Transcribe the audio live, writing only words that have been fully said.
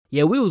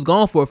Yeah, we was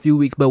gone for a few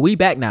weeks, but we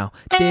back now.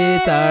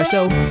 This our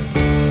show,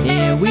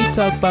 and we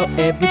talk about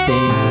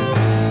everything.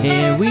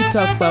 And we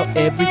talk about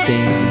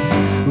everything.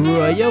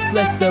 Royal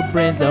Flex, the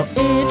brands on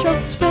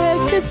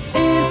introspective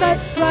insight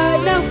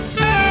right now.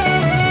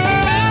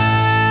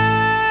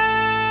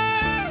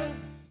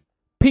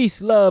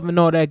 Peace, love, and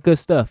all that good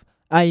stuff.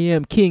 I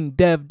am King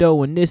Dev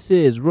Doe, and this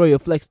is Royal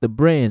Flex, the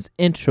brand's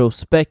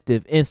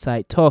introspective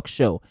insight talk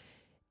show.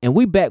 And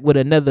we back with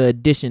another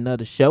edition of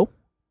the show.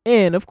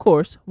 And of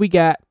course, we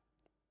got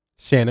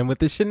Shannon with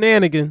the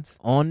shenanigans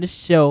on the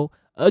show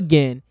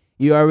again.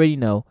 You already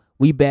know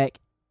we back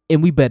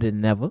and we better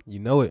than ever. You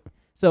know it.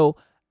 So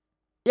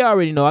you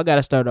already know I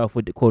gotta start off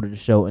with the quote of the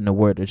show and the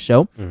word of the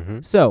show.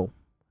 So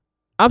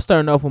I'm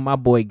starting off with my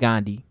boy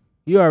Gandhi.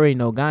 You already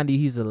know Gandhi.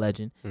 He's a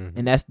legend,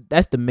 and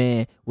that's the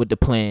man with the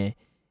plan,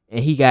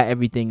 and he got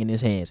everything in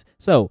his hands.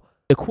 So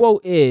the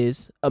quote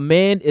is: "A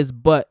man is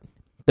but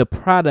the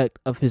product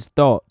of his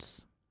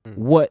thoughts.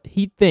 What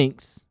he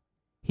thinks,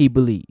 he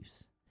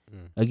believes."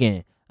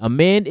 Again. A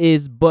man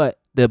is but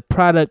the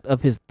product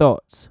of his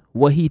thoughts.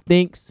 What he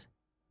thinks,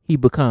 he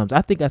becomes.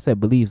 I think I said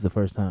believes the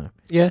first time.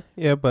 Yeah,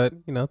 but,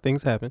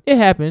 things happen. It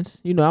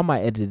happens. I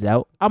might edit it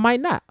out. I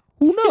might not.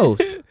 Who knows?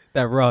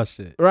 That raw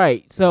shit.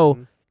 Right.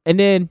 So, and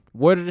then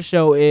word of the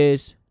show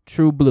is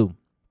true blue.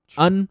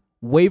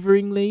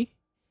 Unwaveringly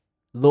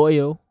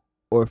loyal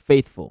or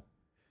faithful.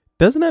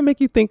 Doesn't that make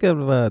you think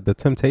of the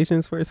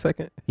Temptations for a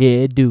second? Yeah,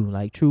 it do.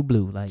 Like true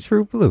blue. Like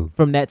True Blue.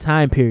 From that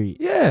time period.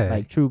 Yeah.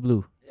 Like true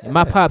blue. And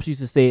my pops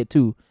used to say it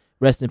too.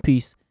 Rest in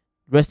peace.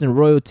 Rest in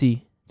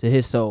royalty to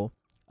his soul.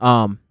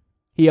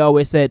 He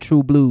always said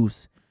true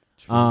blues.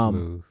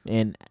 Blues.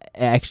 And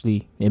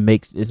actually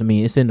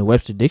it's in the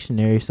Webster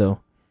dictionary, so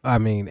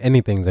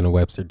anything's in a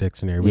Webster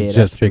dictionary. We yeah,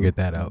 just figured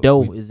that out.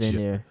 Doe is in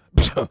there.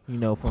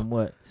 From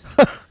what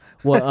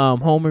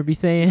Homer be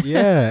saying?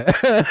 Yeah.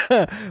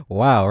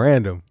 Wow,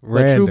 random.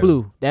 But true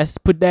blue.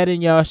 Put that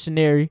in y'all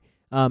dictionary.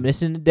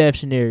 It's in the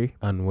dictionary.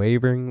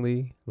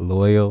 Unwaveringly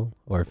loyal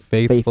or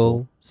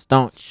faithful.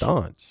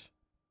 Staunch.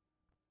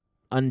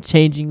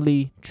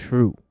 Unchangingly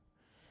true.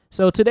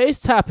 So today's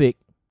topic,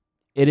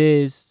 it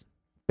is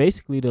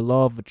basically the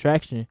law of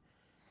attraction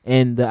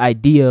and the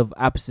idea of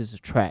opposites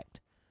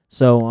attract.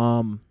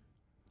 So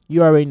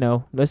you already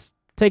know. Let's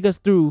take us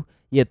through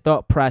your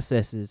thought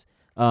processes,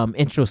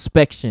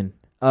 introspection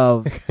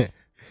of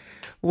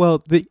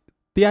well, the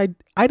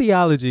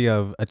ideology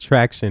of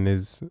attraction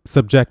is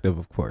subjective,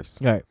 of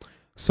course. Right.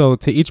 So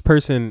to each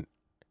person,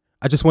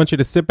 I just want you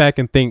to sit back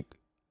and think,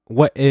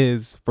 what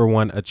is, for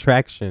one,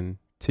 attraction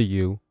to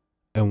you,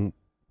 and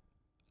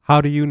how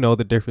do you know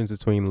the difference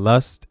between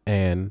lust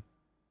and,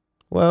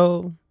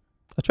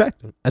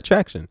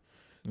 attraction?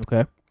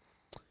 Okay.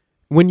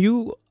 When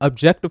you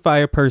objectify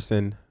a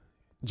person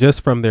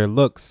just from their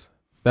looks,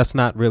 that's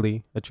not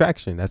really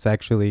attraction. That's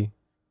actually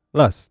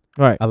lust.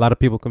 Right. A lot of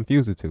people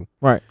confuse the two.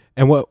 Right.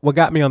 And what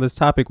got me on this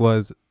topic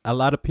was a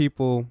lot of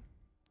people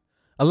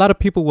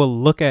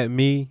will look at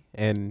me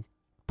and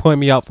point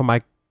me out for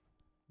my,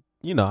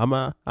 I'm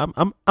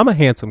a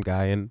handsome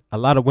guy, and a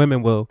lot of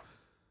women will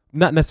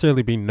not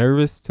necessarily be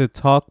nervous to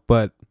talk,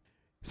 but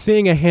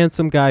seeing a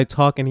handsome guy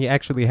talk and he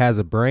actually has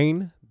a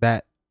brain,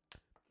 that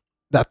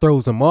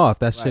throws them off.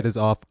 That shit is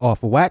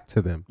off whack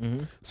to them.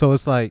 Mm-hmm. So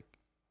it's like,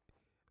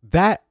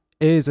 that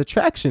is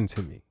attraction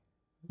to me.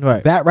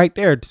 Right. That right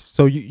there.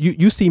 So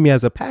you see me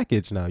as a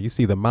package now. You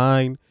see the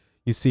mind,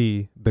 you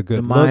see the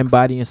good mind, looks,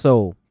 body, and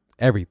soul.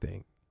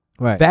 everything.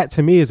 Right. That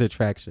to me is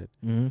attraction.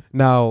 Mm-hmm.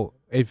 Now,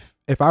 if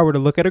I were to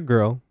look at a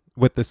girl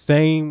with the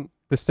same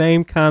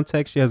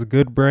context, she has a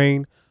good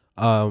brain,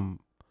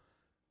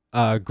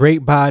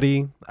 great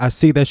body, I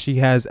see that she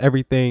has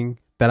everything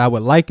that I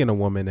would like in a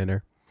woman in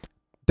her.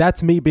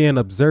 That's me being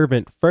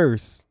observant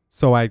first,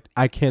 so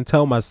I can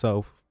tell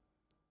myself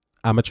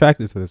I'm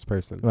attracted to this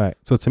person. Right.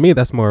 So to me,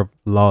 that's more of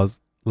law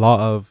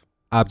of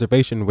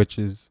observation, which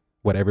is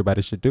what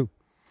everybody should do.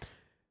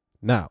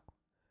 Now,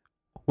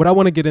 what I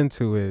want to get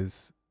into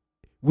is,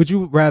 would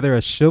you rather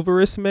a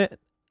chivalrous man,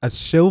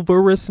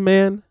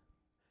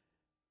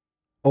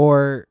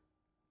 or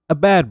a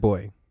bad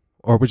boy,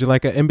 or would you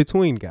like an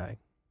in-between guy?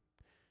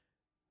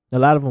 A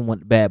lot of them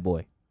want the bad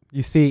boy.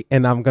 You see,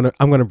 and I'm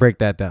gonna break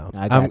that down.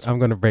 I'm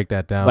gonna break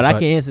that down. But I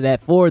can answer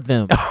that for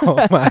them.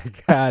 Oh my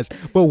gosh!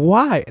 But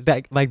why?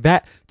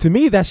 That to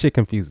me, that shit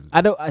confuses me.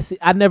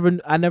 I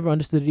never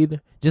understood it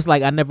either. Just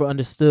like I never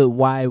understood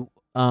why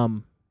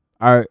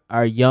our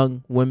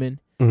young women,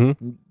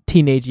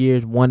 teenage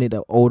years, wanted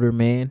an older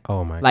man.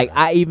 Oh my! Like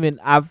gosh.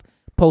 I've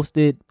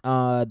posted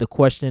the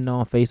question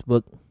on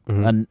Facebook,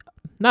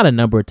 not a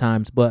number of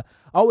times, but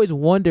I always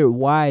wondered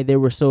why they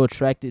were so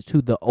attracted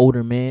to the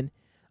older man,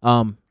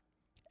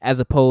 as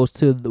opposed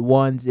to the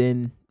ones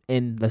in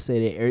let's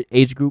say the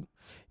age group,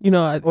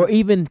 or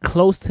even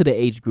close to the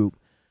age group.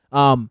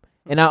 And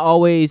I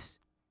always,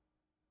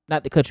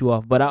 not to cut you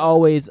off, but I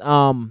always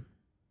I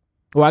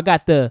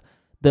got the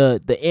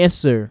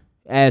answer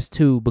as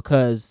to,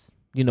 because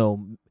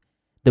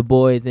the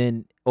boys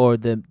or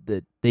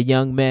the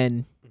young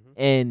men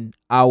in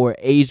our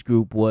age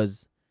group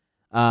was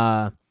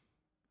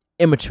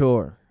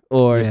immature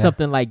or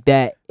something like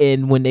that.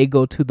 And when they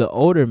go to the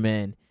older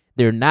men,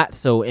 they're not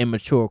so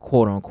immature,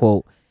 quote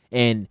unquote.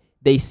 And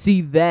they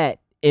see that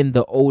in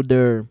the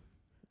older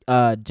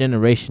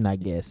generation, I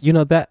guess. You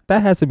know, that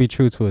has to be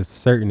true to a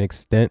certain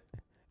extent,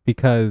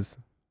 because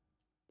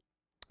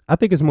I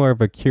think it's more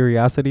of a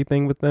curiosity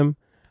thing with them.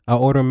 An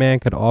older man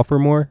could offer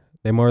more.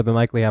 They more than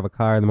likely have a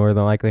car. They more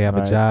than likely have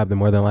a job. They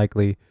more than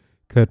likely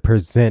could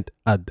present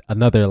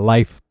another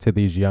life to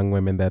these young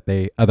women that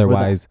they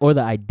otherwise... Or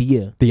the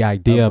idea. The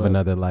idea of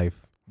another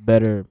life.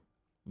 Better,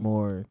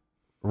 more...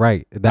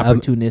 Right.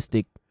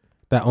 Opportunistic.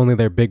 That only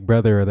their big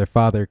brother or their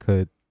father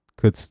could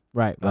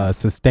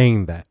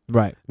sustain that.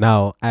 Right.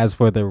 Now, as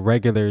for the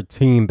regular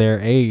teen their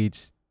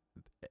age,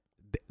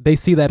 they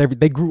see that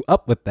they grew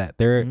up with that.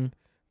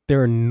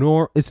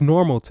 It's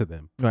normal to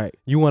them. Right.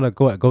 You want to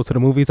go to the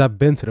movies? I've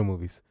been to the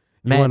movies.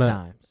 Mad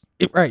times.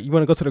 Right. You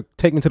want to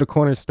take me to the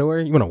corner store?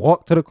 You want to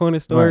walk to the corner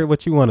store? Right.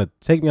 What, you want to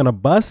take me on a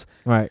bus?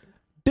 Right.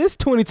 This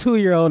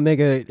 22-year-old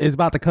nigga is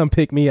about to come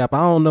pick me up. I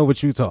don't know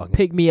what you talking.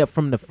 Pick me up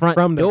from the front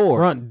door.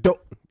 Front door.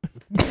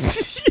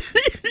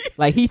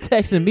 Like he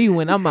texting me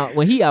when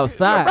he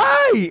outside.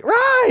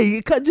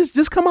 Right.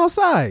 Just come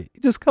outside.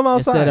 Just come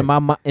outside.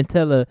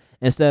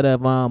 Instead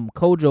of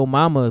Kojo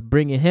mama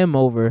bringing him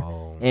over,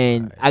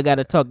 I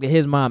gotta talk to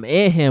his mom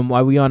and him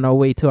while we on our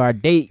way to our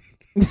date.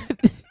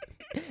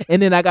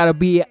 And then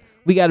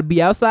we gotta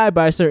be outside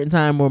by a certain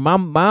time, or my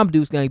mom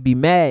dude's gonna be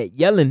mad,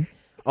 yelling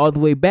all the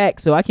way back,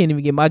 so I can't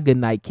even get my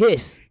goodnight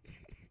kiss.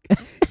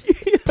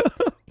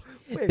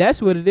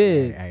 That's what it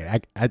is.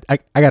 I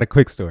got a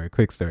quick story.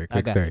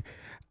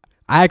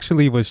 I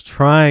actually was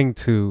trying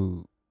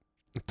to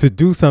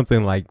do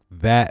something like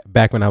that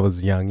back when I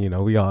was young. You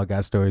know, we all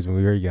got stories when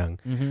we were young.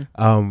 Mm-hmm.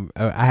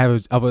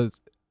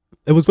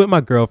 It was with my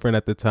girlfriend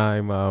at the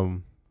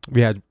time. We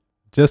had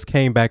just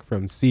came back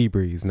from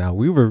Seabreeze. Now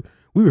we were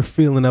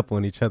feeling up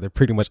on each other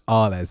pretty much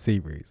all at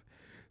Seabreeze.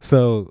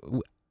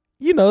 So,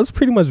 you know, it's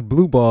pretty much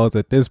blue balls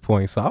at this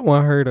point. So I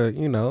want her to,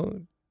 you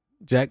know,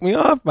 jack me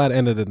off by the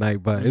end of the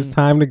night, but it's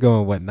time to go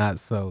and whatnot.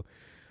 So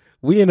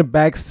we in the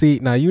back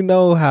seat. Now, you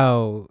know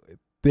how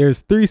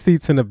there's 3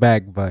 seats in the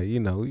back, but you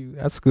know,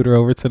 I scoot her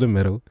over to the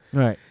middle.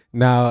 Right.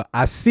 Now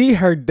I see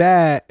her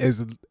dad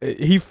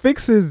he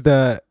fixes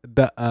the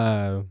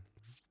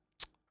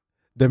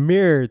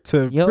mirror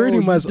to pretty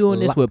much doing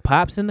this with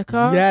Pops in the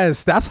car.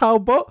 Yes, that's how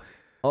bold.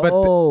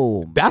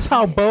 That's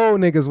how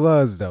bold niggas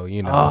was, though.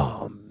 You know.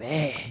 Oh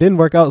man, didn't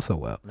work out so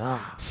well. Nah.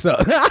 So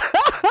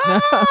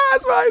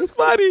that's why it's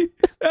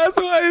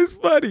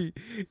funny.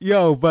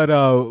 Yo,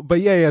 but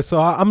yeah. So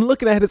I'm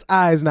looking at his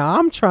eyes now.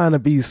 I'm trying to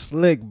be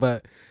slick,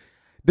 but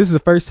this is the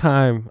first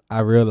time I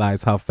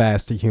realized how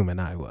fast the human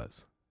eye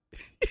was.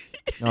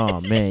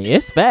 Oh man,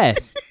 it's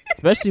fast,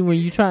 especially when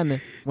you trying to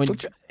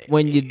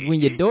when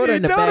your daughter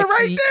in the back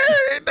right seat.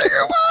 there.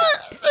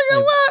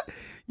 Nigga, what?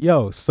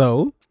 Yo,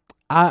 so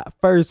I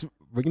first,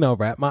 you know,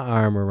 wrapped my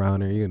arm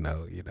around her. You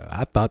know,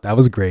 I thought that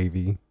was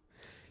gravy.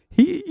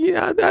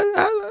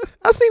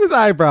 I seen his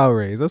eyebrow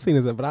raise.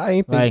 But I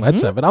ain't think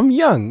much of it. I'm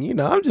young, you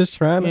know. I'm just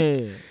trying to.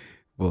 Yeah.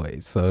 Boy,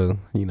 so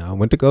you know, I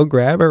went to go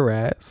grab her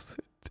ass.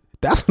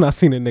 That's when I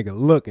seen a nigga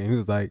look, and he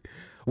was like,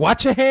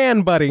 "Watch your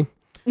hand, buddy."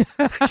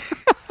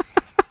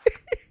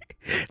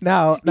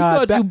 Now,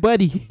 you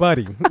buddy.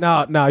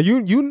 Now,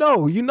 you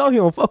know he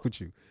don't fuck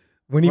with you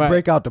when he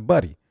break out the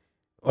buddy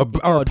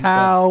or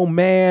pal,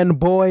 man,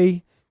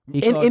 boy,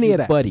 any of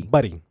that,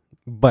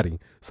 buddy.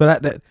 So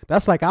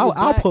that's like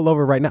I'll pull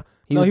over right now.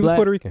 He was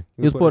Puerto Rican.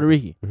 He was Puerto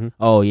Rican. Mm-hmm.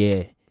 Oh yeah,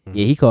 mm-hmm.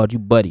 Yeah. He called you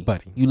buddy.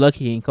 You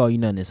lucky he ain't call you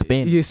nothing in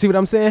Spanish. You see what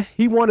I'm saying?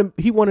 He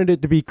wanted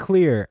it to be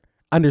clear.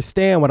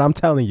 Understand what I'm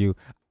telling you.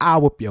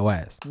 I'll whoop your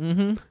ass.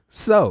 Mm-hmm.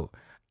 So,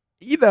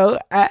 you know,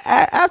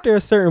 after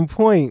a certain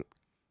point,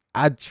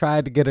 I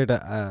tried to get her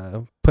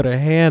to put her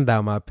hand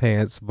down my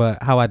pants,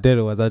 but how I did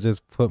it was I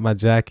just put my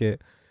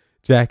jacket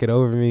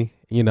over me.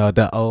 You know,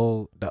 the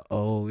old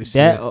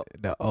shit.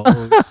 The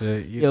old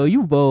shit. Yo,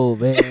 you bold,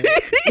 man.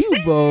 You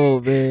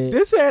bold, man.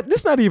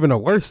 This not even the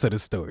worst of the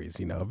stories,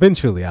 you know.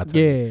 Eventually I'll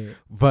tell you.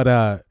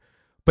 But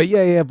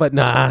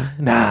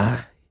nah.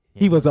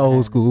 He was an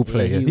old school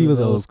player. He was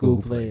an old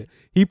school player.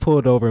 He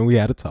pulled over and we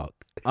had to talk.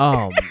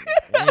 Oh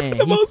man,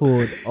 he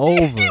pulled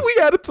over. We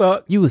had to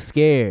talk. You was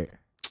scared.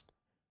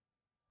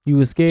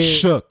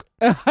 Shook.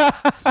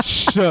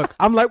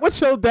 I'm like,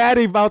 what's your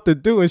daddy about to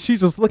do? And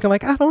she's just looking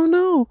like, I don't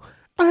know.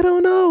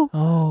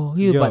 Oh,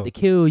 he was about to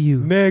kill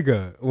you.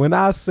 Nigga, when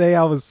I say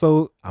I'm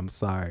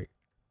sorry.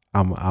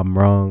 I'm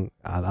wrong.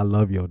 I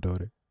love your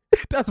daughter.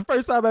 That's the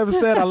first time I ever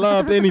said I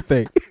loved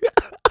anything.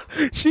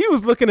 She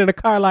was looking in the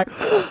car like,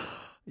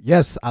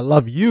 yes, I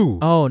love you.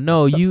 Oh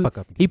no, he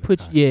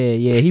put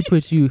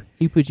you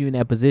in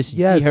that position.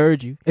 Yes. He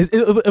heard you.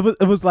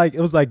 It was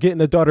like getting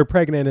a daughter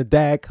pregnant and a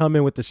dad come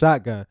in with the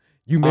shotgun.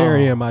 You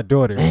marrying my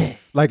daughter. Man.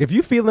 Like if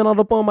you feeling all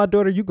up on my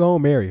daughter, you gonna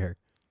marry her.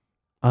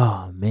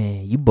 Oh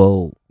man, you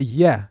bold.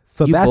 Yeah.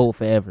 So you bold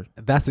forever.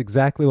 That's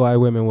exactly why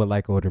women would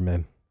like older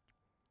men.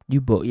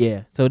 You bold,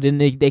 yeah. So then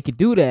they could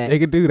do that. They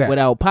could do that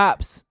without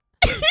Pops.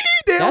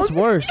 That's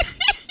worse.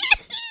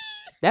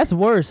 That's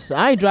worse.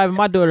 I ain't driving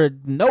my daughter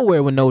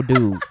nowhere with no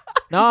dude.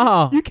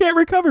 No. You can't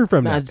recover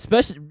from Nah, that.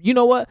 especially, you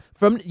know what?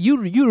 From you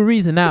the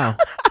reason now.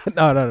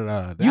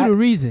 No. You the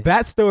reason.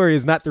 That story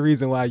is not the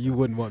reason why you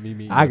wouldn't want me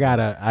meeting. I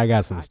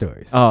got some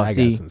stories. Oh, I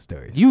see, got some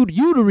stories. You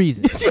the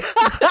reason.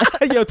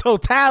 Your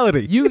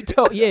totality.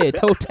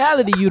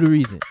 Totality. You the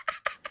reason.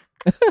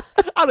 I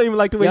don't even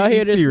like the way Y'all you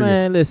hear eat this, cereal.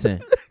 man? Listen.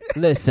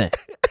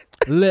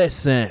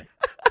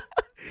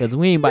 Cause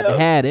we ain't about to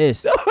have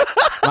this.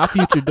 My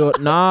future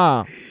daughter,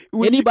 nah.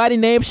 Anybody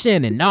named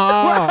Shannon,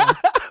 nah.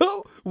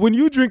 When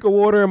you drink a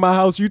water in my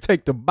house, you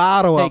take the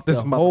bottle Take out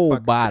this the whole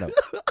motherfucker. bottle.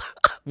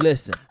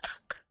 Listen.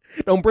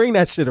 Don't bring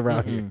that shit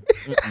around here.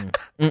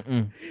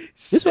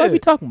 This is what I be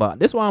talking about.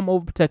 This is why I'm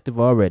overprotective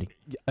already.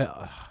 Because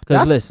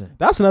That's- listen.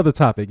 That's another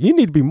topic. You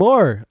need to be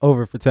more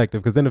overprotective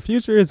because in the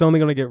future, it's only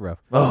going to get rough.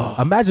 Oh.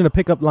 Imagine the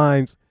pickup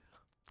lines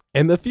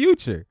in the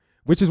future,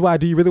 which is why,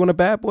 do you really want a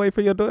bad boy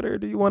for your daughter or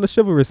do you want a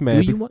chivalrous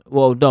man? Do you want?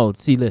 Well, no.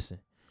 See, listen.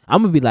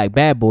 I'm gonna be like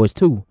bad boys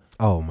too.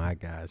 Oh my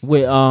gosh.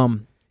 With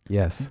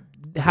Yes.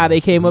 how they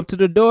came up to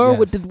the door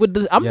with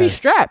the. I'm gonna be Yes.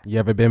 strapped. You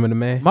ever been with a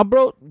man? My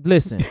bro,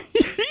 listen.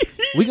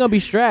 We gonna be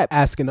strapped.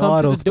 Asking Come all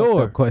to the those door.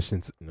 fucked up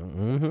questions.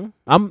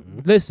 Mm-hmm.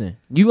 Listen.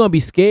 You gonna be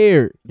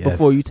scared Yes.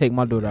 before you take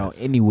my daughter out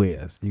anywhere.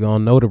 Yes. You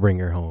gonna know to bring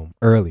her home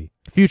early.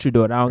 Future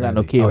daughter, I don't got no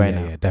Early. kid Oh, right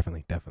yeah, now. Yeah,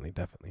 definitely.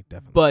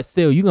 But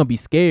still, you gonna be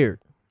scared.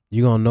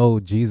 You gonna know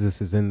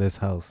Jesus is in this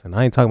house, and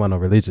I ain't talking about no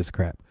religious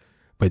crap,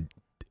 but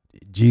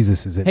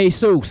Jesus is in.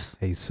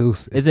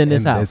 Jesus is in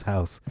this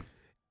house,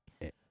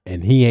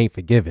 and he ain't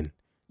forgiven.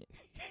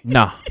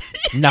 No.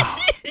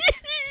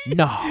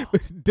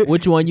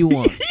 Which one you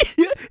want?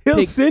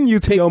 He'll send you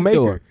to your maker.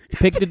 Door.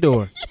 Pick the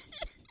door.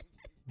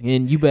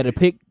 And you better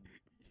pick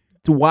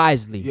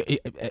wisely.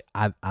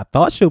 I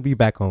thought she'll be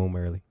back home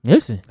early.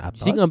 Listen, I she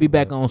thought gonna be she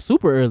back would. on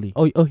super early.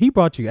 Oh, he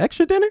brought you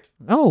extra dinner?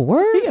 Oh,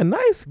 word. He a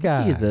nice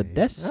guy. He is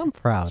that's I'm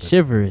proud of him.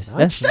 chivalrous. I'm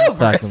That's what I'm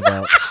talking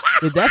about.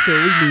 That's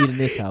what we need in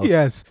this house.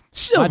 Yes. My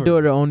Chivalry.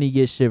 daughter only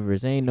gets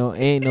shivers. Ain't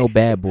no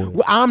bad boys.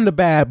 Well, I'm the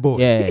bad boy.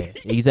 Yeah,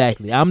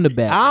 exactly. I'm the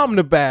bad. I'm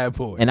the bad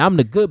boy. And I'm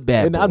the good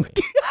bad And boy. I'm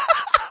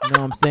You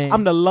know what I'm saying?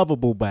 I'm the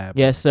lovable bad boy.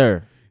 Yes,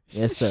 sir.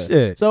 Yes, sir.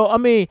 Shit. So I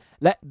mean,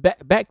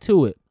 back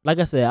to it. Like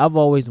I said, I've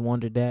always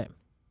wondered that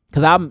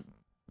because I'm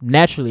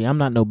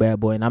not no bad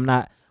boy, and I'm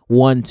not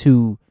one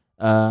to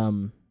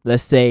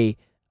let's say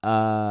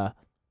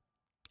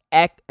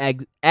act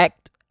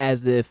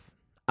as if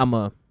I'm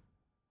a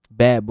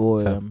bad boy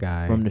Tough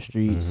guy from the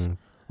streets. Mhm.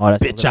 All that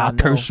Bitch, stuff. I'll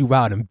curse you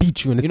out and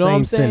beat you in the You know what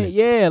I'm same saying?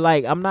 sentence. Yeah,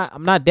 like I'm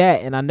not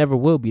that, and I never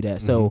will be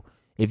that. So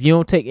if you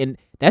don't take, and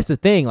that's the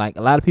thing, like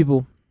a lot of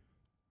people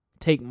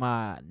take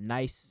my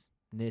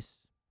niceness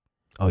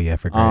Oh yeah,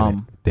 for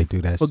granted. They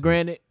do that for shit.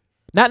 granted.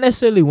 Not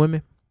necessarily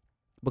women,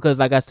 because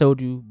like I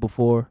told you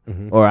before,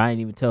 Mhm. or I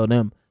ain't even tell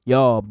them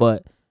y'all,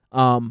 but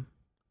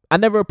I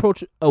never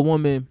approach a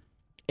woman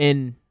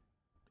in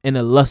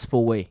a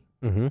lustful way.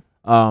 Mhm.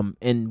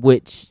 In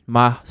which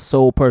my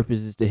sole purpose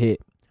is to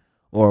hit,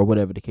 or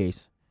whatever the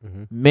case.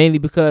 Mhm. Mainly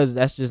because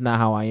that's just not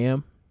how I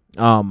am.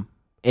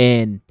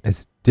 And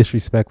It's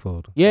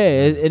disrespectful.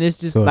 yeah, and it's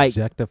just to like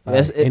objectify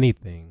that's-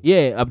 anything.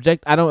 yeah,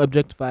 I don't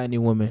objectify any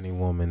woman. Any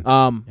woman.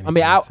 I mean, Anything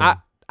you say.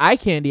 I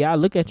candy. I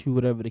look at you,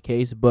 whatever the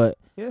case, but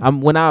Yeah.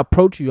 when I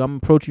approach you, I'm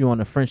approaching you on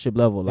a friendship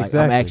level. Like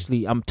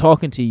Exactly. I'm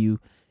talking to you,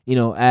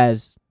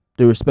 as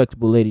the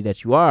respectable lady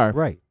that you are.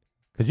 Right.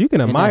 Because you can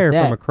And admire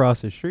that's from that.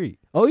 across the street.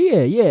 Oh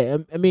yeah.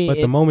 I mean, But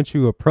the moment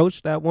you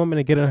approach that woman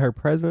and get in her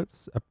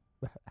presence,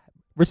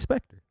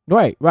 respect her.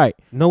 right.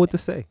 Know what to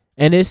say.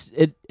 And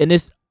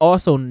it's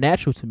also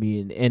natural to me,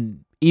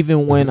 and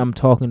even when I'm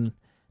talking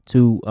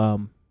to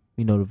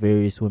the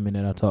various women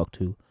that I talk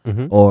to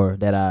Mm-hmm. or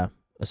that I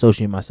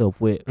associate myself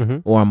with Mm-hmm.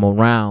 or I'm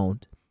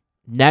around,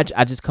 I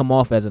just come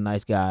off as a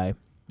nice guy,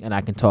 and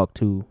I can talk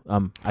to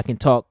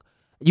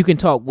you can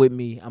talk with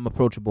me, I'm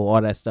approachable, all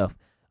that stuff,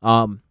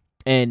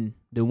 and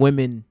the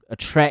women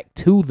attract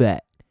to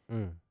that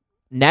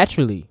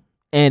naturally,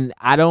 and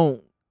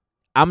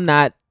I'm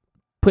not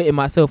putting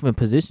myself in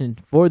position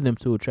for them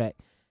to attract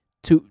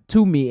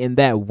to me in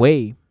that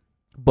way,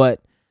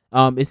 but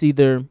it's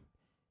either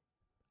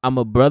I'm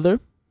a brother,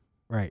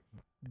 Right.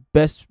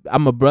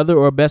 I'm a brother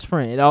or a best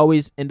friend. It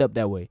always end up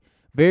that way.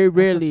 Very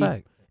rarely, That's a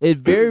fact. it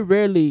very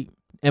rarely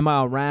am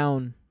I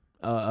around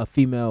a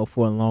female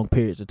for long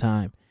periods of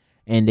time,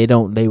 and they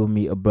don't label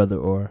me a brother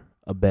or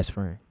a best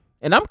friend,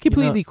 and I'm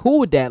completely cool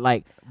with that.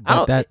 Like I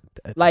don't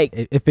like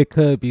if it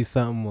could be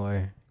something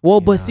more. well,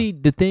 you but know. see,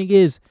 the thing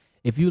is,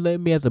 if you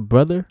label me as a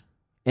brother,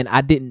 and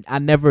I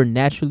never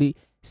naturally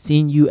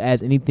seen you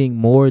as anything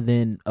more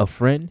than a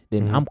friend,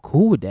 then Mhm. I'm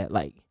cool with that.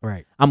 Like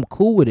Right. I'm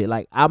cool with it.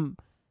 Like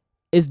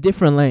it's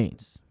different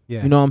lanes.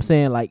 Yeah. You know what I'm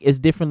saying? Like it's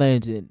different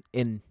lanes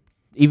in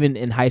even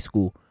in high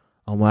school,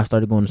 when I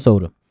started going to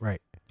soda. Right.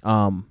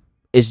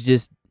 It's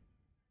just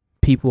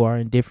people are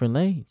in different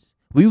lanes.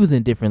 We was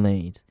in different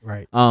lanes.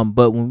 Right.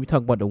 But when we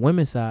talk about the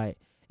women's side,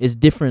 it's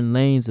different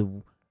lanes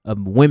of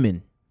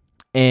women,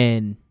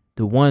 and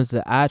the ones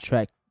that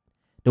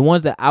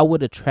I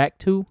would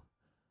attract to,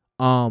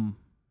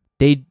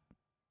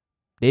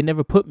 they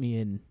never put me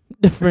in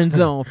the friend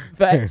zone.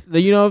 Facts.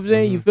 You know what I'm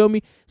saying? You feel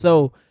me?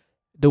 So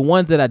the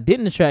ones that I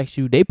didn't attract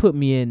you, they put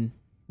me in,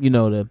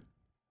 the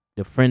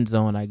friend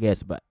zone, I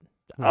guess. But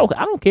I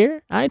don't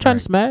care. I ain't trying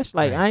to smash.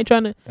 Like I ain't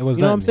trying to. You know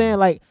what I'm saying?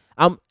 Like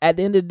I'm at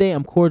the end of the day,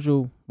 I'm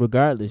cordial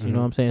regardless. You know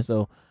what I'm saying?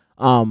 So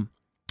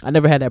I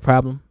never had that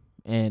problem,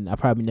 and I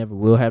probably never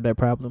will have that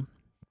problem.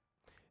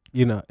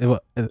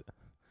 That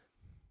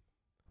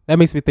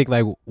makes me think,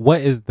 like,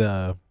 what is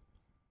the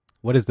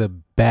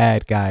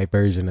bad guy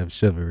version of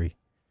chivalry,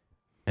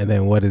 and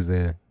then what is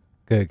the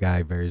good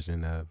guy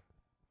version of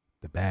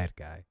the bad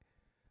guy?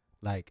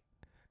 Like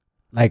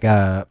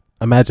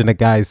imagine a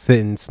guy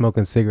sitting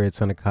smoking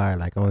cigarettes in a car,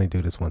 like, I only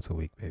do this once a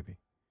week, baby.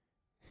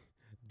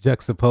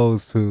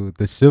 Juxtaposed to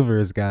the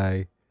chivalrous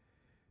guy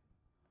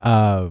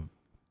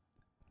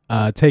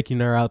taking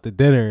her out to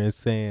dinner and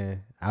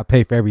saying, I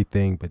pay for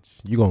everything, but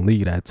you gonna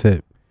leave that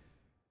tip.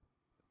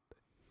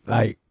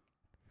 Like,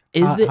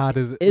 is there a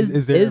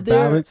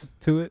balance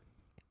to it?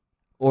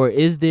 Or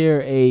is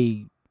there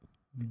a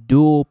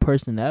dual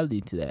personality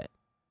to that?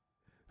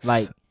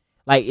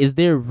 Like, is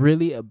there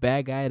really a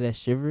bad guy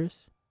that's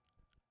chivalrous?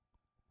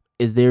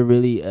 Is there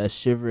really a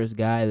chivalrous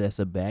guy that's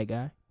a bad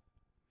guy?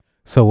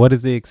 So what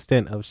is the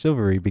extent of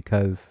chivalry?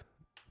 Because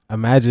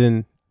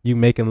imagine you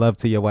making love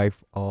to your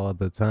wife all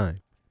the time.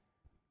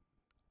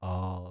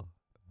 All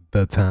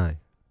the time.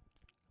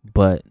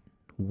 But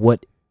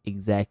what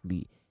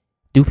exactly?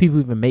 Do people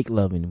even make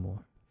love anymore?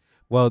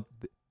 Well,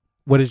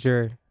 what is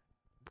your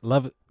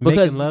love?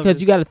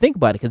 Because you got to think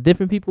about it. Because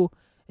different people,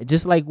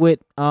 just like with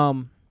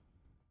love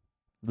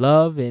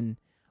and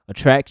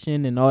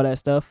attraction and all that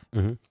stuff,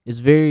 it's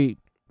very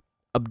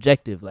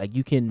objective. Like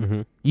you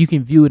can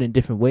view it in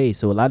different ways.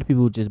 So a lot of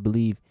people just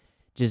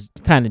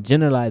kind of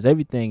generalize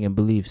everything and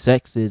believe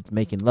sex is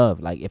making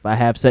love. Like if I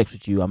have sex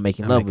with you, I'm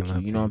making love with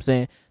you. You know what I'm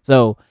saying?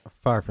 So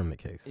far from the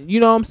case. You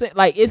know what I'm saying?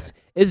 Like it's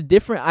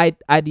different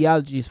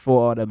ideologies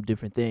for all them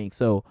different things.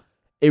 So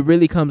it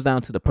really comes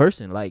down to the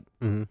person. Like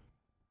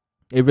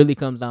it really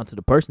comes down to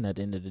the person at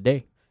the end of the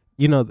day.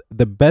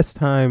 The best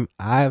time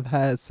I've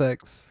had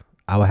sex,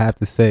 I would have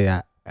to say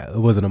it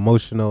was an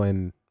emotional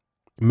and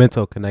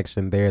mental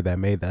connection there that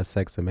made that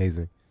sex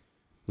amazing.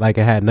 Like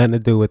it had nothing to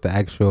do with the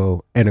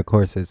actual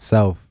intercourse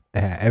itself.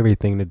 It had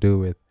everything to do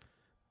with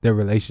the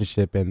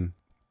relationship and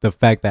the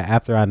fact that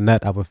after I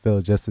nut, I would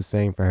feel just the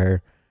same for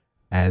her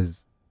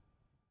as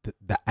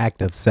the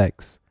act of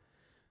sex.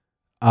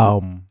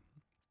 To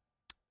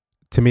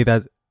me,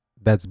 that's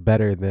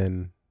better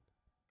than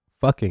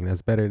fucking.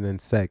 That's better than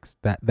sex.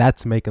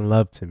 That's making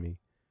love to me.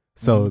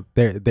 So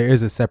there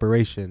is a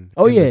separation.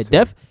 Oh yeah, it's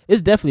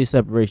definitely a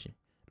separation.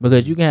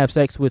 Because you can have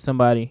sex with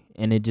somebody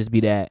and it just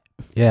be that.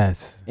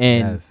 Yes.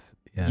 And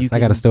yes. I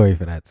got a story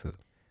for that too.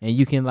 And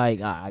you can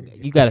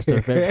you got a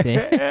story for everything.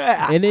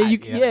 And then you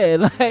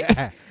can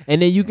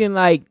and then you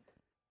can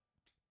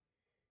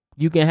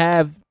you can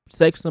have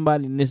sex with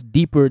somebody and it's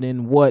deeper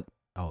than what.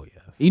 Oh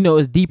yes.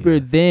 It's deeper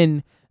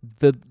than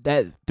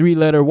that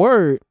 3-letter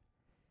word,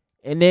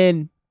 and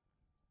then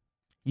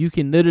you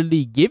can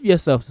literally give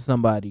yourself to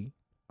somebody.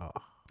 Oh.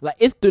 Like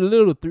it's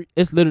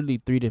literally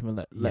 3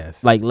 different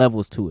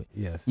levels to it.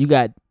 Yes. You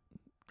got,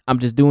 I'm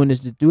just doing this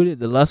to do it.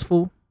 The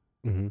lustful,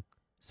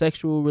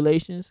 sexual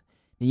relations.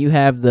 And you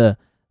have the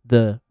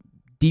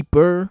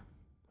deeper,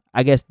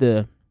 I guess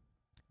the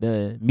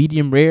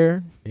medium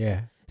rare.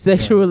 Yeah.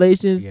 Sexual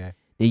relations. Yeah.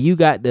 Then you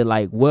got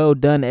the well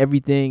done.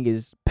 Everything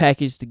is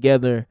packaged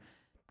together.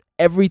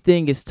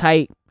 Everything is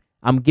tight.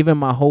 I'm giving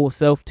my whole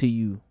self to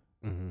you.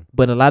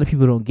 But a lot of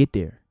people don't get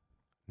there.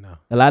 No.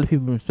 A lot of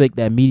people respect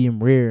that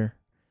medium rare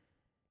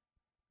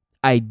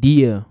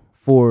idea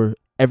for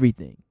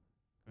everything.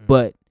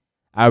 But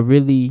I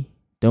really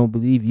don't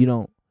believe you're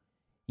not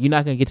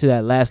going to get to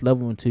that last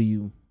level until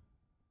you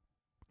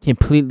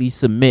completely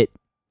submit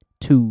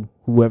to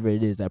whoever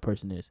it is that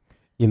person is.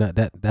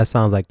 That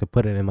sounds like, to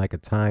put it in a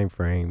time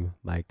frame,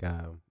 that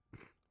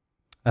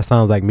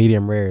sounds like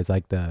medium rare is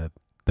like the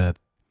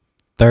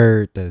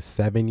 3rd to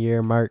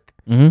 7-year mark.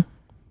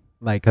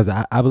 Because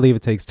I believe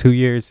it takes 2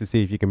 years to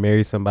see if you can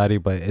marry somebody,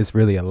 but it's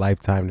really a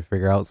lifetime to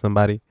figure out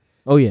somebody.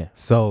 Oh yeah.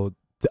 So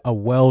a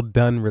well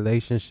done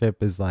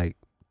relationship is to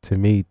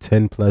me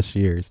 10 plus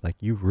years.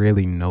 You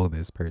really know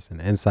this person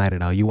inside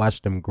and out. You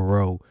watch them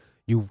grow.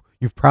 You've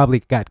probably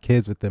got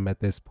kids with them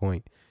at this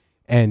point,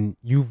 and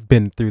you've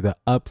been through the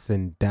ups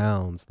and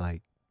downs,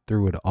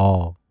 through it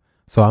all.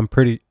 So I'm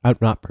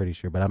not pretty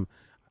sure, but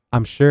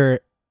I'm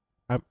sure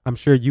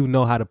you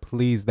know how to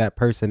please that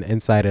person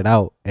inside and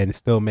out and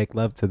still make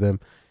love to them,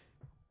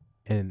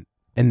 and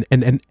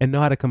know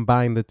how to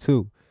combine the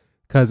two.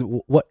 Because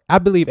what I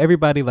believe,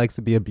 everybody likes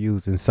to be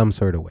abused in some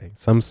sort of way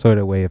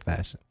of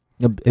fashion.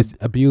 It's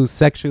abused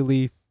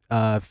sexually,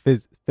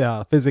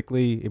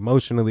 physically,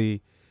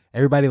 emotionally.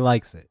 Everybody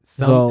likes it.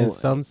 In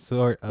some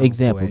sort of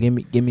example.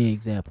 way. Give me an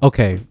example.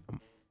 Okay.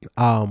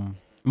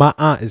 My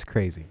aunt is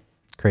crazy.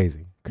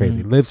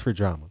 Lives for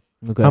drama.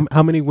 Okay.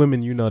 How many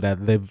women that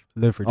live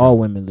for drama? All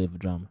women live for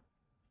drama.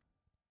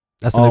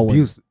 That's an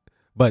abuse,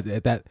 but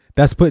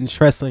that's putting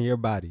stress on your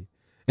body.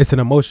 It's an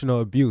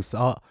emotional abuse.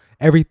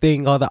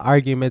 everything, all the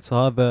arguments,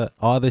 all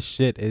the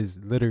shit is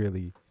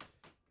literally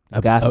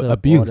Gossip,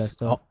 abuse.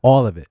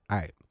 All of it. All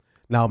right.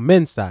 Now,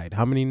 men's side,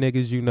 how many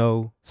niggas you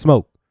know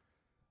smoke?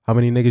 How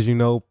many niggas you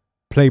know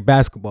play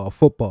basketball,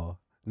 football,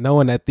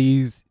 knowing that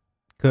these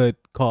could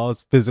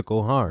cause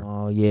physical harm?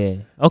 Oh yeah.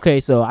 Okay,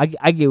 so I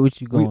get what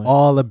you going. We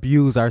all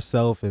abuse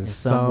ourselves in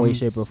some way,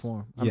 shape, or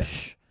form. Yeah.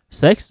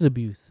 Sex is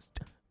abuse.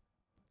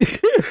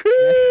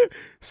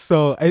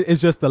 So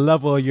it's just the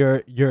level of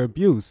your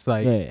abuse.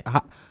 Like,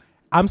 Yeah.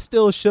 I'm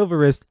still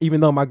chivalrous,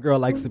 even though my girl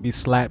likes to be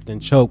slapped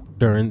and choked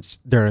during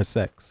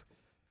sex.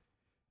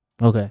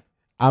 Okay.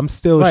 I'm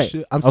still Right.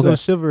 I'm still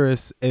Okay.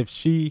 chivalrous if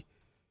she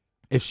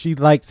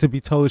likes to be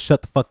told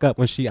shut the fuck up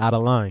when she out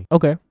of line.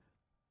 Okay.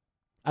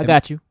 I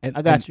got you.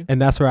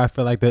 And that's where I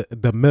feel like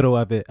the middle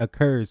of it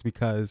occurs,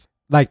 because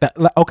like that.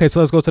 Okay, so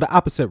let's go to the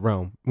opposite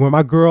realm. When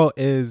my girl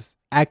is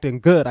acting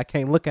good, I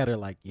can't look at her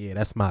like, yeah,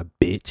 that's my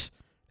bitch,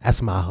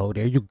 that's my hoe.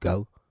 There you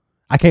go.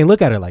 I can't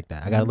look at her like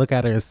that. I gotta look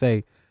at her and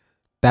say,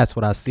 that's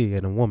what I see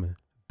in a woman.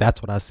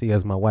 That's what I see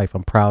as my wife.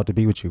 I'm proud to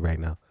be with you right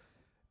now.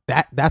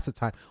 That's the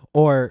time.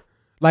 Or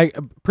like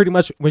pretty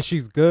much when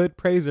she's good,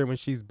 praise her. When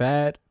she's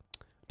bad,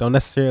 don't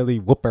necessarily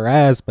whoop her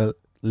ass, but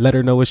let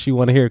her know what she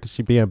want to hear, because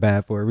she being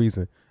bad for a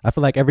reason. I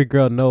feel like every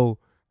girl know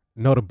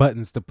the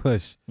buttons to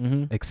push,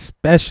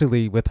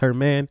 especially with her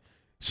man.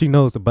 She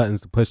knows the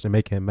buttons to push to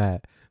make him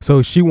mad.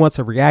 So she wants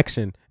a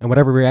reaction, and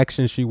whatever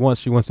reaction she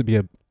wants to be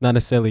not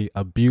necessarily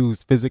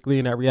abused physically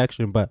in that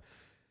reaction, but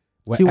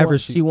whatever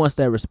she wants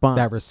that response.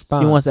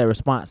 She wants that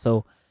response.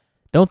 So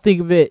don't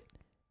think of it,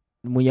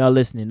 when y'all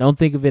listening, don't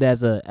think of it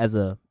as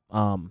a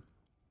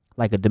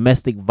like a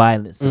domestic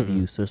violence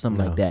abuse or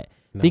something like that.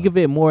 No. Think of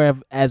it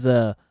more as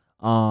a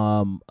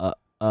I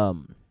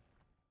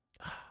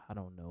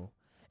don't know.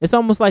 It's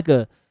almost like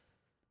I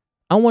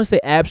don't want to say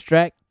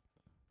abstract,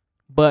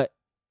 but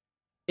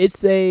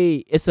it's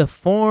a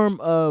form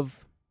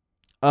of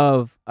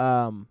a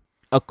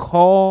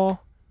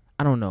call.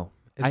 I don't know.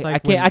 I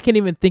can't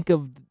even think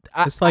of.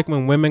 It's like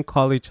when women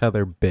call each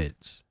other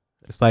bitch.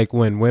 It's like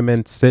when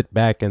women sit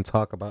back and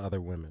talk about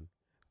other women.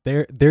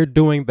 They're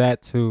doing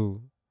that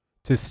to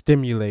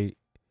stimulate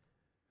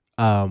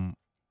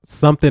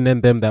something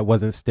in them that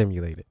wasn't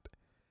stimulated.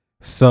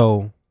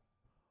 So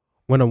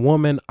when a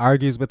woman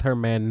argues with her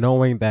man,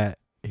 knowing that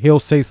he'll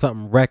say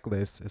something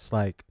reckless, it's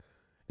like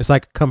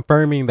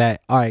confirming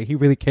that, all right, he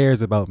really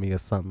cares about me or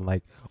something.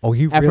 Like, oh,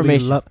 he really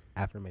love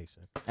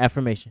affirmation.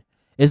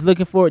 It's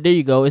looking for, there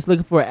you go. It's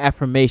looking for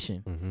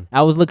affirmation. Mm-hmm.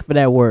 I was looking for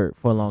that word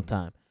for a long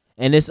time.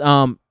 And it's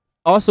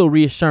also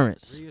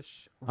reassurance.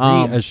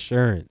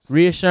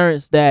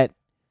 Reassurance that,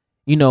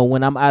 you know,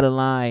 when I'm out of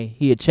line,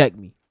 he'll check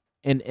me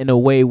in a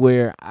way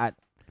where I'm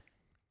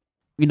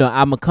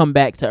gonna come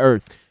back to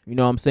earth. You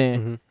know what I'm saying?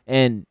 Mm-hmm.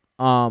 And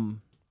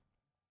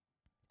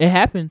it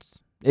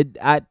happens.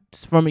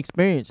 From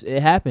experience, it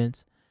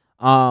happens.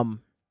 But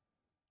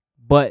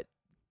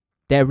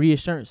that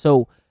reassurance.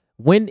 So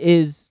when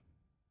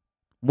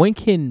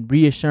can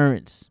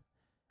reassurance,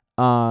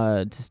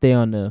 to stay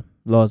on the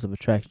laws of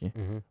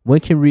attraction, when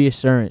can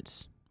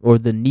reassurance, or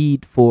the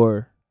need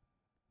for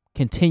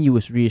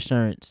continuous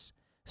reassurance,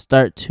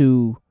 start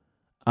to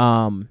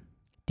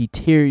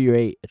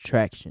deteriorate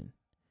attraction?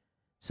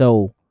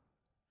 So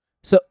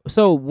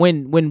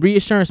when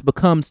reassurance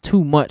becomes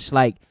too much,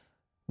 like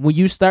when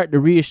you start to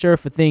reassure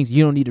for things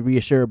you don't need to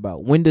reassure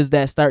about, when does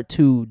that start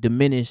to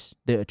diminish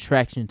the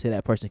attraction to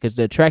that person? Because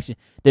the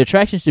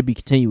attraction should be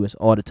continuous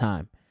all the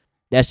time.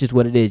 That's just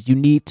what it is. You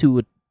need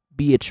to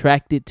be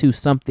attracted to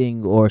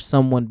something, or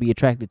someone be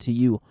attracted to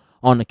you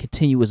on a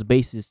continuous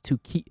basis to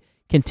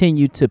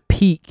continue to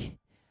pique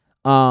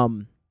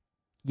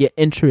your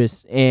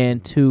interest,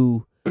 and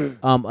to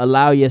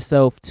allow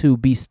yourself to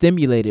be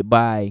stimulated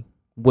by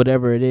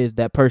whatever it is,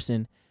 that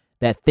person,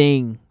 that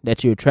thing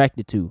that you're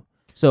attracted to.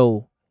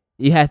 So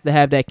you have to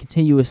have that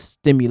continuous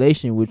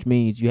stimulation, which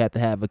means you have to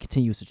have a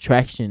continuous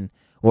attraction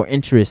or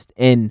interest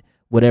in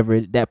whatever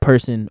that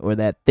person or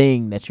that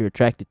thing that you're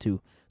attracted to.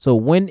 So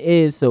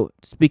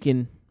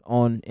speaking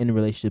in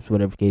relationships,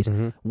 whatever case,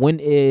 when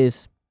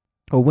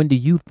do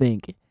you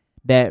think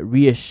that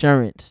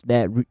reassurance,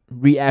 that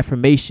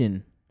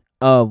reaffirmation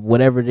of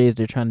whatever it is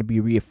they're trying to be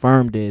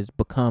reaffirmed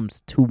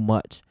becomes too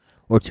much,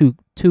 or too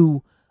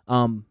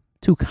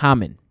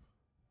common?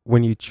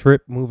 When you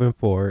trip moving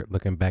forward,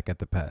 looking back at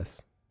the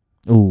past.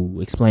 Ooh,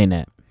 explain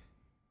that.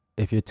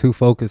 If you're too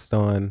focused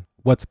on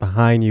what's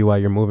behind you while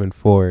you're moving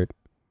forward,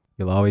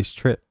 you'll always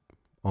trip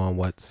on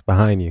what's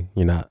behind you.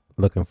 You're not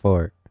looking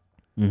forward.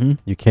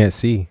 You can't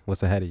see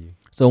what's ahead of you.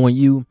 So when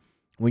you're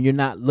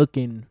not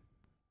looking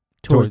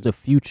towards the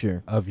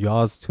future of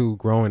y'all's two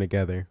growing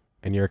together,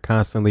 and you're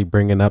constantly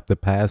bringing up the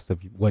past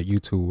of what you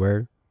two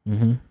were,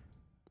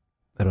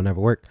 that'll never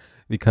work.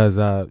 Because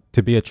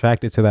to be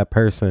attracted to that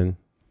person,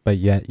 but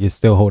yet you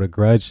still hold a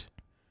grudge,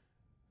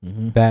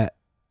 that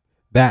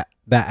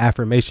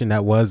affirmation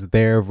that was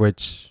there,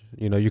 which,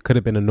 you know, you could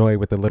have been annoyed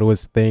with the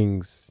littlest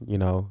things, you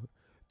know,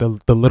 the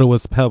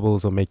littlest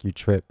pebbles will make you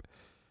trip.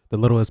 The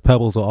littlest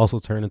pebbles will also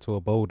turn into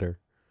a boulder.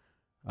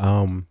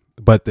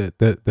 But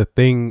the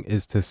thing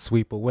is to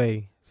sweep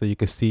away so you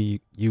can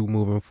see you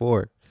moving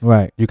forward.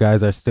 Right. You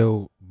guys are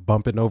still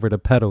bumping over the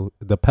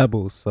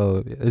pebbles.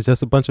 So it's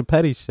just a bunch of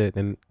petty shit.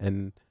 And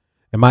in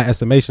my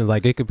estimation,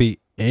 like it could be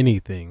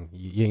anything.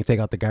 You ain't take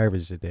out the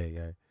garbage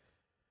today.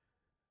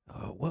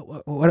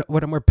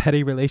 What are more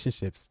petty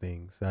relationships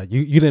things?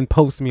 You didn't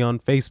post me on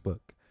Facebook.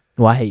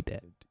 Well, I hate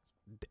that.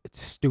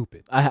 It's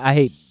stupid. I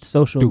hate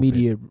social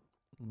media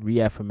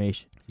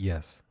reaffirmation.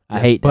 Yes. I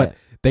hate but that.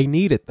 They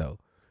need it though.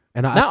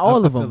 And not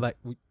all of them. Like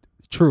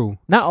true.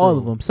 Not all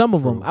of them. Some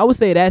of them. I would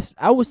say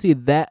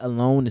that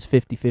alone is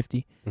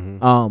 50-50.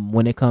 Mm-hmm.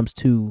 When it comes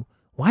to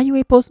why you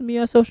ain't posting me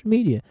on social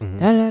media.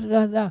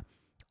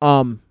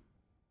 Mm-hmm.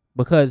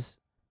 Because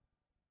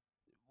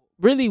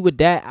really with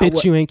that,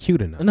 bitch, you ain't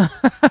cute enough.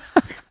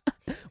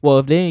 Well,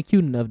 if they ain't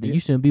cute enough, then you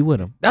shouldn't be with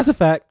them. That's a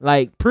fact.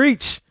 Like,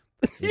 preach.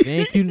 If they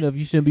ain't cute enough,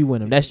 you shouldn't be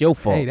with them. That's your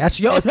fault. Hey, that's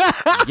your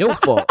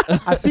fault.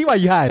 I see why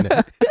you hiding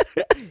it.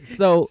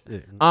 So,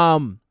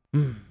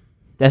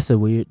 that's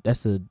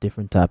a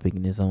different topic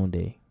in its own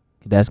day.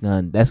 That's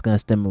gonna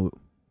stem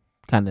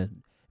kind of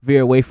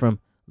veer away from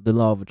the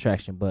law of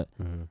attraction, but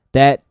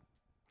that's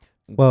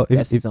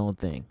its own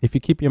thing. If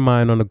you keep your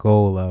mind on the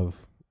goal of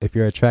if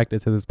you're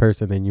attracted to this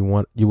person, then you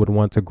would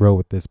want to grow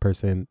with this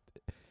person,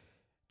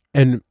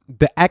 and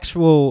the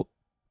actual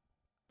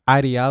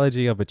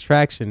ideology of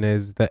attraction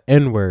is the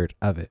N word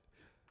of it.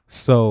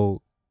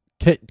 So,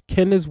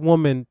 can this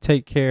woman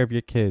take care of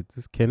your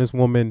kids? Can this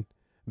woman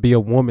be a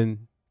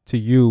woman to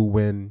you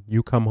when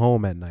you come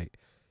home at night?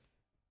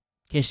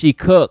 Can she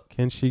cook?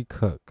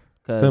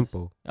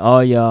 Simple.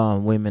 All y'all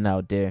women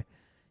out there,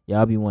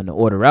 y'all be wanting to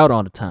order out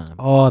all the time.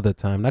 All the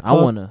time. I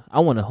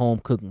want a home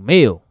cooked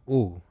meal.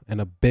 Ooh,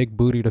 and a big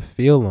booty to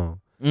feel on.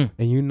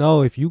 And you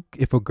know, if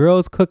a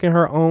girl's cooking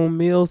her own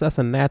meals, that's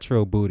a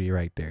natural booty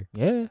right there.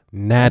 Yeah,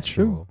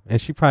 natural.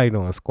 And she probably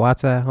doing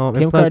squats at home.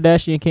 Kim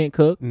Kardashian can't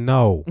cook.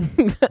 No,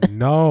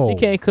 no, she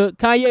can't cook.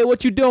 Kanye,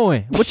 what you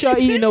doing? What y'all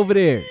eating over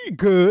there?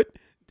 Good,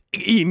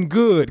 eating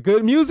good.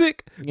 Good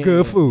music.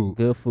 Good food.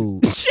 Good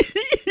food.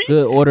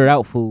 Good ordered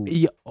out food.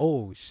 Yeah,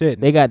 oh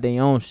shit, they got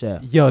their own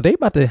chef. Yo, they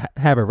about to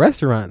have a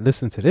restaurant.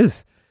 Listen to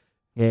this.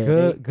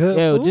 Yeah, good.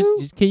 Yeah,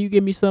 just can you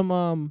give me some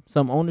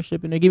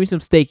ownership in there? Give me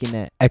some stake in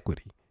that.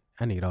 Equity.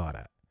 I need all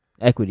that.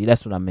 Equity.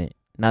 That's what I meant.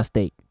 Not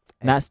steak.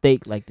 Not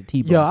steak like the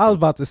T-bone. Yo, I was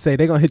about to say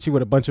they're gonna hit you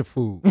with a bunch of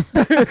food.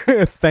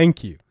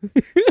 Thank you.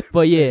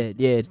 But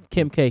yeah,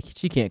 Kim K,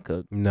 she can't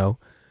cook. No.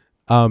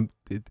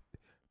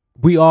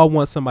 We all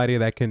want somebody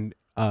that can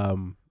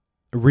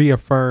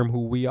reaffirm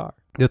who we are.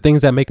 The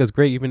things that make us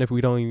great, even if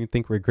we don't even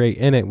think we're great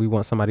in it, we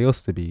want somebody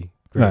else to be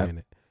great in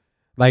it.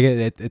 Like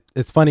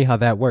it's funny how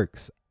that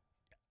works.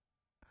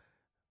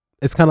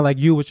 It's kind of like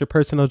you with your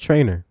personal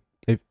trainer.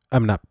 If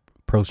I'm not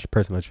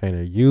personal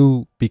trainer,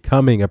 you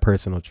becoming a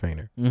personal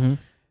trainer. Mm-hmm.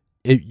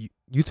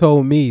 You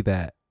told me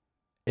that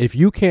if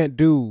you can't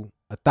do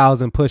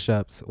 1,000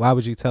 push-ups, why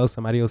would you tell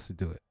somebody else to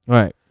do it?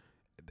 Right.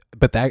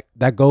 But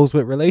that goes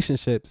with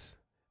relationships.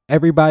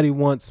 Everybody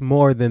wants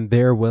more than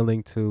they're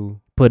willing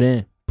to put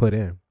in.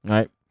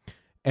 Right.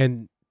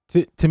 And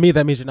to me,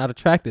 that means you're not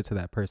attracted to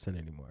that person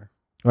anymore.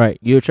 Right.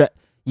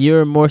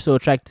 You're more so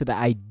attracted to the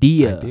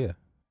idea.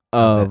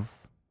 Of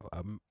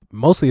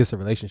mostly it's a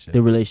relationship.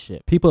 The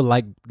relationship. People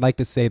like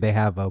to say they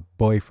have a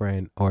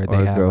boyfriend or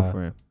they have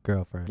a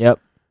girlfriend. Yep.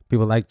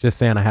 People like just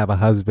saying I have a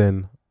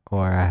husband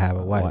or I have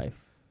a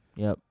wife.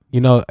 Yep.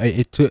 You know,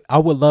 I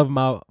would love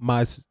my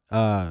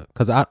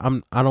because I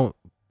don't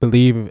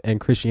believe in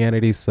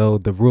Christianity, so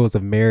the rules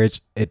of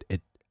marriage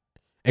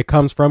it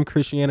comes from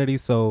Christianity,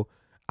 so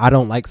I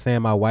don't like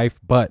saying my wife,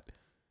 but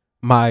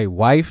my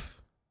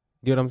wife,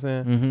 you know what I'm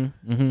saying?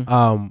 Mm-hmm.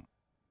 Mm-hmm.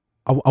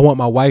 I want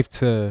my wife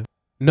to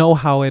know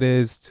how it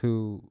is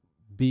to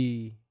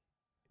be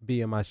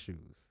in my shoes.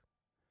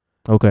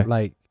 Okay.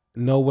 Like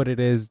know what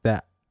it is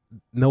that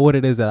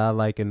I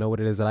like and know what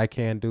it is that I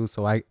can do,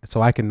 so I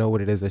can know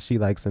what it is that she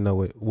likes and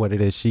know what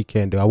it is she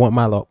can do. I want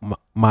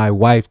my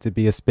wife to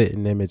be a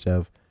spitting image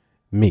of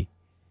me.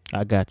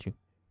 I got you.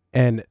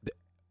 And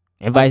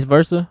vice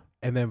versa.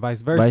 And then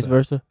vice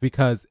versa.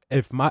 Because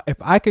if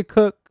I could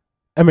cook,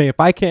 if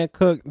I can't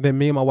cook, then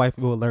me and my wife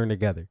will learn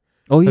together.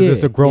 Oh yeah,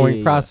 it's a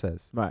growing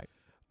process. Right.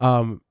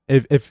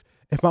 If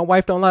my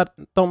wife don't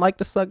like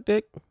to suck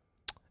dick,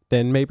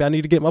 then maybe I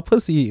need to get my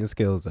pussy eating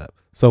skills up.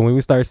 So when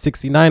we start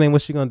 69, and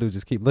what she gonna do?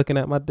 Just keep looking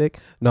at my dick?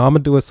 No, I'm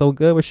gonna do it so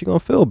good where she gonna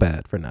feel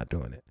bad for not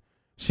doing it.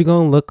 She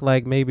gonna look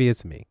like maybe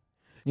it's me.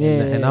 Yeah.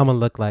 And I'm gonna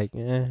look like,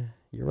 you're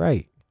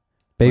right,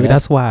 baby.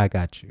 That's why I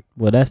got you.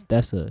 Well,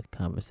 that's a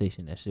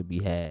conversation that should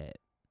be had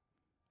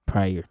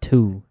prior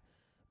to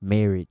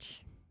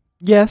marriage.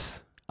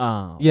 Yes.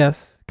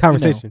 Yes.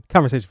 Conversation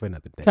for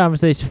another day.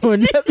 Conversation for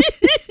another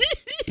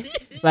day.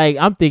 Like,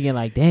 I'm thinking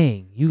like,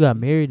 dang, you got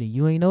married and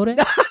you ain't know that?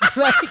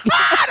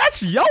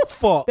 That's your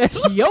fault.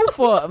 That's your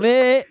fault,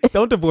 man.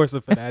 Don't divorce her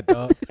for that,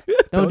 dog.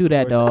 Don't do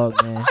that,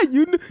 dog, man.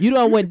 You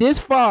done went this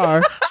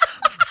far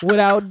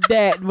without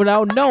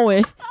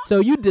knowing,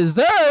 so you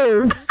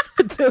deserve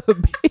to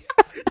be.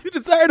 You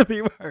deserve to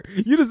be with her.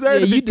 You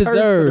deserve to be cursed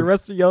for the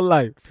rest of your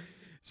life.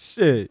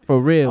 Shit. For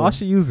real. All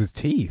she uses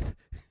teeth.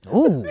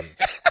 Ooh.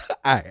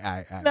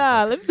 I.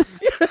 Nah, let me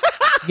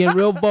getting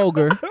real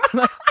vulgar.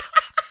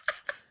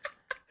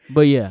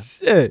 But yeah.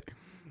 Shit.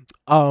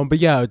 But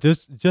yeah,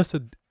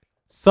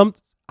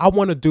 I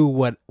want to do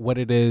what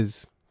it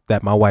is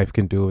that my wife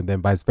can do, and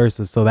then vice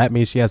versa. So that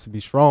means she has to be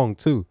strong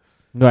too.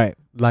 Right.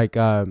 Like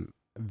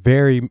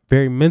very,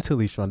 very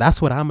mentally strong.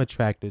 That's what I'm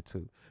attracted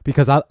to,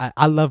 because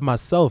I love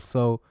myself.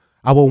 So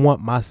I will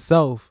want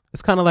myself.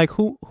 It's kind of like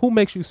who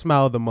makes you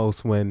smile the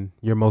most when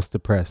you're most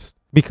depressed?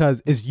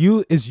 Because it's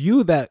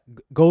you that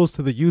goes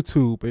to the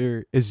YouTube,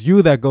 or it's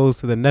you that goes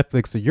to the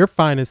Netflix, so you're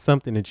finding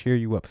something to cheer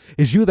you up.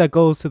 It's you that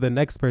goes to the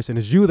next person.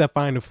 It's you that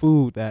find the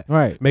food that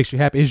makes you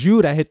happy. It's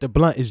you that hit the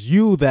blunt. It's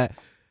you that,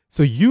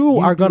 so you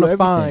are going to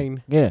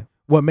find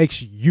what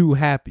makes you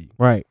happy.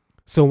 Right.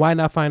 So why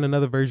not find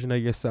another version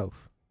of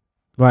yourself?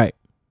 Right.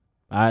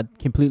 I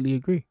completely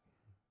agree.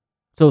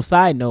 So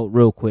side note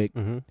real quick.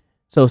 Mm-hmm.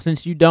 So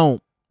since you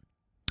don't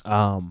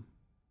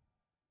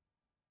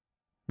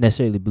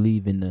necessarily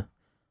believe in the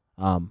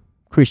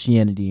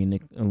Christianity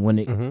and when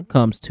it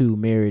comes to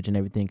marriage and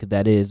everything, because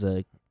that is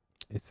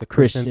it's a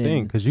Christian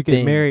thing, because you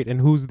get married and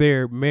who's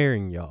there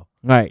marrying y'all?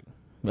 Right.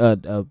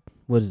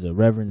 What is it,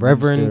 reverend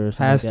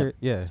pastor, like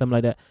yeah, something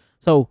like that.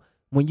 So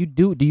when you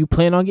do you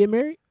plan on getting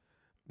married?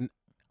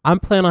 I'm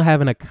planning on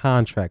having a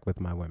contract with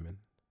my women.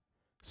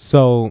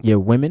 So your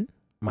women?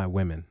 My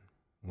women,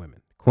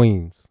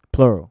 queens,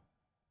 plural.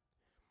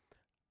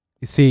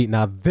 You see,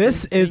 now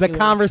this is a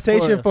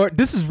conversation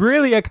this is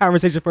really a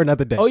conversation for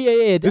another day. Oh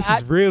yeah. This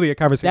is really a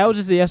conversation. That was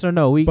just a yes or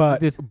no.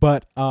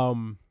 But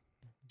I'm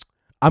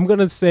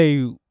gonna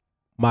say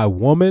my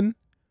woman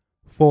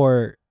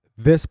for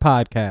this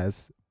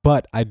podcast,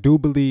 but I do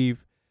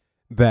believe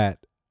that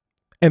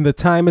in the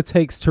time it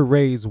takes to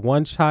raise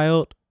one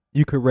child,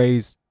 you could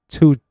raise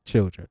 2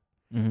 children.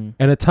 Mm-hmm.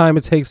 And the time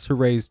it takes to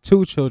raise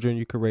 2 children,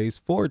 you could raise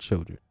 4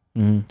 children.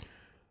 Mm-hmm.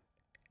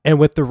 And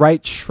with the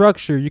right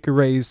structure, you could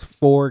raise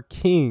 4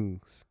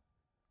 kings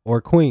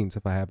or queens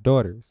if I have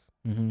daughters.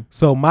 Mm-hmm.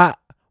 So my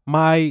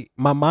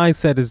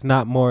mindset is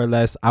not more or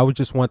less, I would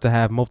just want to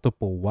have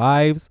multiple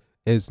wives.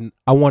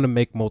 I want to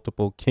make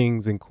multiple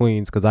kings and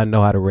queens, because I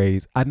know how to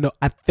raise.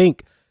 I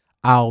think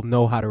I'll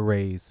know how to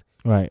raise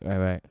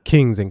right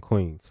kings and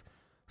queens.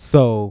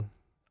 So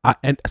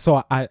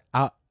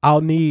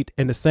I'll need,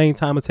 in the same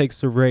time it takes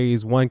to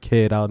raise 1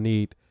 kid, I'll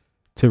need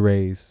to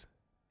raise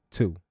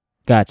 2.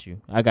 Got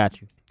you. I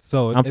got you.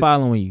 So I'm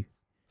following you.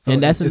 So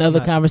and that's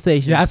another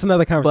conversation. Yeah, that's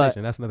another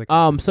conversation.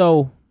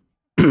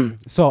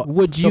 So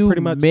would you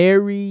pretty much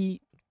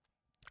marry?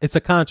 It's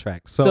a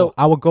contract. So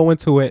I will go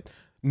into it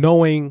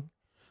knowing.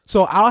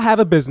 So I'll have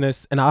a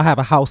business and I'll have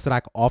a house that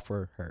I can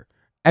offer her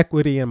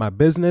equity in my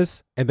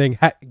business, and then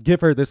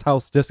give her this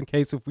house just in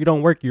case if we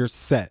don't work, you're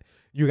set.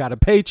 You got a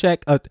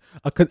paycheck, a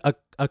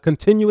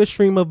continuous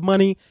stream of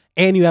money,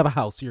 and you have a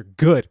house. You're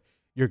good.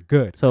 You're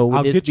good. So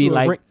would this be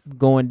like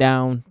going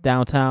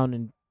downtown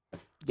and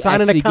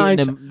signing a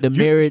contract, the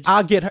marriage?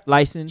 I'll get her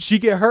license. She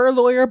get her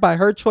lawyer by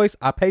her choice.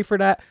 I pay for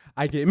that.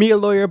 I get me a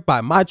lawyer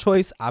by my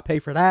choice. I pay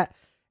for that.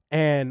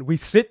 And we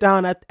sit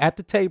down at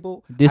the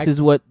table. This is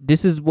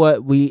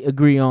what we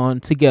agree on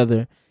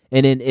together.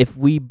 And then if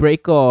we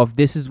break off,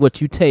 this is what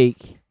you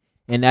take,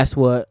 and that's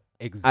what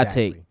I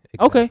take. Exactly.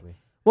 Okay.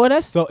 Well,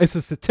 that's so it's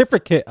a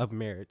certificate of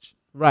marriage.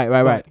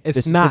 Right.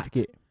 It's not.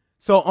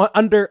 So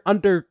under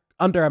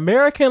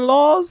American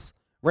laws,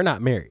 we're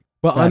not married.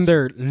 But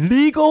under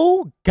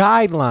legal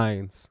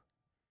guidelines,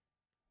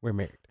 we're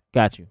married.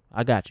 Got you.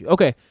 I got you.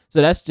 Okay.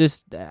 So that's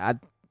just, I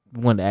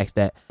wanted to ask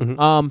that.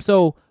 Mm-hmm.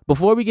 So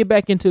before we get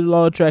back into the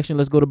law of attraction,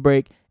 let's go to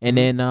break, and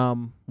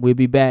then we'll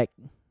be back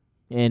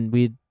and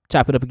we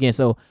chop it up again.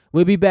 So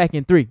we'll be back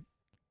in 3,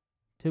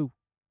 2,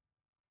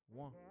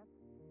 1.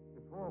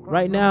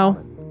 Right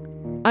now,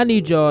 I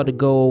need y'all to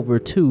go over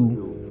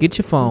to get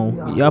your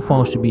phone. Your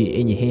phone should be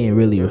in your hand,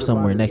 really, or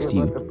somewhere next to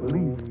you.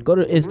 Go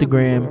to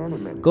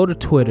Instagram, go to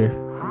Twitter,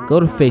 go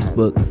to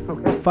Facebook,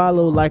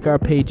 follow, like our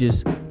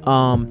pages.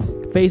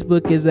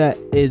 Facebook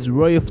is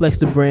Royal Flex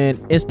the Brand.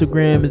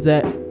 Instagram is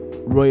at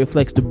Royal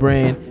Flex the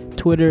Brand.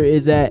 Twitter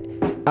is at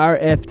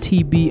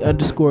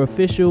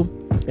RFTB_official.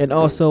 And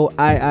also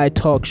II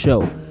Talk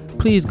Show.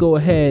 Please go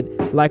ahead,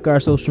 like our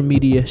social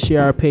media,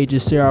 share our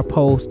pages, share our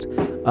posts,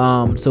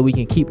 so we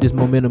can keep this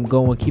momentum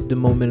going, keep the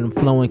momentum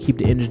flowing, keep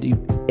the energy,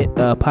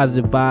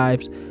 positive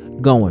vibes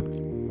going.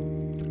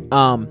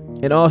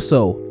 And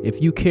also,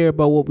 if you care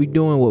about what we're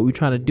doing, what we're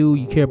trying to do,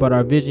 you care about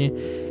our vision,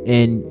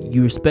 and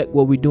you respect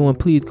what we're doing,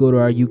 please go to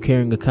our You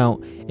Caring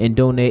account and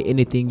donate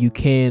anything you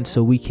can,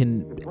 so we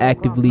can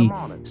actively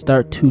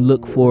start to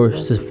look for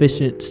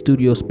sufficient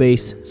studio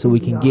space so we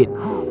can get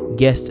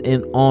guests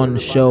in on the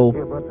show,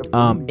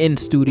 in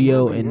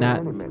studio, and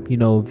not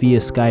via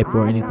Skype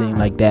or anything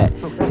like that,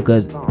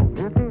 because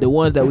the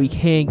ones that we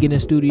can get in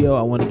studio,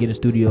 I want to get in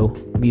studio,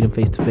 meet them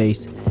face to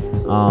face,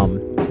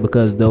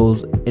 because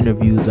those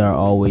interviews are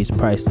always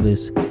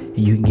priceless, and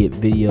you can get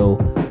video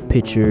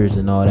pictures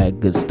and all that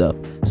good stuff.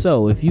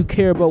 So if you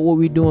care about what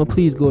we're doing,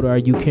 please go to our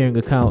You Caring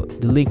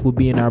account. The link will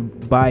be in our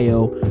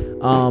bio.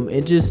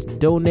 And just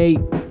donate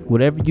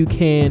whatever you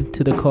can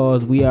to the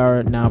cause. We are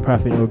a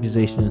nonprofit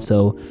organization,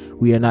 so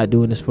we are not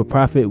doing this for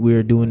profit. We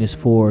are doing this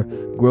for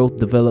growth,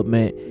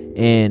 development,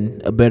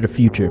 and a better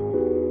future.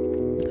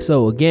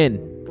 So again,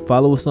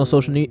 follow us on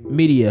social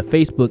media: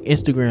 Facebook,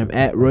 Instagram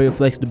at Royal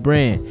Flex the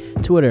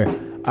Brand, Twitter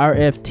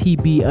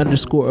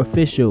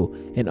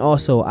RFTB_official, and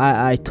also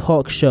II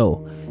Talk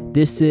Show.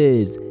 This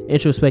is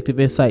Introspective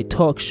Insight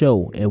Talk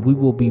Show, and we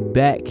will be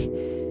back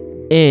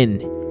in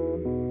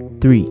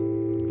 3,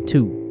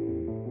 2,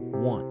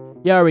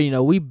 1. You already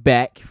know we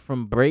back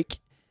from break,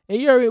 and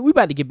we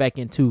about to get back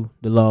into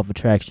the law of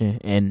attraction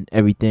and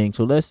everything.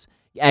 So let's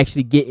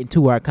actually get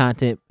into our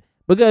content,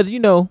 because we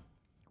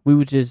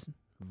were just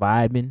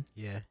vibing,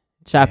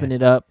 chopping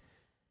it up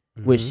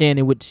with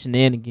Shannon with the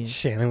shenanigans.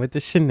 Shannon with the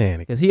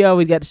shenanigans, because he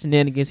always got the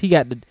shenanigans. He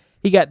got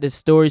the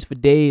stories for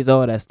days,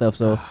 all that stuff.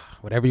 So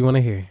whatever you want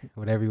to hear,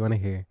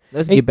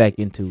 Let's get back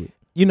into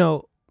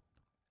it.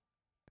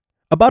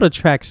 About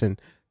attraction.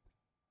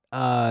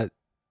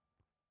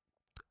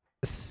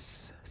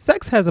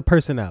 Sex has a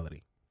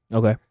personality.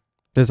 Okay.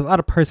 There's a lot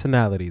of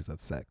personalities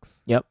of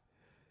sex. Yep.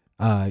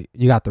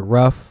 You got the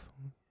rough,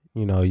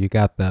 you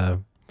got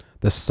the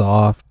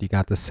soft, you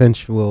got the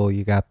sensual,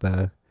 you got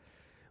the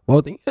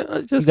you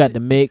got the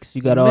mix,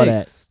 you got all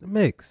that. The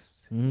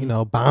mix.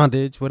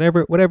 Bondage,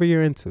 whatever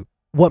you're into.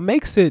 What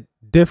makes it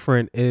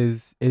different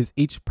is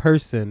each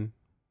person.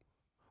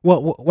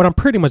 Well, what I'm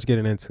pretty much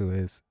getting into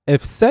is,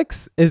 if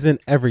sex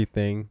isn't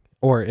everything,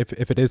 or if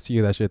it is to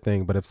you, that's your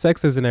thing. But if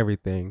sex isn't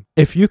everything,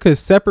 if you could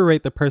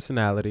separate the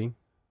personality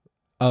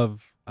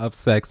of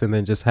sex and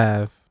then just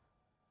have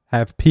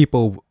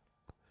people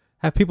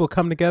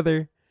come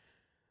together,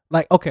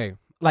 okay,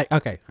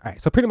 all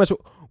right. So pretty much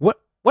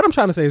what I'm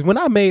trying to say is, when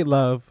I made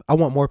love, I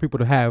want more people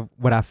to have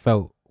what I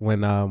felt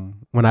when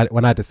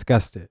I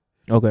discussed it.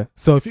 Okay.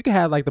 So if you can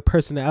have the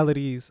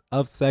personalities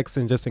of sex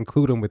and just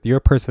include them with your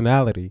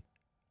personality,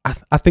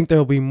 I think there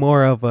will be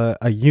more of a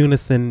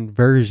unison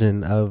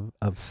version of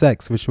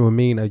sex, which will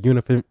mean a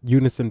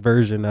unison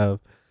version of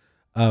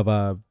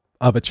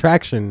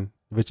attraction,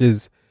 which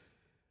is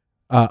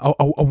a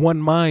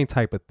one mind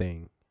type of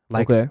thing.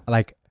 Okay.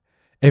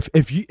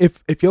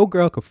 If your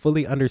girl could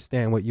fully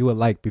understand what you would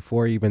like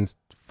before even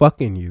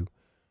fucking you,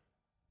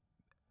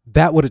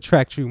 that would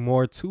attract you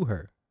more to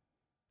her.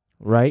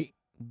 Right.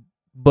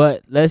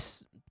 But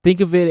let's think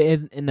of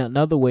it in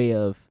another way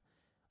of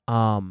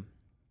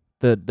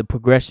the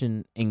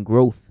progression and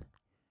growth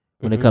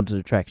when it comes to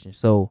attraction.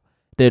 So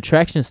the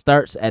attraction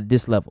starts at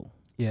this level.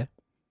 Yeah.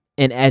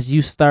 And as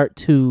you start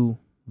to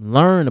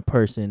learn a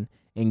person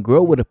and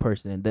grow with a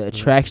person, the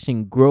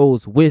attraction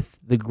grows with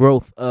the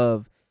growth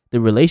of the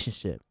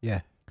relationship.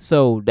 Yeah.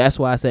 So that's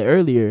why I said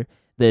earlier,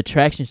 the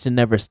attraction should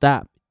never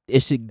stop.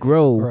 It should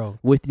grow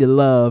with your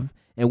love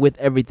and with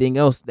everything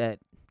else that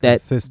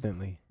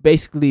consistently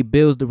basically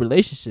builds the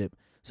relationship.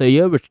 So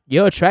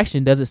your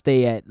attraction doesn't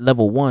stay at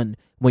level 1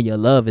 when your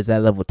love is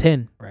at level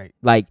 10.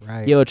 Right.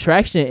 Your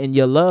attraction and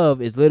your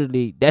love is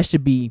literally, that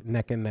should be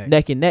neck and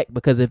neck.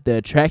 Because if the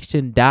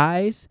attraction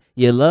dies,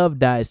 your love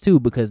dies too,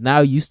 because now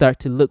you start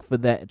to look for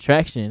that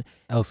attraction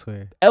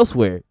elsewhere.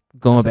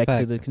 Going back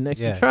to the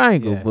connection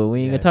triangle, but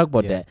we ain't gonna talk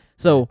about that.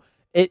 So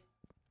it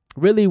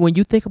really, when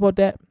you think about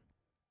that,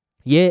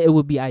 it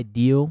would be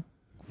ideal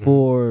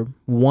for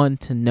one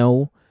to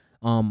know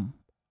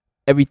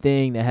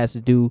everything that has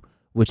to do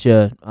with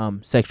your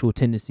sexual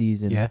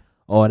tendencies and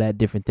all that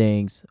different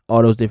things,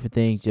 all those different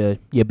things,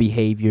 your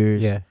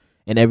behaviors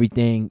and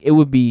everything. It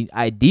would be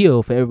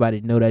ideal for everybody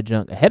to know that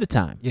junk ahead of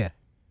time. Yeah.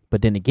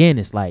 But then again,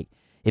 it's like,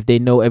 if they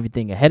know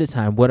everything ahead of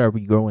time, what are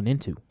we growing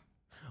into?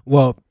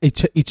 Well,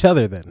 each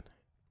other then.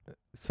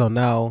 So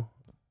now,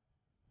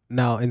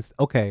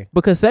 okay.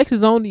 Because sex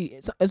is only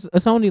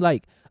it's only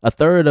like a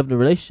third of the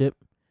relationship,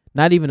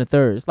 not even a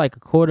third. It's like a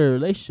quarter of the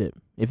relationship.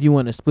 If you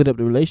want to split up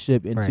the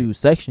relationship into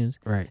sections,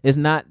 it's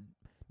not.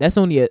 That's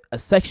only a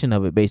section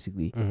of it,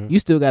 basically. You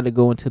still got to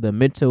go into the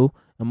mental,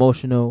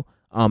 emotional,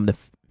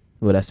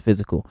 that's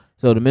physical.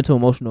 So the mental,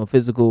 emotional,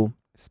 physical,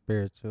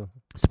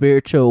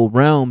 spiritual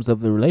realms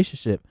of the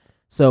relationship.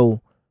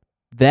 So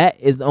that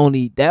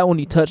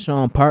only touched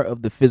on part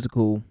of the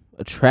physical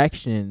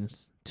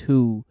attractions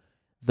to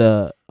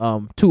the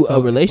a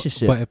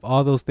relationship. But if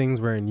all those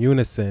things were in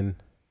unison,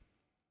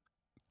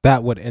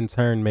 that would in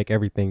turn make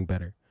everything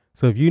better.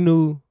 So if you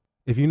knew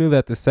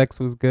that the sex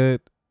was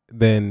good,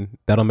 then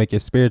that'll make your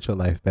spiritual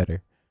life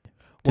better.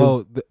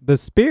 Well, the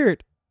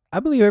spirit, I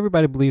believe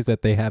everybody believes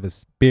that they have a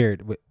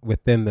spirit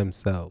within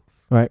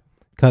themselves. Right.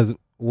 Because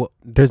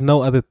there's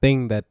no other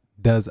thing that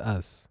does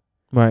us.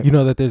 Right. You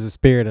know that there's a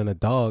spirit in a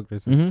dog.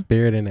 There's a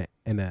spirit in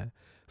a.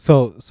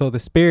 So the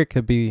spirit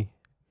could be,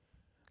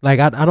 I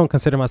don't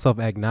consider myself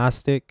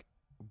agnostic,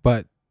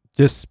 but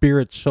just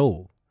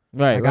spiritual.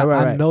 Right.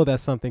 I know that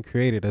something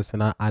created us,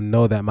 and I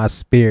know that my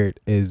spirit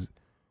is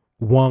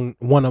one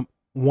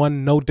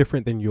no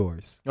different than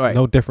yours. Right.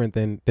 No different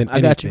than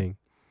anything.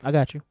 I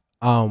got you.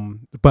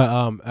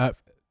 But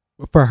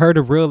for her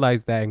to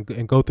realize that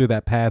and go through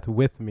that path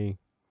with me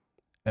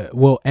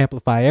will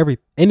amplify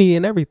any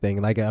and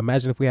everything. Like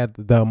imagine if we had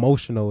the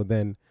emotional,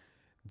 then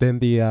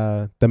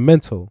the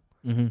mental.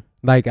 Mm-hmm.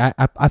 Like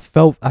I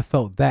felt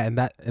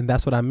that, and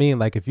that's what I mean.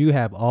 Like if you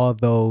have all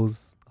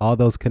those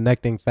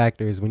connecting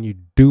factors when you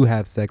do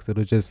have sex,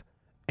 it'll just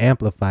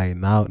amplify it.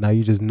 Now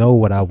you just know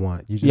what I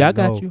want. You just I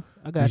got you.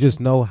 You just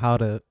know how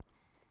to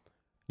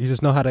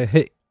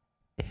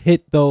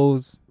hit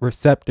those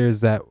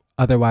receptors that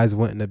otherwise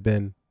wouldn't have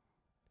been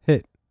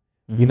hit.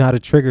 Mm-hmm. You know how to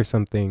trigger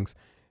some things.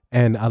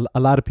 And a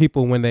lot of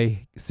people, when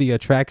they see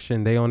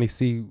attraction, they only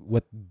see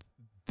what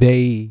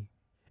they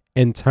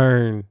in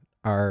turn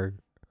are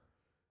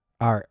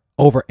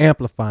over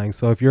amplifying.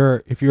 So if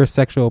you're a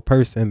sexual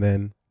person,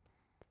 then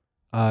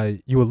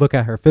you would look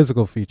at her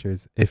physical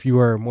features. If you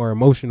are a more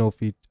emotional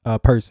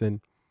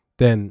person,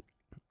 then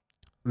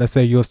let's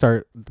say you'll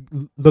start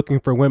looking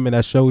for women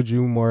that showed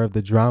you more of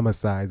the drama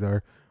sides,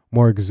 or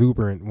more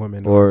exuberant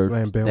women, or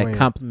that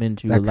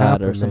compliment you a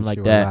lot, or something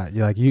like that.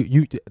 You're like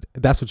you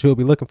that's what you'll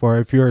be looking for.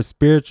 If you're a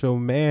spiritual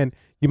man,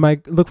 you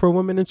might look for a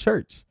woman in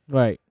church,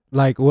 right?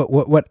 Like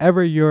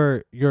whatever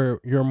you're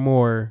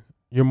more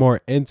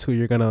into,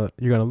 you're gonna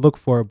look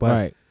for. But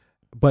right.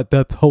 But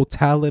the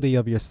totality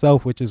of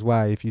yourself, which is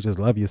why if you just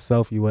love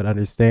yourself, you would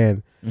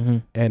understand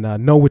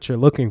and know what you're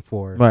looking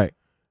for, right?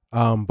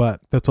 But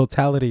the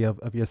totality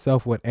of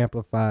yourself would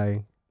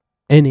amplify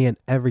any and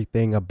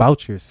everything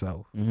about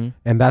yourself.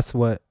 And that's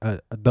what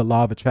the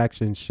law of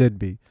attraction should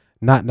be.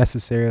 Not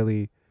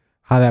necessarily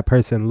how that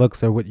person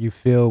looks or what you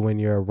feel when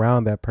you're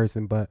around that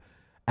person, but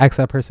ask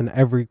that person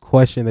every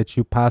question that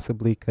you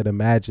possibly could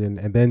imagine,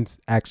 and then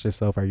ask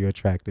yourself, are you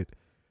attracted?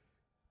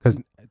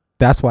 Because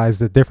that's why it's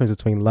the difference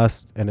between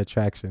lust and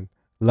attraction.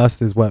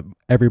 Lust is what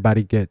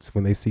everybody gets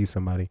when they see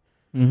somebody.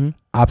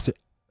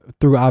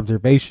 Through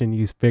observation,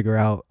 you figure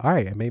out, all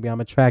right, maybe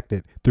I'm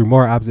attracted. Through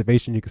more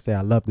observation, you can say,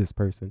 I love this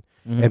person.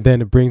 And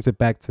then it brings it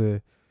back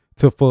to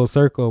full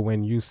circle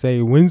when you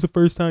say, when's the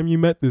first time you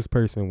met this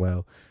person?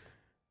 Well,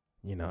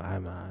 you know,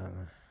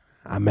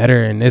 I met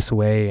her in this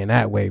way and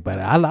that way, but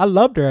I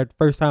loved her at the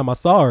first time I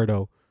saw her,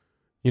 though.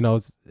 You know,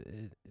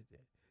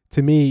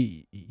 to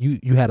me,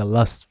 you had a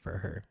lust for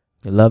her.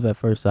 Love at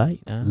first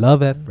sight.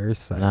 Love at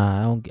first sight.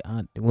 Nah, we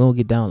don't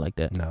get down like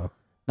that. No.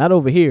 Not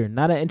over here.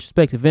 Not an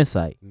introspective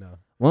insight. No.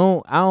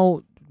 I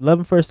don't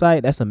love at first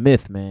sight. That's a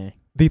myth, man.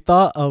 The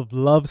thought of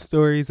love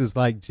stories is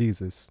like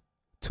Jesus.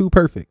 Too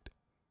perfect.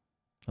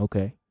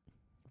 Okay.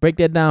 Break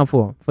that down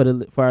for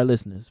our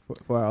listeners,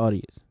 for our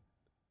audience.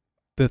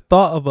 The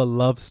thought of a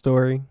love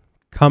story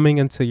coming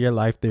into your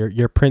life,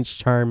 your Prince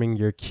Charming,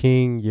 your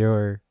king,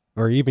 or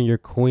even your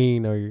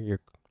queen, or your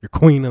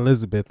Queen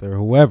Elizabeth, or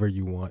whoever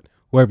you want,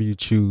 whoever you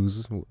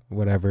choose,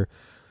 whatever.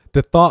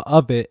 The thought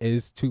of it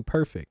is too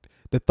perfect.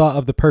 The thought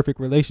of the perfect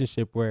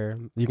relationship where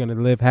you're going to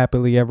live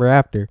happily ever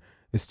after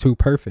is too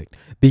perfect.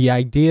 The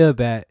idea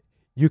that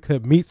you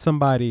could meet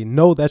somebody,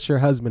 know that's your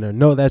husband or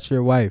know that's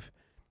your wife,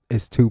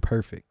 is too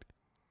perfect.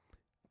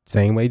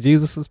 Same way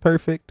Jesus was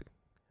perfect,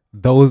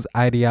 those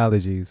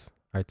ideologies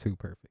are too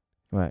perfect.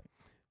 Right.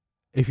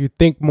 If you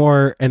think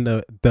more in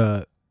the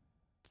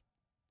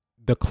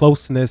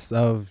closeness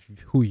of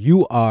who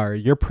you are,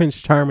 your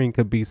Prince Charming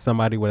could be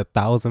somebody with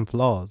 1,000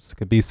 flaws.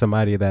 Could be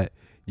somebody that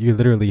you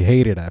literally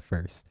hated at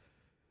first.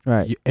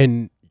 Right.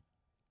 And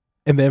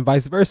then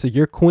vice versa.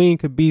 Your queen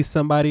could be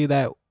somebody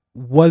that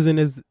wasn't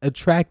as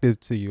attractive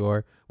to you,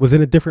 or was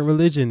in a different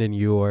religion than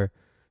you, or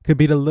could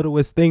be the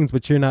littlest things,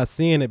 but you're not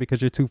seeing it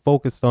because you're too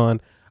focused on,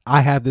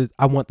 I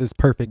want this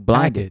perfect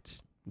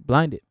package.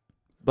 Blinded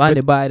by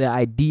the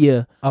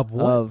idea of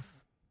what? Of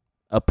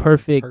a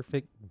perfect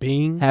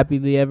being,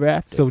 happily ever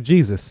after. So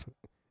Jesus.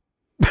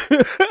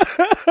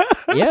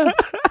 Yeah.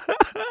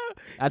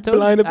 I told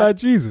blinded by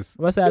Jesus.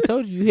 I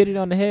told you hit it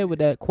on the head with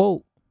that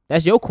quote.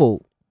 That's your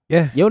quote.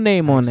 Yeah. Your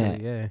name on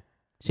that. Yeah.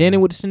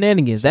 Shannon with the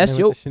shenanigans. That's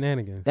your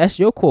shenanigans. That's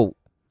your quote.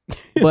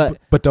 But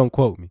don't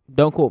quote me.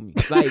 Don't quote me.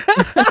 Like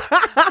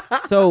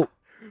so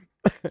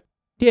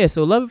yeah,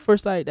 so love at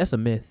first sight, that's a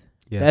myth.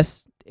 Yeah.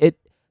 That's it.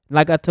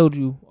 Like I told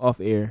you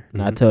off air,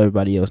 and I tell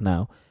everybody else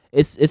now.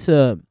 It's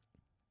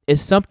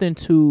something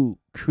to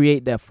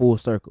create that full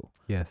circle.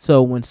 Yes.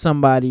 So when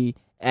somebody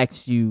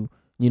asks you,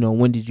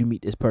 when did you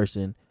meet this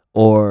person,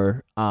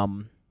 or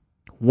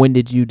when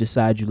did you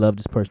decide you love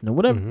this person, or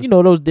whatever,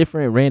 those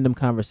different random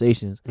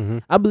conversations.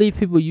 I believe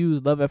people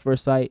use love at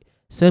first sight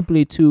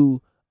simply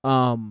to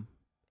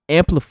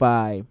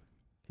amplify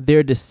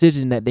their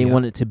decision that they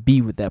wanted to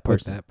be with that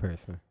person.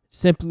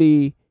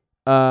 Simply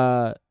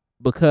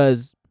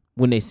because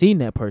when they seen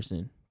that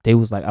person, they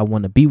was like, I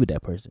want to be with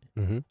that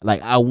person.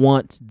 Like, I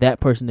want that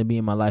person to be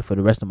in my life for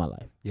the rest of my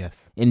life.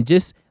 Yes. And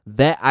just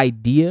that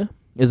idea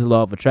is a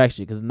law of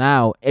attraction, because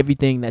now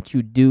everything that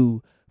you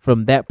do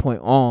from that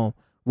point on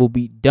will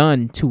be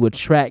done to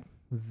attract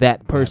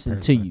that person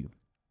to you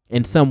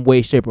in some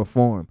way, shape, or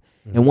form.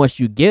 And once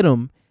you get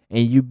them,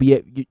 and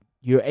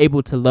you're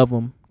able to love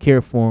them,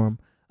 care for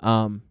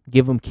them,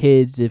 give them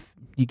kids if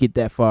you get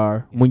that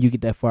far. When you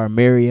get that far,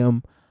 marry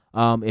them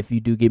if you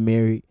do get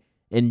married.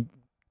 And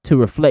to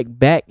reflect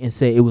back and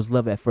say it was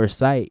love at first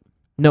sight.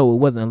 No, it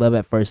wasn't love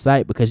at first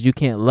sight, because you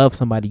can't love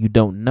somebody you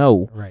don't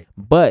know. Right.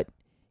 But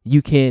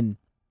you can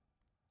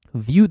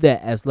view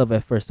that as love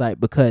at first sight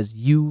because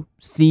you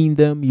seen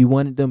them, you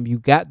wanted them, you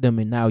got them,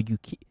 and now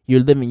you're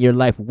living your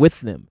life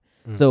with them.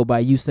 So by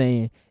you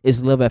saying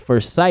it's love at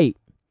first sight,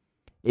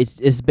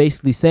 it's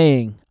basically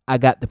saying I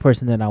got the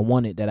person that I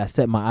wanted, that I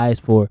set my eyes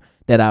for,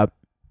 that I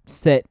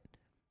set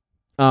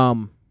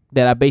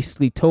that I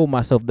basically told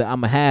myself that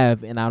I'm gonna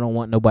have, and I don't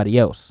want nobody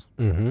else.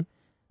 Mm-hmm.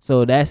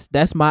 So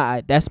that's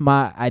my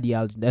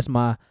ideology. That's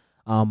my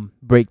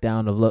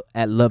breakdown of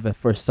love at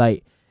first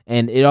sight,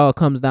 and it all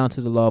comes down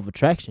to the law of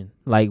attraction.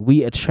 Like,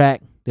 we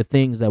attract the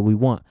things that we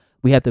want.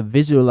 We have to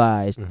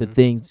visualize the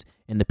things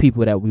and the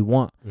people that we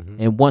want,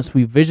 and once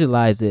we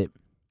visualize it,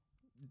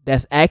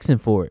 that's asking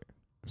for it.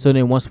 So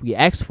then once we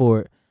ask for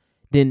it,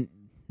 then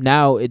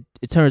now it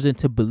turns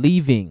into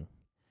believing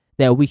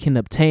that we can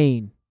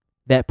obtain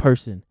that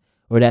person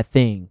or that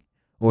thing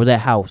or that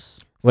house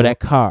or that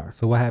car.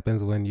 So what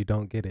happens when you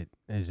don't get it?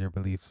 Is your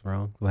beliefs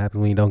wrong? What happens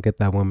when you don't get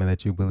that woman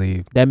that you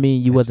believe? That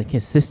means you wasn't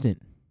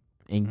consistent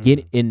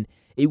in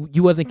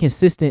you wasn't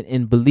consistent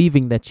in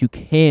believing that you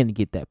can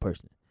get that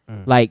person.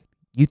 Like,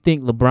 you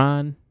think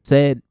LeBron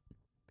said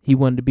he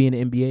wanted to be in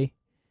the NBA,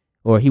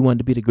 or he wanted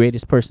to be the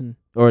greatest person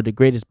or the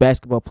greatest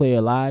basketball player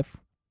alive,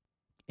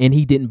 and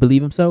he didn't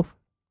believe himself?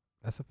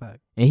 That's a fact.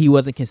 And he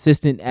wasn't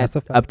consistent at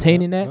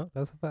obtaining that? No,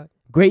 that's a fact.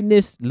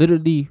 Greatness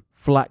literally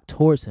flocked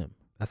towards him.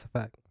 That's a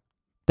fact.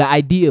 The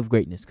idea of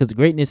greatness, because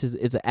greatness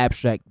is an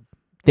abstract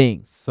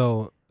thing.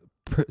 So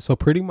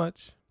pretty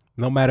much,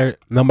 no matter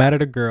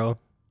the girl,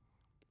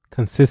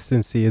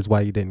 consistency is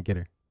why you didn't get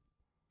her.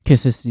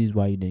 Consistency is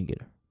why you didn't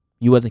get her.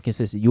 You wasn't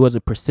consistent. You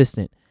wasn't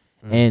persistent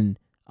in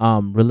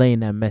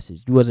relaying that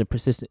message. You wasn't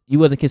persistent. You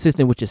wasn't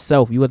consistent with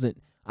yourself. You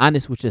wasn't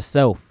honest with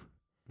yourself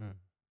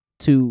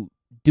to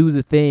do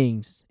the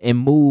things and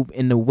move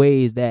in the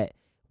ways that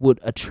would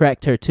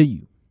attract her to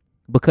you.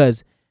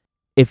 Because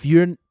if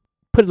you're,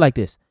 put it like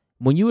this,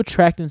 when you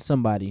attracting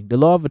somebody, the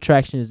law of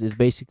attraction is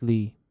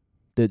basically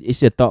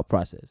it's your thought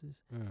processes.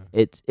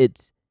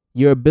 It's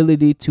your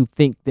ability to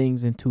think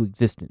things into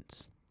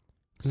existence.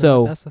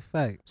 So that's a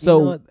fact. So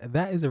you know what?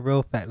 That is a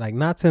real fact. Like,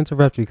 not to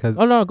interrupt you, because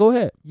no, go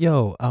ahead.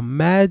 Yo,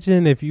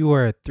 imagine if you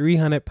were a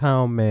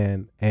 300-pound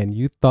man and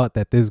you thought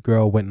that this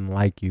girl wouldn't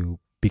like you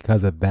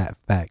because of that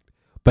fact,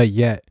 but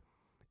yet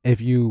if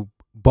you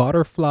bought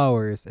her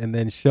flowers and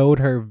then showed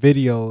her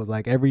videos,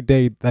 like, every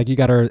day, like, you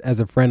got her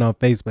as a friend on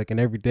Facebook, and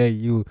every day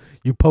you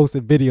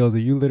posted videos of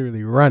you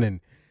literally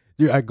running,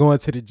 you are going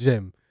to the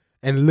gym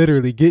and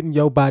literally getting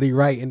your body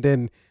right, and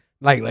then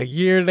like a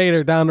year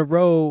later down the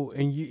road,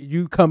 and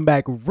you come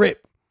back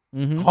ripped,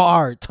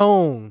 hard,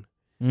 toned,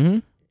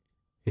 and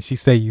she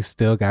say you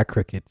still got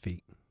crooked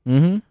feet.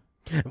 Well,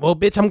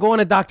 bitch, I'm going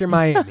to Dr.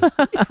 Miami.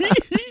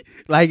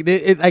 Like,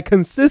 like,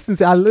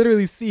 consistency. I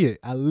literally see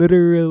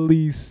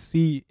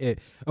it.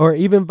 Or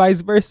even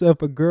vice versa.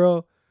 If a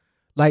girl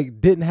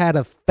like didn't have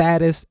a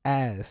fattest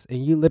ass,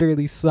 and you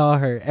literally saw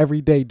her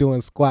every day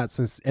doing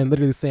squats and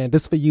literally saying,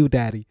 "This for you,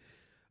 daddy,"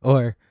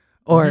 or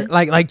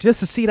like just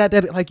to see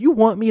that like, you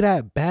want me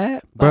that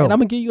bad, bro, and I'm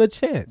gonna give you a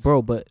chance,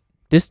 bro. But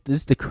this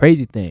is the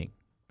crazy thing,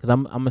 because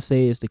I'm gonna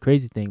say it's the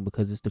crazy thing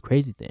because it's the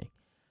crazy thing.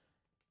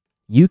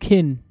 You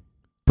can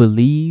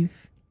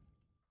believe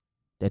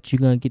that you're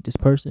gonna get this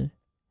person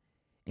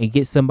and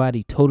get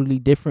somebody totally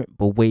different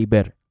but way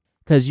better,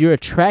 because you're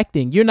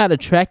not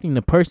attracting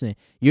the person,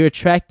 you're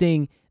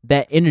attracting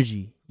that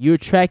energy, you're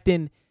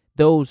attracting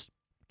those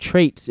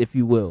traits, if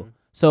you will.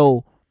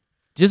 So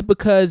just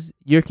because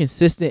you're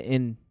consistent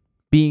in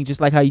being,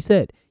 just like how you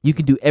said, you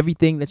can do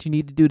everything that you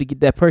need to do to get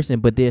that person,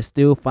 but they'll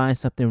still find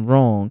something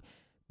wrong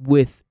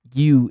with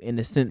you in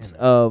the sense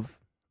of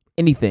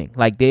anything.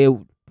 Like,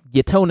 your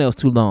toenails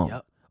too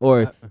long,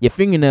 or your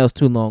fingernails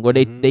too long, or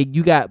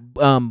you got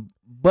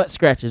butt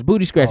scratches,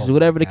 booty scratches,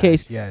 whatever the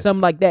case, something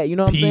like that. You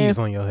know what I'm saying? Peas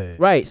on your head,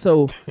 right?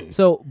 So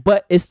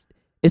but it's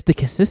the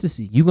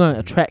consistency. You're gonna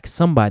attract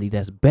somebody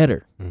that's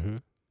better.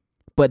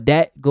 But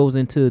that goes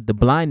into the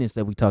blindness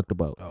that we talked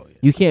about.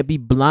 You can't be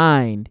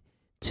blind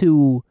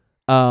to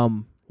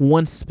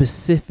one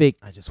specific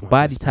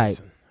body type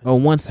or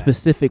one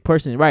specific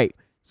person, right?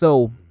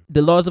 So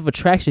the laws of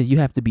attraction, you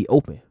have to be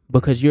open,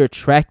 because you're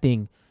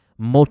attracting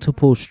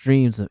multiple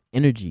streams of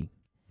energy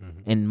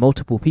and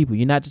multiple people.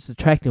 You're not just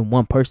attracting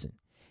one person.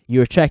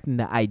 You're attracting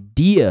the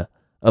idea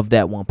of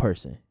that one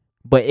person,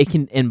 but it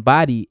can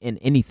embody in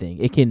anything.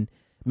 It can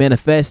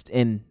manifest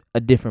in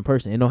a different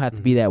person. It don't have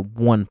to be that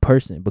one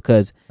person,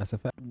 because that's a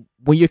fact.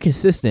 When you're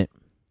consistent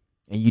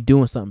and you're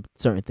doing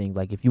certain things,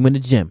 like if you in the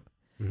gym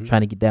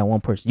trying to get that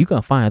one person, you're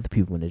going to find other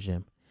people in the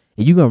gym,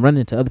 and you're going to run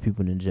into other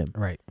people in the gym.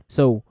 Right.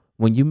 So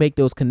when you make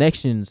those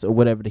connections or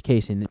whatever the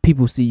case, and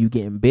people see you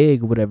getting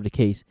big or whatever the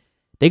case,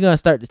 they're going to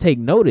start to take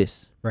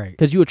notice. Right.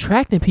 Because you're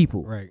attracting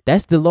people. Right.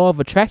 That's the law of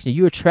attraction.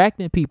 You're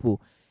attracting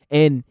people,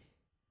 and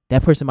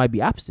that person might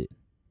be opposite.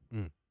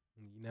 You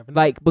never know.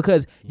 Like,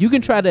 because you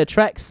can try to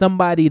attract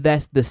somebody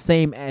that's the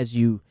same as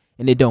you,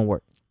 and it don't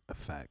work. A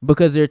fact.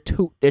 Because they're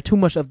too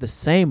much of the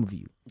same of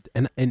you.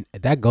 and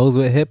that goes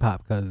with hip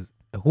hop, because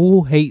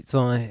who hates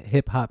on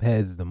hip hop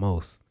heads the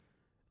most?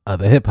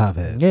 Other hip hop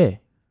heads. Yeah.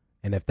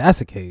 And if that's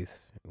the case,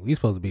 we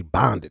supposed to be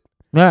bonded.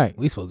 Right.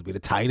 We supposed to be the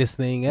tightest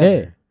thing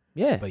ever.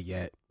 Yeah. But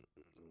yet,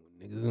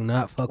 niggas do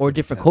not fuck or with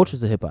different each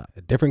cultures of hip hop.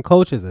 other. Different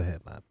cultures of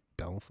hip hop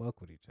don't fuck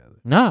with each other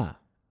Nah.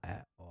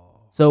 at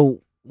all.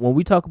 So when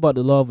we talk about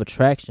the law of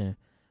attraction,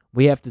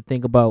 we have to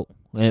think about,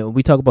 and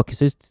we talk about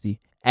consistency,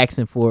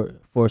 asking for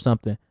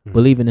something,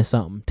 believing in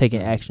something,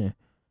 taking action,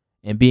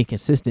 and being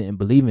consistent and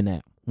believing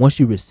that. Once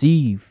you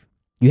receive,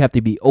 you have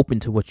to be open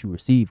to what you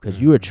receive,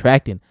 because you're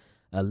attracting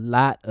a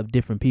lot of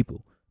different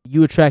people.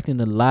 You're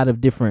attracting a lot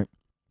of different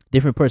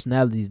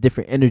personalities,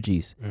 different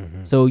energies.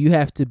 So you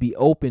have to be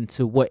open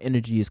to what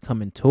energy is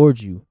coming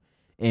towards you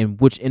and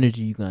which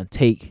energy you're going to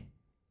take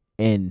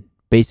and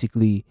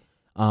basically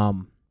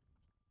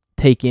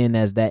take in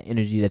as that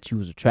energy that you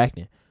was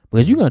attracting.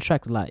 Because you're going to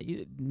attract a lot.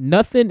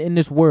 Nothing in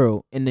this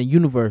world, in the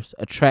universe,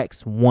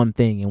 attracts one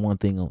thing and one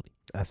thing only.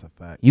 That's a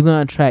fact. You're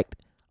going to attract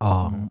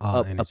all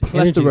a energy.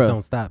 plethora. Energies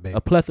don't stop, baby.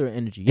 A plethora of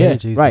energy. Yeah,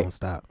 Energies right. don't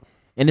stop.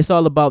 And it's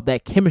all about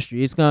that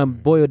chemistry. It's going to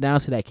boil down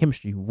to that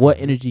chemistry. What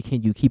energy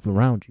can you keep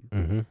around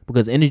you?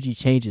 Because energy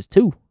changes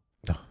too.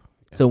 Oh, yeah.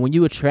 So when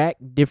you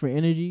attract different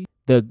energy,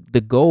 the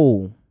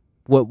goal,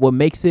 what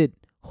makes it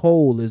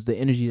whole is the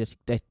energy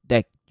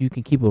that you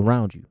can keep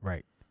around you.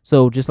 Right.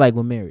 So just like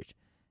with marriage,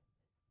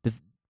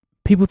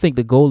 people think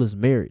the goal is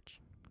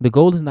marriage. The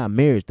goal is not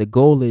marriage. The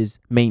goal is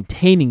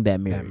maintaining that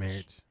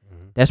marriage.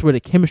 That's where the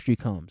chemistry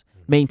comes.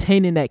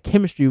 Maintaining that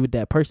chemistry with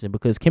that person,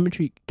 because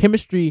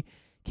chemistry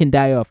can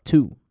die off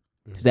too.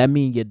 So that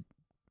means your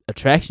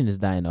attraction is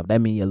dying off. That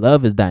means your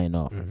love is dying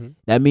off.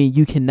 That means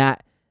you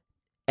cannot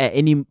at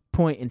any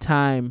point in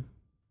time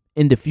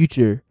in the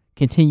future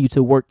continue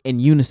to work in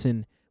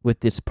unison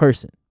with this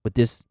person, with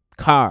this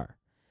car,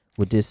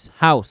 with this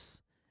house,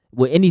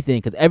 with anything,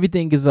 because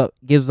everything gives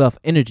off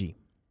energy.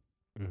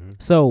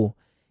 So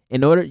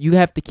in order, you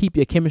have to keep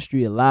your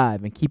chemistry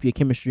alive and keep your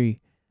chemistry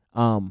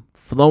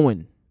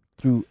flowing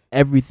through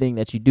everything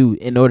that you do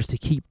in order to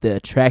keep the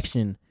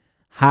attraction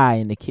high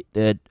and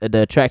the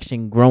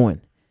attraction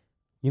growing.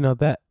 You know,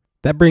 that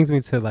brings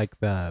me to like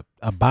a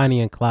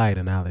Bonnie and Clyde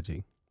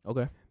analogy.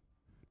 Okay.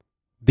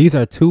 These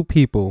are two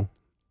people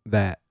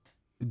that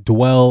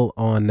dwell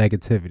on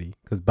negativity,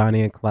 because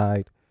Bonnie and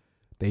Clyde,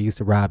 they used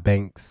to rob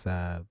banks,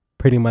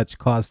 pretty much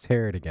cause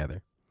terror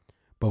together.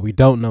 But we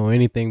don't know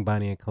anything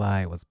Bonnie and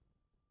Clyde was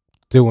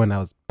doing that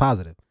was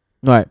positive.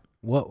 Right.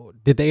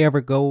 What did they ever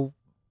go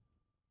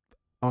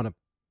on a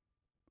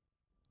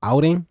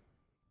outing?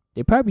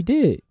 They probably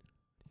did.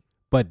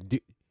 But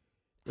they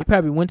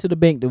probably went to the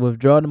bank to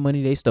withdraw the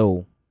money they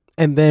stole.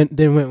 And then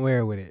went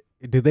where with it?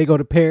 Did they go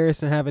to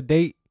Paris and have a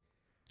date?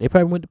 They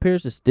probably went to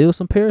Paris to steal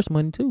some Paris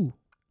money too.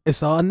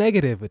 It's all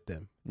negative with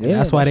them. And yeah,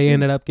 that's why they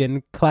ended up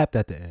getting clapped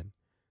at the end.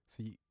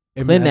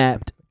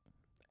 Kidnapped.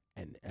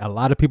 And a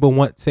lot of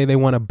people say they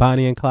want a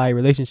Bonnie and Clyde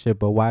relationship,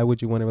 but why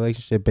would you want a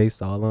relationship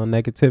based all on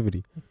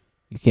negativity?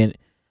 You can't.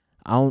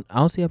 I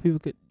don't see how people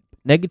could.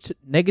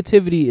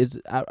 Negativity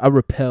is. I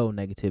repel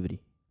negativity.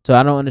 So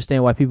I don't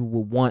understand why people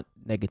would want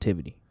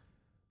negativity.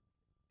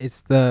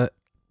 It's the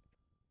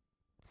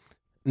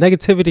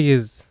negativity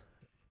is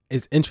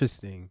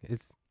interesting.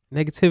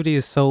 Negativity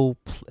is so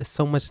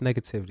much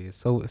negativity.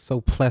 It's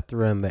so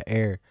plethora in the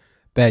air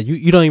that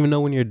you don't even know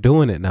when you're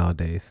doing it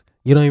nowadays.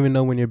 You don't even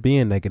know when you're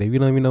being negative. You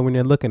don't even know when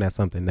you're looking at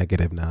something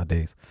negative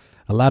nowadays.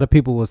 A lot of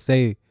people will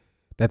say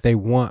that they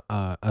want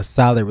a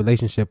solid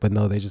relationship, but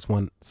no, they just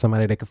want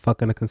somebody they can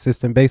fuck on a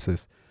consistent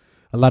basis.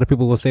 A lot of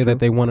people will say that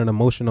they want an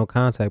emotional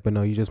contact, but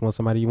no, you just want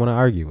somebody you want to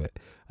argue with.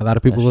 A lot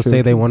of people will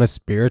say they want a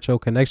spiritual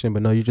connection,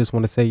 but no, you just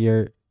want to say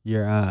you're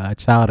a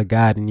child of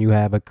God and you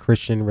have a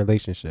Christian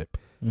relationship.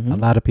 A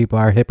lot of people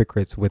are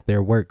hypocrites with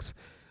their works.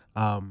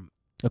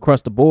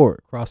 Across the board.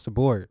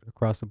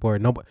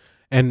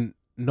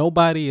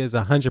 Nobody is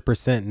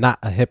 100% not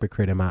a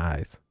hypocrite in my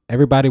eyes.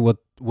 Everybody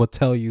will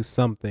tell you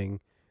something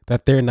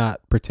that they're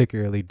not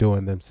particularly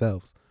doing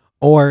themselves,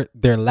 or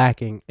they're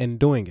lacking in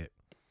doing it.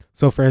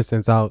 So, for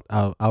instance,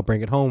 I'll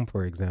bring it home.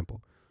 For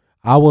example,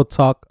 I will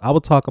talk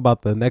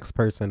about the next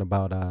person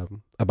about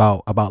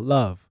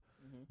love,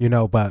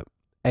 But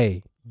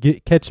hey,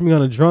 catch me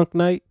on a drunk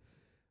night.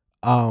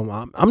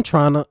 I'm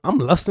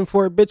lusting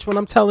for a bitch when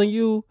I'm telling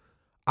you,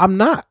 I'm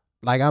not.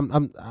 Like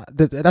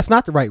that's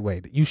not the right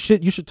way. You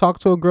should talk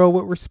to a girl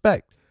with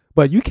respect.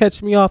 But you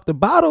catch me off the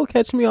bottle,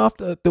 catch me off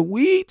the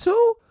weed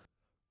too.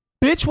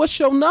 Bitch, what's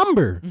your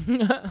number?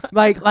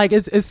 like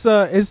it's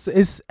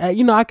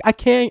I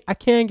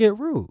can't get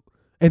rude.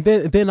 And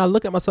then I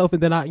look at myself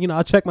and then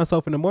I check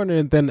myself in the morning,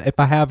 and then if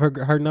I have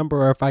her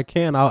number, or if I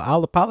can,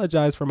 I'll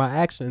apologize for my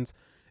actions.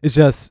 It's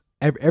just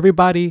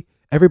everybody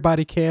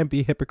can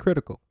be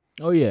hypocritical.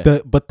 Oh yeah.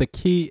 But the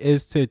key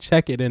is to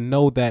check it and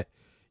know that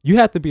you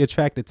have to be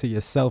attracted to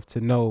yourself to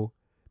know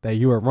that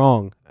you are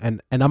wrong.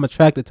 And I'm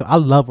attracted to. I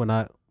love when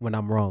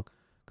I'm wrong,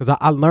 because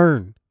I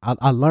learn.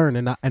 I learn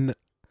and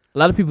a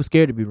lot of people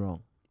scared to be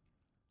wrong.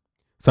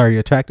 So are you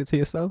attracted to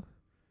yourself?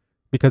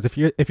 Because if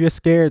you're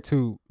scared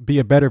to be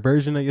a better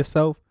version of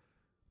yourself,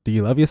 Do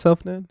you love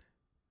yourself then?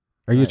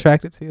 Are you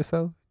attracted to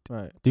yourself?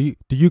 Right. Do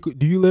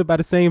you live by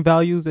the same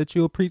values that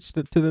you'll preach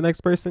to the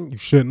next person? You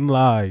shouldn't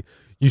lie.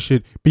 You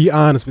should be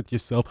honest with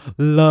yourself.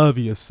 Love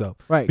yourself.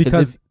 Right.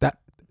 Because that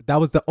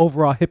was the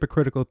overall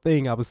hypocritical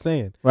thing I was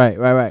saying.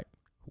 Right.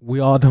 We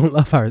all don't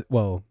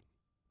love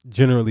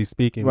generally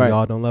speaking, we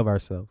all don't love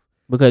ourselves.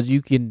 Because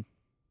you can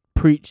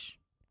preach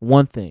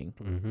one thing,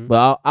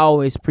 but I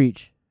always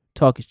preach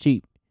talk is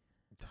cheap.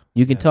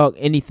 You can talk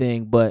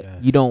anything,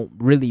 but you don't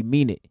really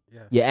mean it.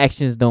 Yes. Your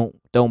actions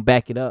don't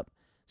back it up.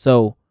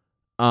 So,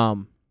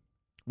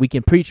 we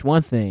can preach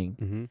one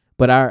thing,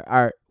 but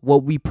our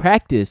what we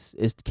practice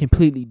is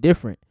completely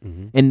different.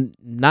 And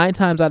 9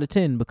 times out of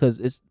 10, because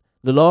it's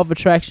the law of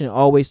attraction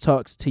always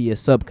talks to your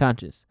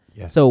subconscious.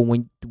 Yes. So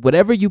when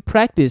whatever you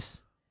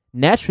practice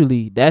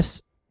naturally,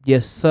 that's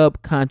your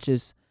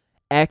subconscious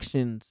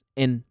actions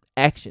in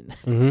action.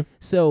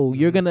 So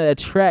you're gonna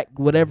attract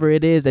whatever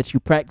it is that you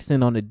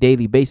practicing on a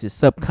daily basis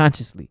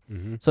subconsciously.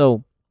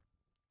 So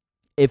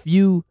if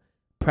you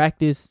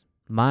practice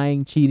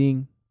lying,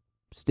 cheating,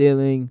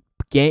 stealing,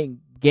 gang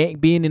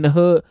being in the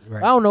hood, I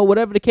don't know,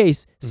 whatever the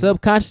case,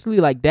 subconsciously,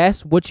 like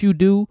that's what you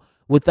do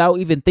without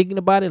even thinking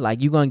about it.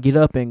 Like you're gonna get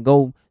up and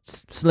go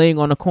sling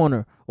on the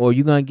corner, or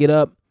you're gonna get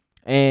up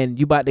and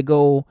you about to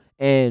go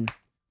and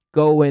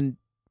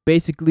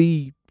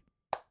basically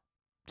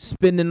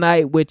spend the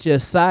night with your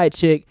side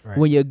chick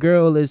when your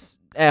girl is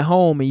at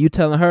home and you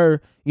telling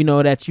her, you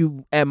know, that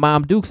you at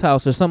Mom Duke's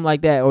house or something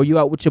like that, or you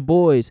out with your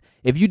boys.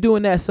 If you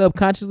doing that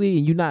subconsciously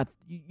and you're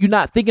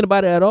not thinking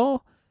about it at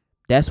all,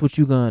 that's what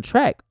you're gonna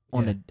attract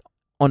on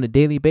a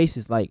daily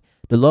basis. Like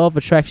the law of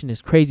attraction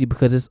is crazy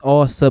because it's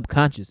all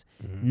subconscious.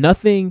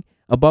 Nothing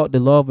about the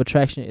law of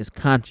attraction is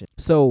conscious.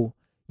 So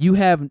you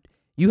have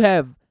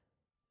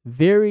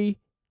very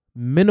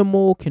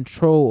minimal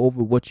control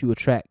over what you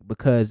attract,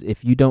 because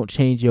if you don't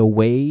change your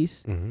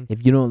ways,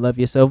 if you don't love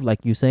yourself, like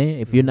you're saying,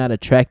 if you're not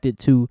attracted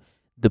to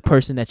the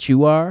person that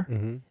you are,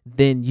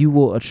 then you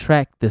will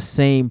attract the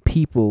same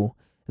people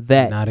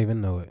that not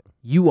even know it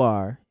you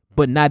are,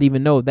 but not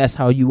even know that's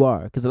how you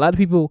are. Because a lot of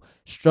people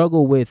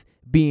struggle with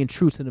being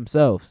true to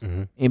themselves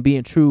and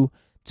being true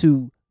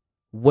to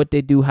what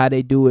they do, how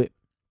they do it,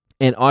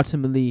 and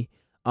ultimately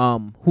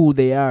who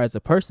they are as a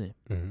person.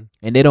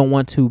 And they don't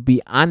want to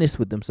be honest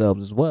with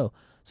themselves as well.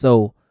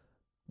 So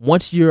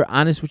once you're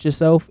honest with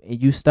yourself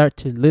and you start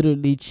to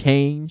literally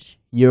change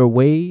your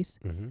ways,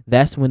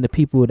 that's when the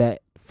people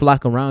that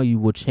flock around you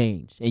will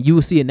change, and you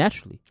will see it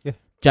naturally.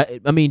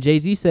 I mean,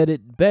 Jay-Z said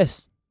it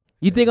best.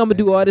 You think I'm gonna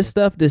do all this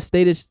stuff to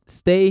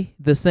stay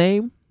the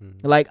same?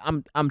 Like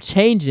I'm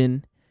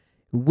changing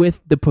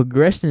with the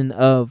progression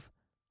of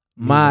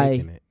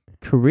my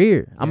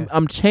career.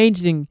 I'm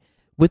changing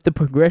with the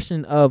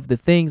progression of the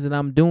things that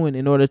I'm doing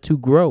in order to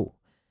grow.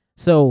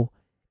 So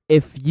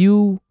if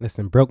you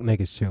listen, broke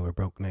niggas chill with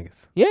broke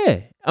niggas.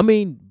 Yeah, I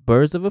mean,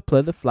 birds of a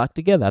feather flock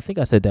together. I think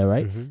I said that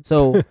right.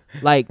 So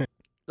like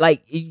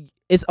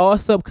it's all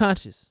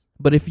subconscious.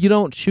 But if you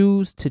don't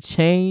choose to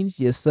change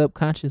your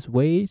subconscious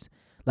ways,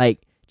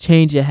 like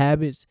change your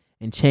habits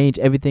and change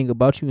everything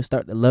about you and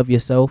start to love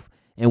yourself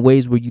in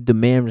ways where you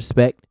demand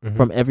respect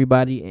from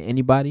everybody and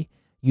anybody.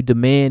 You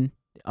demand,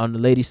 on the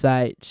lady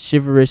side,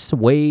 chivalrous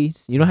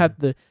ways. You don't have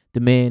to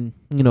demand,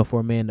 for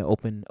a man to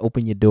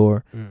open your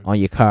door on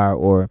your car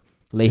or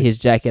lay his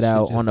jacket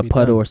out on a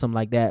puddle or something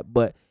like that.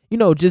 But,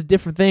 just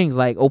different things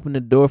like open the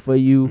door for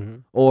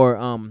you or, I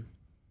don't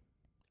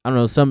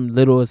know, something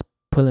little as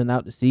pulling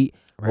out the seat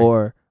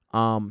or,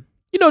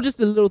 just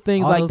the little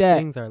things all like those that.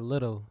 Things are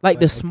little, like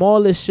the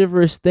smallest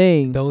chivalrous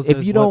things. Those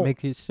if you don't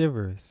make it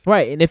chivalrous,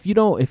 right? And if you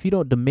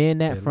don't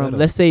demand that from,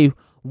 let's say,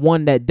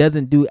 one that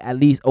doesn't do at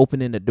least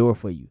opening the door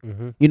for you,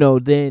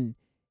 then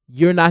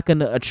you're not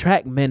gonna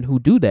attract men who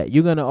do that.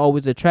 You're gonna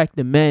always attract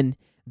the men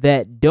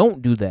that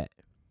don't do that.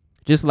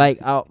 Just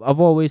like I've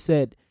always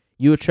said,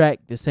 you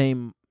attract the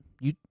same.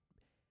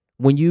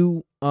 When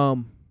you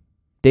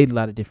date a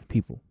lot of different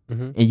people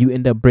and you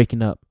end up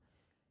breaking up.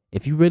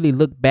 If you really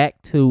look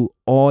back to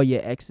all your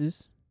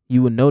exes,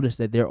 you will notice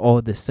that they're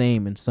all the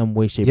same in some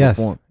way, shape, or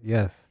form.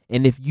 Yes.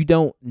 And if you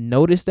don't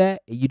notice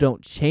that and you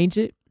don't change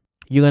it,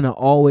 you're gonna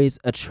always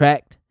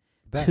attract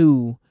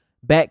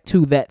back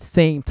to that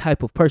same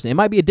type of person. It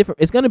might be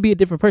it's gonna be a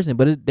different person,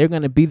 but they're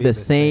gonna be the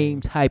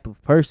same type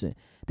of person.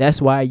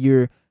 That's why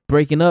you're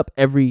breaking up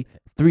every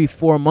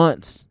 3-4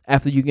 months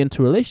after you get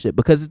into a relationship,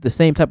 because it's the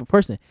same type of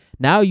person.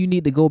 Now you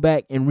need to go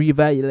back and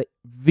reevaluate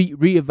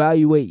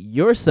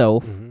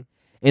yourself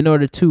in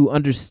order to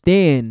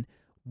understand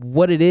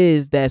what it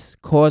is that's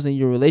causing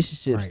your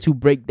relationships to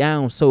break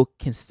down so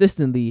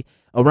consistently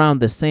around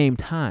the same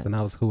time. So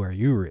now it's, who are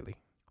you really?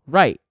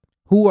 Right.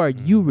 Who are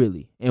you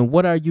really? And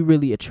what are you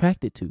really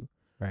attracted to?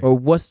 Right. Or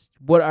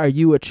what are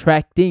you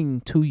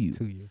attracting to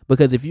you?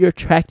 Because if you're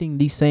attracting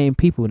these same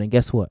people, then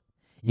guess what?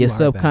 Your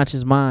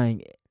subconscious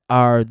mind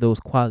are those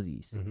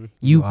qualities.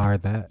 You are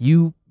that.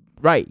 You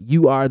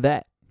are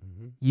that.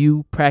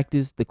 You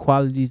practice the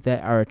qualities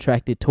that are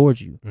attracted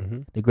towards you.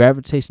 The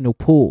gravitational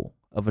pull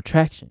of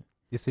attraction.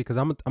 You see, because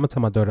I'm gonna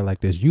tell my daughter like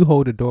this: you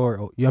hold the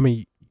door. You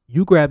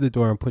you grab the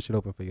door and push it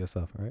open for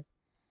yourself, right?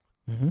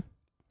 Mm-hmm.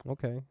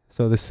 Okay.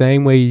 So the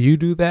same way you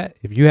do that,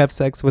 if you have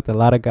sex with a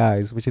lot of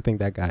guys, what you think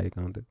that guy is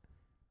gonna do?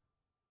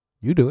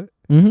 You do it.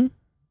 Mm-hmm.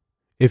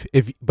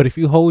 If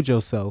you hold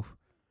yourself,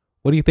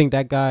 what do you think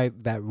that guy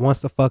that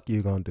wants to fuck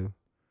you gonna do?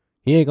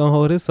 He ain't gonna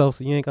hold himself,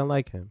 so you ain't gonna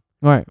like him.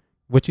 Right.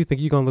 What you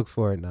think you gonna look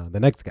for now? The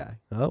next guy.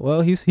 Oh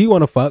well, he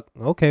wanna fuck.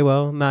 Okay,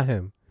 well, not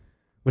him.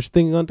 What you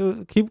think you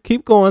gonna do?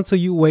 Keep going till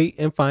you wait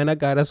and find a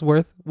guy that's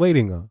worth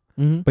waiting on.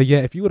 Mm-hmm. But yeah,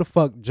 if you would have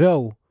fucked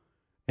Joe,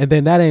 and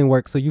then that ain't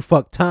work, so you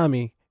fuck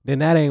Tommy, then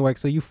that ain't work,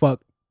 so you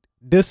fuck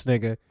this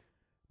nigga.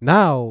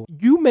 Now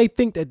you may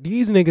think that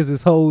these niggas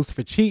is hoes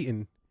for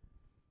cheating,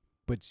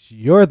 but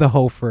you're the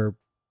hoe for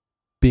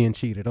being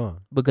cheated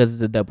on. Because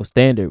it's a double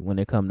standard when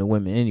it comes to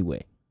women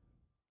anyway.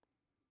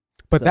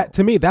 But So- that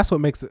to me, that's what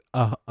makes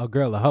a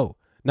girl a hoe.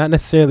 Not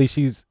necessarily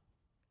she's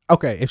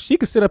okay. If she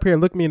could sit up here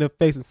and look me in the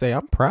face and say,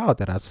 "I'm proud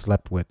that I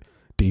slept with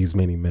these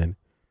many men,"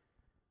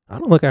 I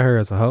don't look at her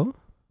as a hoe.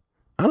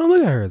 I don't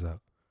look at her as a hoe.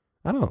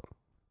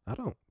 I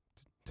don't.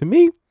 To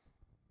me,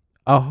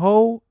 a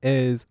hoe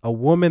is a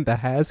woman that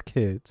has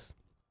kids,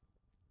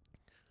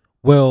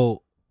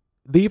 will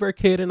leave her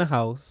kid in the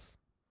house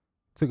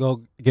to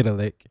go get a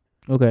lick,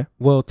 Okay.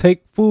 will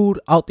take food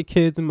out the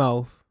kid's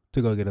mouth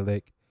to go get a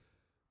lick,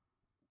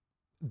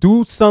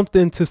 do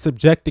something to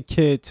subject the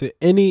kid to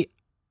any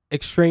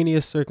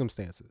extraneous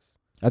circumstances.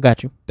 I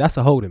got you. That's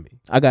a hoe to me.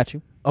 I got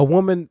you. A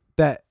woman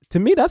that, to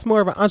me, that's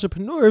more of an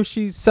entrepreneur if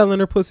she's selling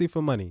her pussy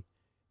for money.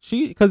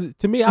 Because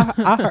to me, I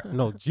heard,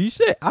 no, G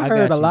shit. I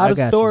heard got a you. lot I of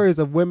got you. stories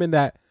of women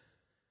that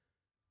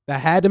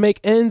had to make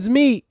ends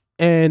meet,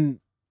 and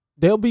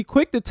they'll be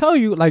quick to tell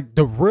you, like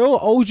the real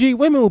OG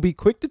women will be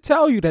quick to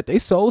tell you that they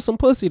sold some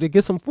pussy to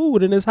get some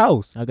food in his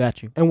house, I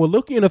got you. and will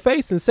look you in the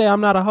face and say,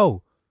 "I'm not a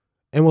hoe,"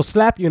 and will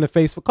slap you in the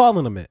face for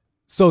calling them it.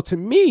 So to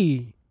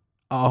me,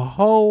 a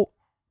hoe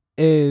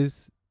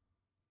is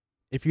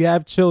if you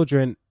have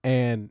children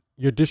and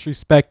you're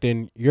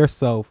disrespecting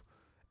yourself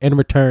in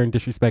return,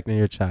 disrespecting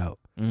your child.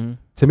 Mm-hmm.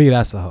 To me,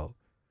 that's a hoe.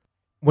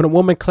 When a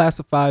woman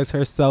classifies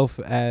herself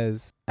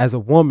as a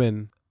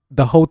woman,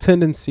 the whole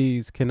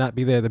tendencies cannot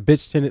be there. The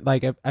bitch,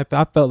 like if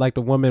I felt like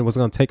the woman was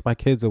gonna take my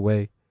kids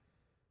away,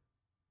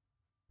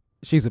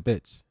 she's a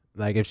bitch.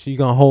 Like if she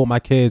gonna hold my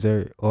kids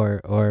or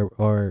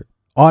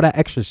all that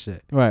extra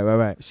shit,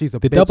 Right. she's a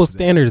The bitch. The double then.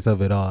 standards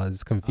of it all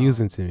is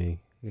confusing to me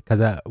because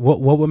what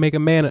would make a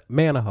man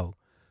a hoe?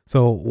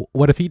 So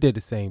what if he did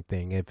the same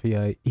thing? If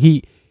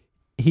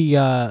he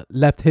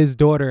left his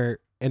daughter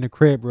in the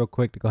crib real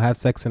quick to go have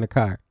sex in the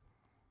car.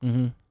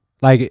 Mm-hmm.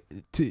 Like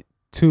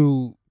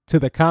to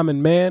the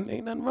common man,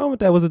 ain't nothing wrong with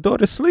that. Was the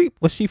daughter asleep?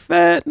 Was she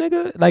fed,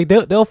 nigga? Like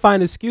they'll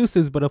find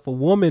excuses, but if a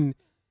woman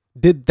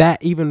did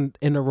that, even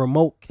in the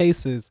remote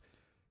cases,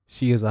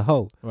 she is a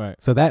hoe. Right.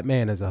 So that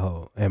man is a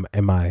hoe, in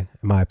my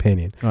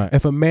opinion. Right.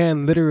 If a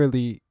man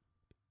literally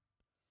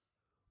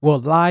will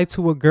lie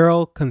to a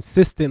girl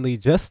consistently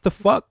just to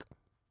fuck,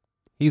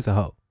 he's a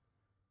hoe.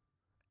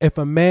 If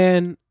a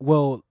man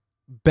will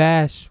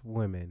bash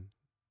women,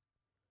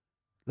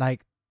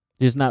 like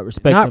Just not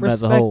respect not them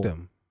as a respect whole.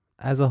 them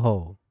as a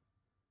whole,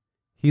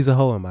 he's a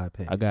hoe in my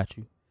opinion. I got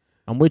you.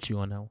 I'm with you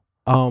on that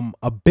one.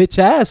 A bitch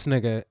ass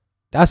nigga,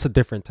 that's a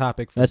different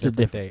topic for That's a a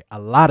different different- day. A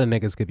lot of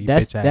niggas could be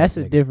bitch ass. That's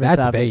a niggas. different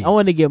That's topic. vague. I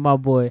want to get my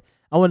boy.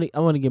 I want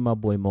to get my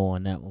boy Mo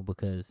on that one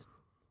because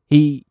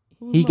he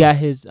got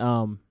his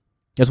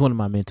That's one of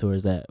my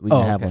mentors that we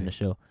can have on the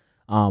show.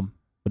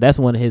 But that's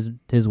one of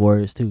his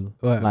words too.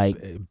 Well, like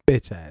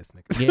bitch ass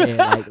nigga.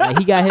 yeah, like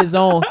he got his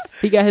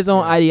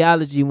own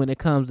ideology when it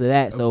comes to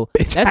that. So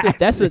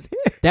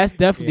that's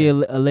definitely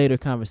a later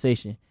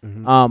conversation.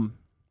 Mm-hmm.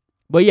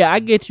 But yeah, I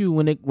get you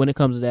when it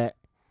comes to that.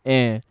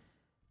 And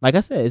like I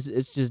said,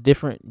 it's just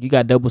different. You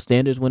got double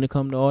standards when it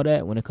comes to all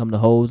that. When it comes to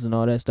hoes and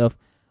all that stuff.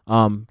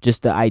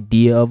 Just the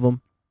idea of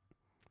them.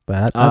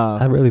 But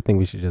I really think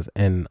we should just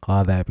end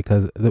all that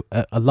because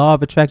a law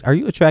of attraction. Are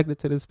you attracted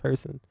to this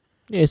person?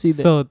 Yeah, see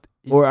that. So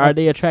Or are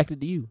they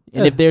attracted to you?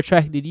 And if they're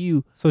attracted to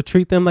you, so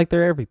treat them like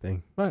they're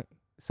everything. right?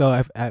 So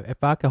if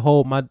I could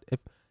hold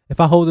if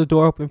I hold the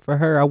door open for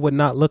her, I would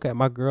not look at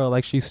my girl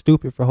like she's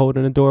stupid for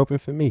holding the door open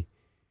for me.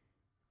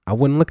 I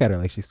wouldn't look at her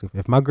like she's stupid.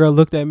 If my girl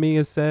looked at me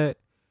and said,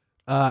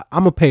 "I'm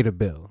gonna pay the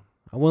bill,"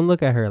 I wouldn't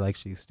look at her like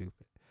she's stupid.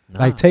 Nah.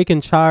 Like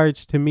taking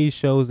charge to me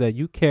shows that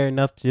you care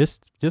enough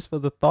just for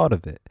the thought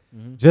of it,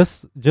 Mhm.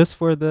 just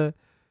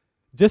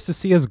to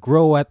see us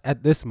grow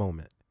at this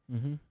moment.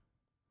 Mhm.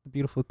 It's a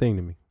beautiful thing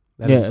to me.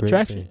 That is Yeah, a great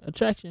attraction. thing.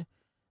 Attraction.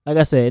 Like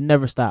I said, it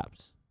never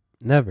stops.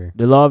 Never.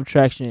 The law of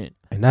attraction.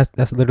 And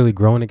that's literally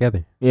growing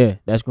together. Yeah,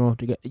 that's growing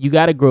together. You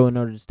got to grow in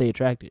order to stay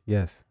attracted.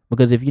 Yes,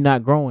 Because if you're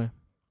not growing,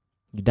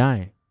 you're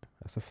dying.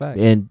 that's a fact.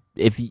 And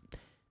if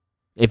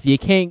you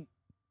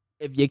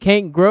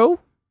can't grow,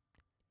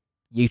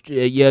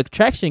 your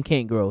attraction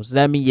can't grow. So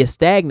that means you're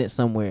stagnant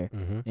somewhere.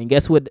 Mm-hmm. And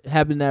guess what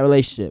happened in that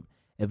relationship?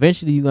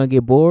 Eventually, you're gonna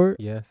get bored.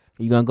 Yes.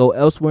 You're gonna go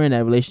elsewhere, and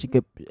that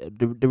relationship,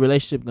 the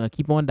relationship, gonna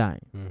keep on dying.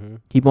 Mm-hmm.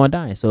 Keep on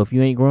dying. So if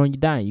you ain't growing, you're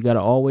dying. You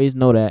gotta always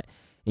know that,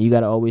 and you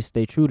gotta always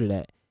stay true to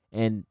that.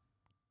 And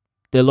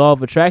the law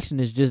of attraction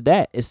is just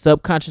that. It's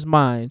subconscious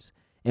minds.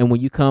 And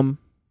when you come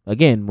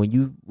again, when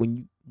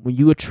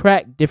you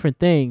attract different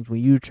things, when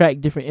you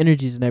attract different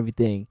energies and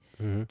everything,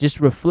 just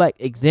reflect,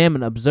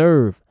 examine,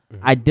 observe,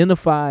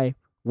 identify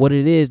what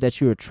it is that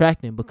you're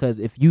attracting. Because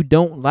if you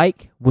don't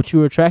like what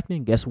you're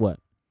attracting, guess what?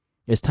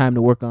 It's time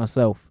to work on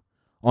self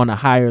on a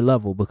higher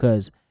level,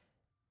 because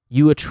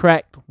you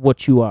attract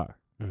what you are.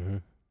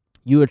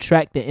 You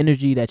attract the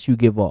energy that you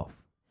give off.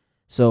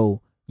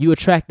 So you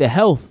attract the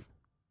health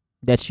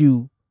that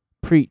you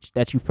preach,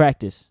 that you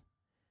practice.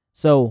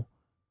 So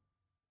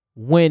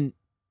when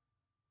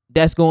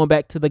that's going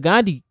back to the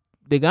Gandhi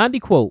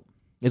quote.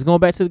 It's going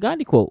back to the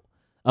Gandhi quote.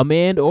 A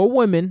man or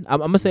woman, I'm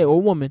going to say or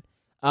woman,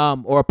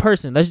 or a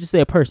person, let's just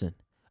say a person.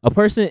 A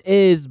person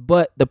is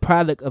but the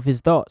product of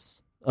his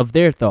thoughts, of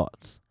their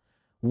thoughts.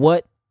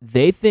 What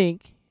they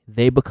think,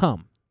 they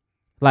become.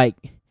 Like,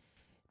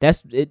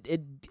 that's it.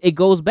 It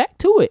goes back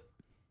to it.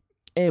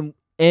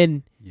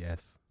 And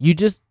yes, you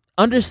just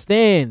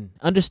understand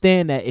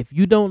that if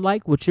you don't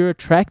like what you're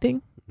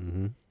attracting,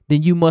 then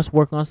you must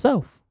work on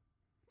self.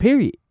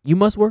 Period. You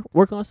must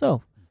work on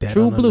self. Dead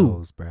true on the blue,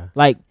 nose, bruh.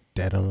 like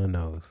dead on the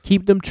nose.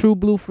 Keep them true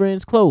blue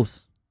friends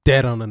close.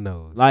 Dead on the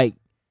nose. Like,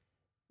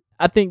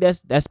 I think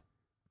that's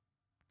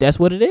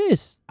what it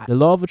is. The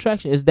law of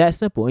attraction is that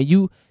simple, and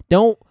you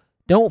don't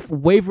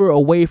waver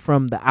away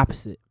from the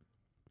opposite.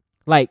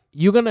 Like,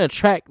 you're gonna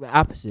attract the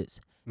opposites,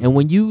 and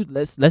when you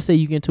let's say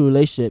you get into a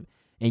relationship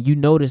and you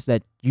notice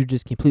that you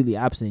just completely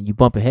opposite and you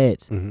bumping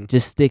heads,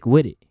 just stick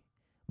with it,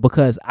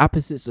 because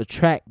opposites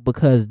attract,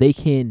 because they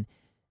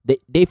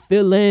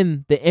fill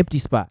in the empty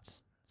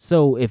spots.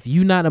 So if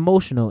you're not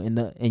emotional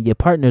and your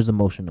partner's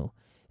emotional,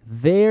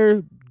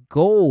 their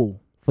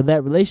goal for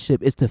that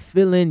relationship is to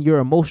fill in your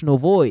emotional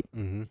void.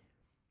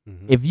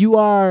 If you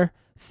are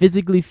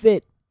physically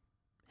fit,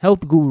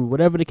 health guru,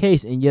 whatever the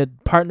case, and your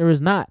partner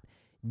is not,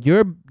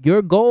 your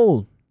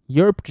goal,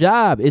 your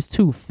job is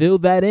to fill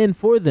that in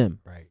for them.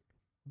 Right.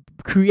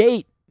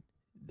 Create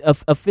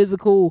a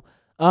physical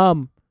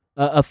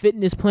a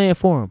fitness plan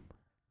for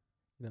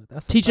them.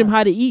 Teach them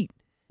how to eat.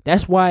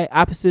 That's why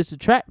opposites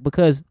attract,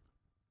 because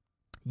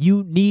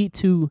you need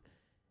to,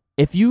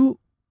 if you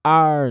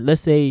are,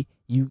 let's say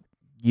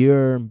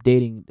you're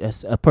dating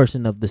a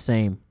person of the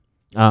same,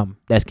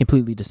 that's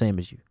completely the same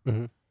as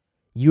you.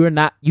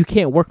 You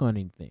can't work on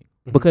anything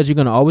because you're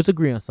gonna always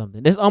agree on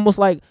something. That's almost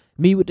like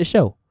me with the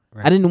show.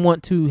 Right. I didn't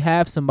want to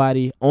have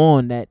somebody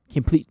on that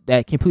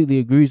completely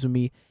agrees with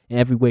me in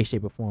every way,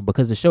 shape, or form,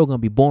 because the show gonna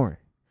be boring.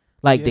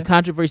 Like, the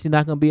controversy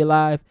not gonna be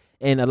alive,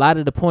 and a lot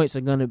of the points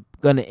are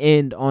gonna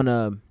end on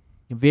a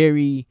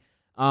very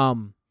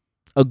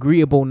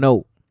agreeable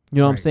note. You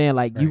know what I'm saying?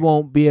 Like, you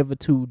won't be able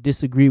to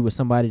disagree with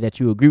somebody that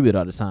you agree with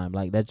all the time.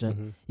 Like, that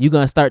you're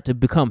gonna start to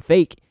become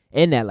fake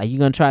in that. Like, you're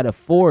gonna try to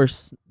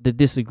force the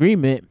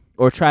disagreement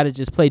or try to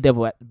just play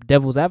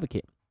devil's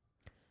advocate.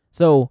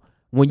 So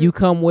when you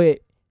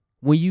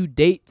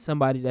date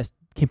somebody that's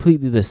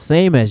completely the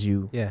same as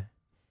you,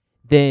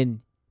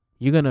 then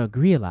you're gonna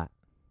agree a lot.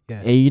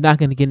 And you're not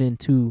gonna get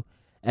into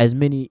as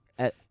many.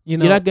 You're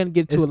not gonna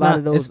get into a lot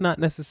of those. It's not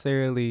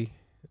necessarily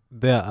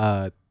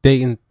the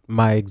dating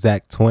my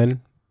exact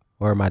twin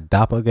or my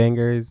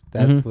doppelgangers.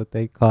 That's what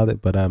they call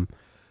it. But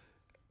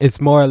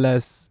it's more or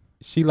less,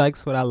 she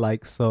likes what I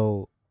like,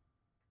 so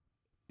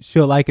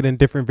she'll like it in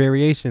different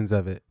variations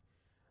of it.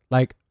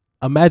 Like,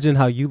 imagine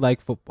how you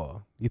like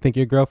football. You think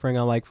your girlfriend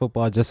gonna like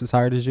football just as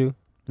hard as you?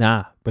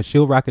 Nah. But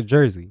she'll rock a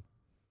jersey.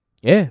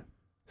 Yeah.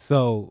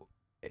 So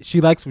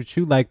she likes what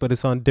you like, but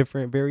it's on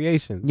different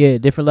variations. Yeah,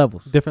 different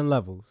levels. Different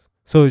levels.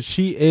 So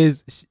she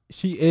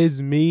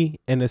is me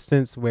in a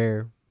sense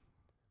where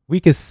we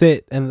could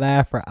sit and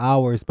laugh for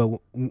hours, but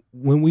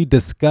when we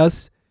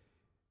discuss,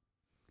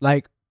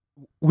 like,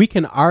 we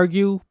can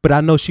argue, but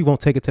I know she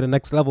won't take it to the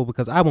next level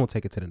because I won't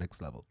take it to the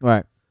next level.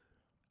 Right.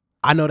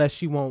 I know that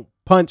she won't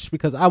punch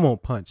because I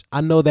won't punch.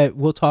 I know that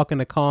we'll talk in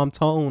a calm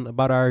tone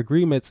about our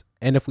agreements,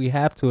 and if we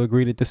have to,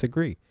 agree to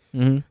disagree.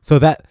 So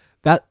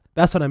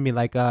that's what I mean.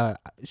 Like,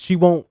 she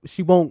won't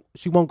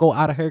go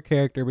out of her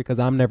character because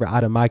I'm never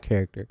out of my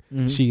character.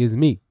 She is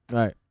me.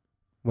 Right.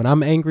 When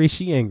I'm angry,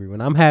 she angry. When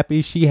I'm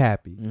happy, she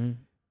happy.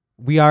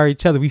 We are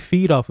each other. We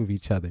feed off of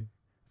each other.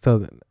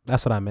 So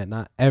that's what I meant.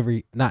 Not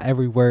every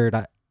word.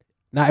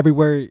 Not every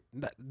word.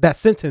 That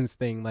sentence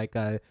thing. Like,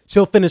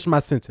 she'll finish my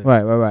sentence.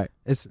 Right.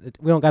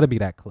 We don't got to be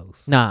that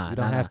close. Nah. You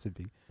don't have to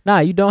be. Nah,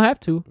 you don't have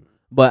to.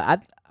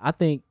 But I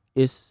think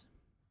it's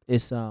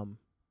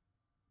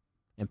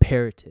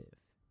imperative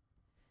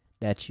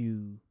that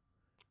you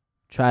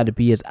try to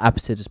be as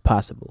opposite as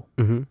possible.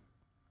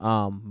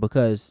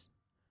 Because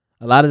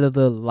a lot of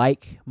the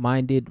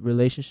like-minded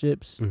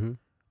relationships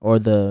or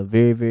the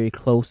very, very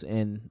close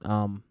and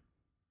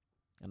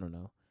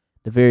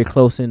the very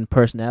close in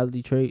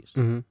personality traits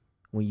when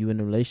you in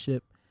a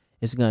relationship,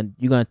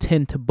 you're gonna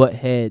tend to butt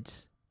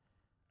heads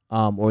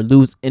or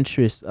lose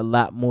interest a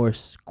lot more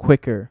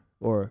quicker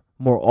or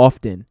more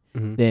often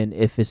than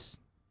if it's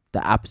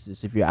the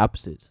opposites, if you're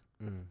opposites.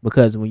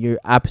 Because when you're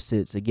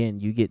opposites, again,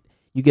 you get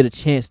a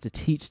chance to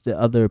teach the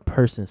other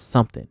person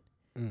something.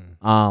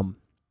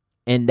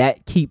 And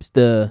that keeps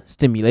the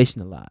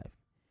stimulation alive.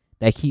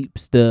 That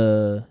keeps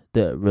the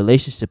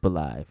relationship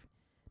alive.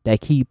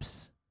 That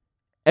keeps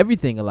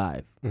everything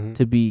alive,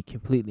 to be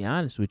completely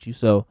honest with you.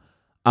 So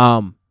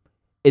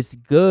it's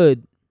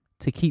good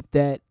to keep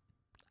that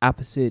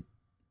opposite,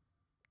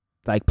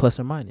 like, plus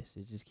or minus.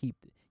 It just keep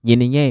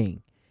yin and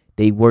yang.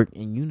 They work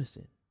in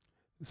unison.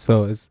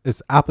 So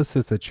it's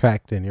opposites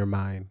attract in your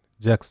mind,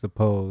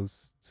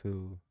 juxtaposed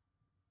to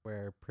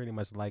where pretty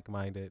much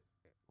like-minded.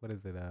 What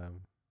is it?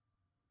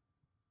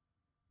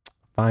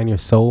 Find your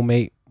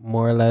soulmate,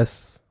 more or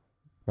less.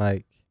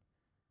 Like,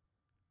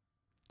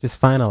 just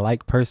find a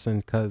like person,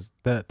 because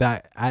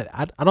I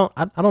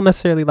don't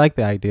necessarily like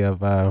the idea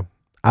of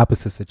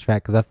opposites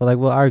attract, because I feel like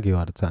we'll argue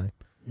all the time.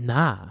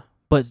 Nah,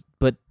 but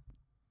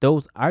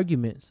those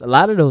arguments, a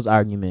lot of those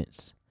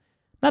arguments,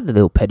 not the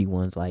little petty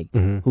ones like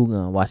who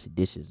gonna wash the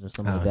dishes or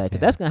something like that, because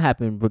that's gonna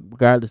happen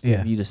regardless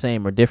if you the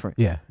same or different.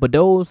 Yeah. But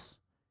those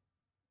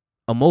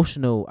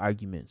emotional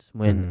arguments,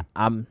 when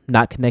I'm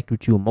not connected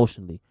with you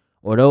emotionally,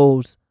 or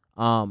those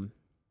why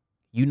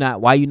you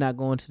not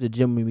going to the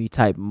gym with me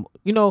type,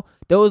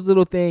 those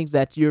little things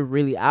that you're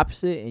really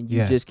opposite, and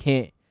you just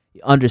can't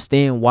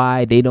understand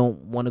why they don't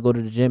want to go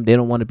to the gym, they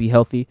don't want to be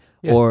healthy,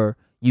 or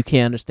you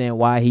can't understand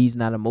why he's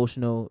not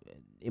emotionally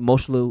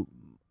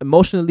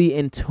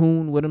in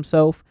tune with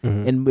himself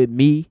and with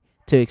me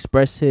to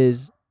express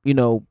his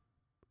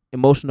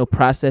emotional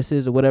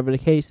processes or whatever the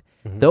case.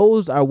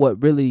 Those are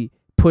what really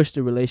push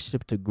the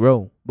relationship to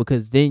grow,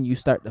 because then you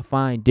start to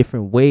find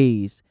different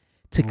ways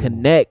to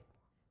connect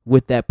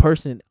with that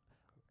person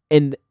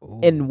in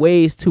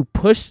ways to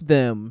push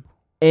them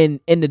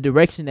in the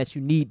direction that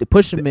you need to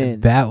push them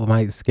in. That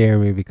might scare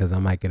me, because I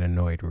might get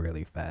annoyed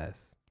really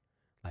fast.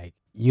 Like,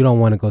 you don't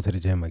want to go to the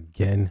gym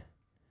again.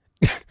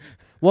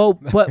 Well,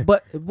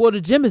 but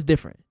the gym is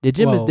different. The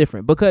gym is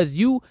different because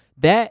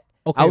let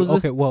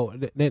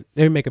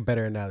me make a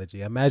better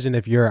analogy. Imagine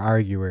if you're an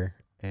arguer,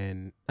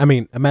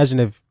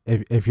 imagine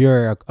if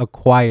you're a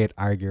quiet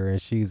arguer and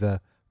she's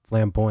a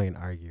flamboyant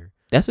arguer.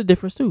 That's a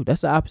difference too. That's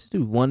the opposite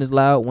too. One is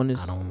loud, one is.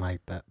 I don't like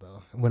that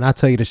though. When I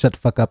tell you to shut the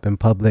fuck up in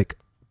public,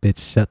 bitch,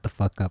 shut the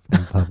fuck up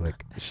in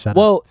public. Shut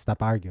up.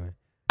 Stop arguing.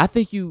 I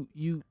think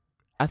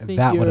I think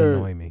that would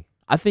annoy me.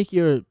 I think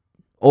you're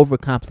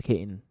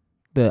overcomplicating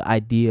the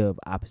idea of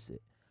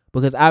opposite,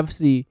 because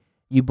obviously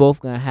you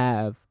both gonna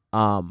have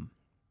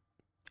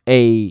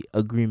a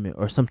agreement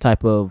or some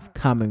type of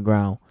common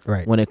ground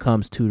when it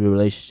comes to the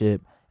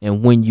relationship,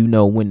 and when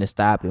to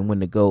stop and when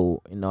to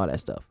go and all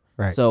that stuff.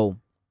 Right. So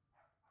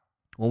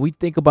when we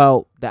think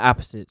about the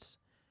opposites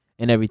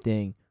and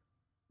everything,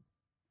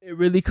 it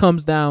really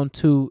comes down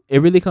to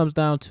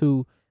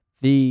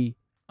the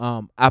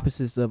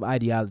opposites of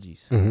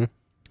ideologies.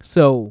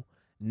 So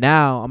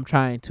now I'm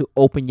trying to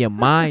open your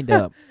mind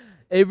up.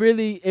 It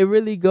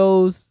really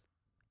goes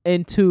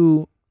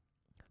into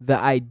the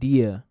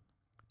idea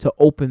to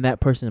open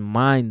that person's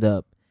mind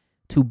up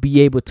to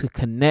be able to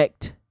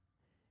connect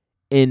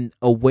in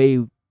a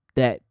way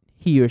that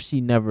he or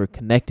she never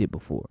connected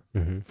before.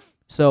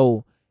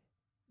 So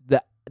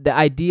the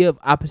idea of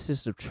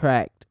opposites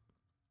attract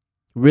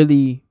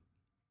really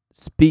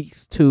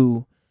speaks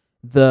to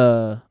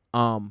the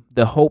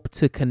hope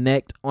to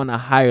connect on a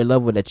higher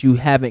level that you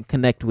haven't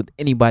connected with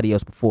anybody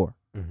else before.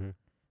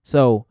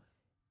 So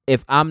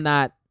if I'm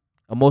not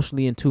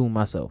emotionally in tune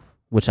myself,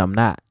 which I'm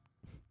not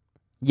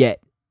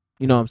yet,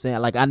 you know what I'm saying?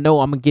 Like, I know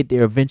I'm gonna get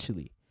there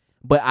eventually,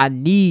 but I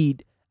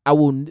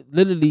will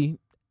literally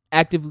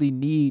actively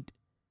need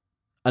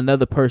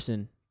another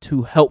person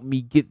to help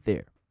me get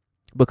there,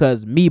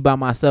 because me by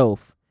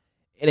myself,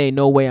 it ain't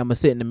no way I'm gonna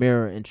sit in the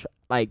mirror and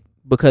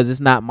because it's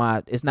not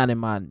in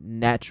my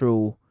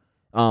natural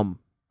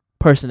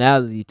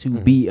personality to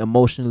be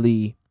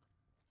emotionally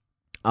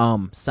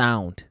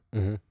sound,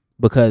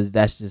 because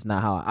that's just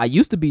not how I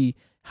used to be.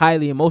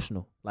 Highly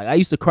emotional. Like, I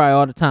used to cry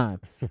all the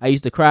time. I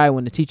used to cry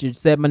when the teacher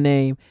said my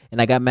name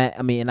and I got mad.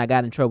 And I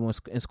got in trouble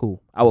in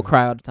school. I would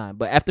cry all the time.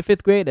 But after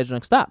 5th grade, that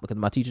junk stopped, because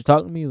my teacher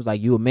talked to me. He was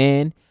like, "You a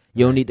man.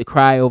 You don't need to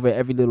cry over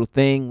every little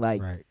thing.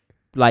 Like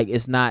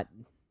it's not,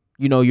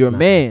 you're a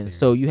man.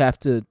 So you have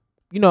to,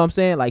 you know what I'm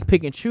saying? Like,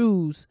 pick and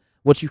choose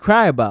what you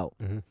cry about."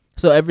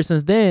 So ever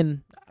since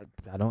then,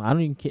 I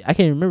can't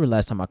remember the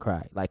last time I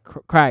cried. Like,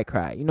 cry.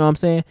 You know what I'm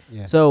saying?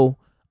 Yeah. So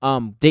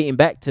dating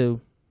back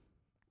to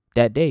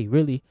that day,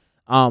 really.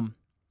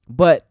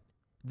 But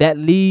that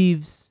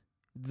leaves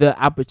the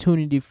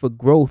opportunity for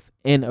growth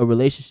in a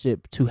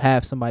relationship to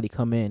have somebody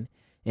come in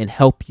and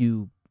help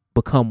you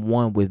become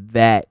one with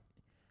that,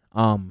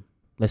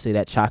 let's say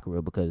that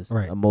chakra, because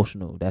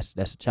emotional, that's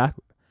a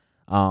chakra.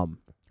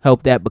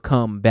 Help that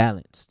become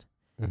balanced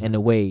in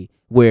a way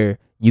where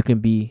you can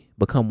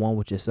become one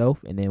with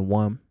yourself and then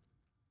one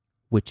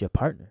with your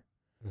partner.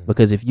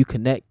 Because if you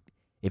connect,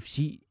 if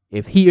he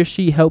or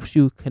she helps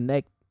you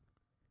connect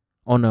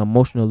on an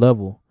emotional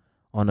level,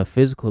 on a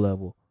physical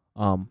level,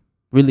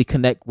 really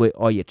connect with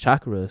all your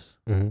chakras.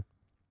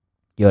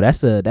 Yo,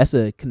 that's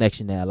a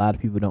connection that a lot of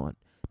people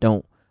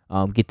don't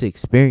get to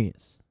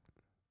experience.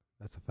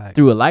 That's a fact.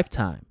 Through a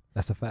lifetime.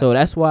 That's a fact. So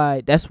that's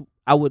why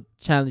I would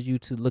challenge you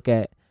to look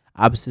at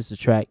opposites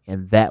attract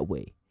in that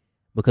way,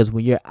 because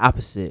when you're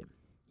opposite,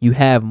 you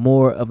have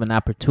more of an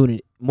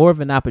opportunity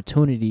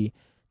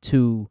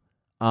to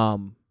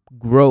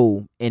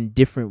grow in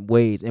different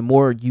ways and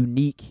more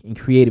unique and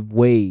creative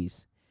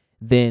ways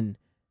than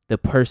the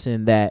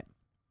person that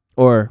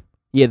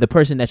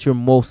you're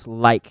most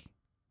like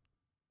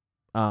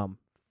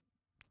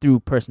through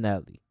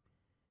personality.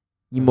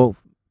 You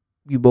both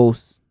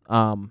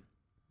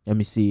let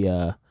me see,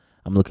 I'm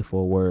looking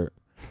for a word.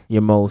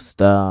 You're most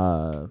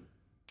compatible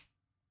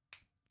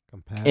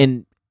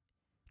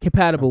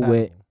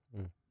with,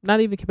 not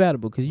even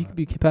compatible, because you could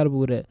be compatible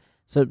with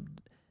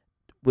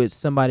with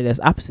somebody that's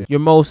opposite. You're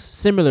most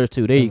similar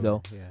to. There you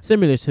go. Yeah.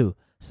 Similar to.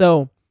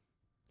 So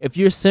if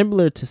you're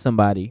similar to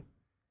somebody,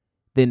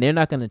 then they're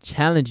not going to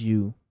challenge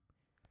you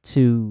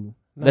to,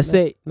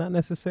 not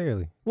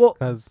necessarily. Well,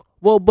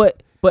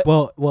 but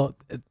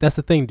that's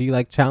the thing. Do you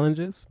like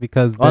challenges?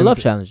 Because I love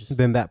challenges.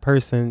 Then that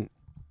person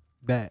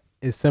that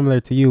is similar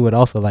to you would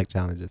also like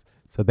challenges,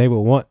 so they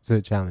would want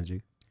to challenge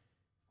you.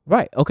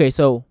 Right. Okay.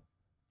 So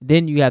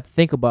then you have to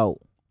think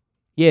about,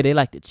 they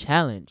like to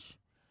challenge,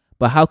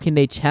 but how can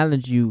they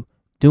challenge you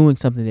doing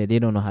something that they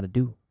don't know how to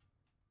do?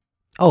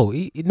 Oh,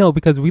 no,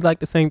 because we like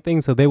the same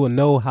thing, so they will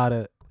know how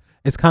to.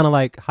 It's kind of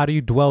like, how do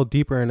you dwell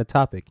deeper in a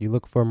topic? You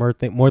look for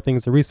more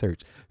things to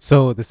research.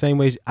 So the same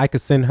way I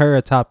could send her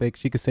a topic,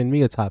 she could send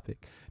me a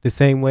topic. The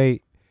same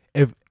way,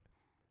 if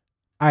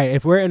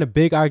we're in a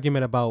big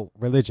argument about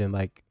religion,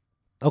 like,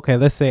 okay,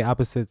 let's say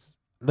opposites.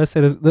 Let's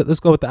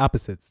go with the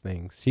opposites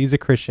things. She's a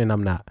Christian,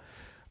 I'm not.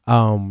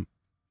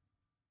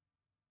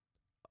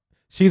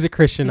 She's a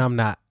Christian, I'm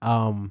not.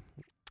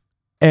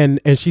 And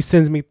she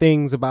sends me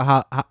things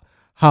about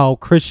how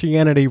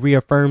Christianity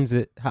reaffirms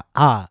it.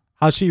 How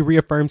she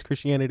reaffirms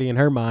Christianity in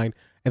her mind,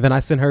 and then I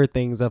send her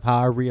things of how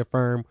I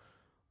reaffirm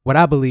what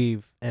I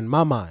believe in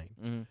my mind.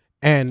 Mm-hmm.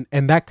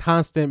 And that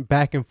constant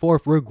back and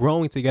forth, we're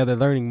growing together,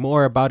 learning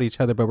more about each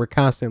other, but we're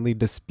constantly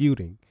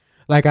disputing.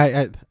 Like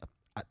I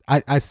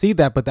see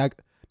that, but that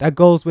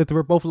goes with,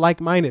 we're both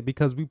like-minded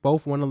because we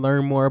both want to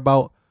learn more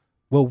about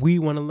what we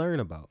want to learn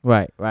about.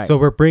 Right. So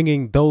we're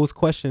bringing those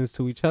questions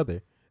to each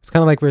other. It's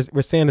kind of like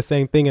we're saying the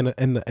same thing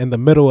in the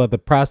middle of the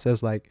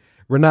process. Like,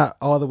 we're not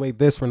all the way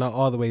this, we're not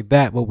all the way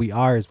that. What we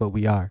are is what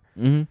we are.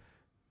 Mm-hmm.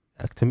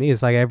 To me,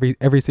 it's like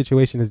every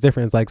situation is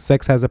different. It's like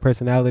sex has a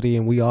personality,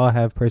 and we all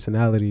have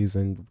personalities,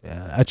 and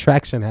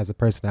attraction has a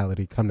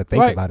personality. Come to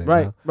think about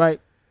it, right.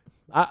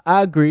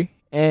 I agree,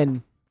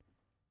 and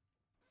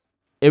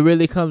it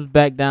really comes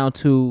back down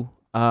to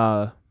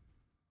because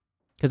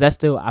that's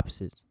still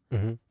opposites.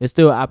 Mm-hmm. It's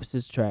still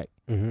opposites track,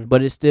 mm-hmm.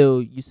 but it's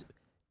still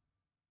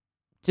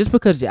just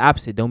because you're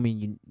opposite don't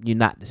mean you're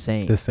not the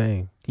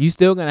same. You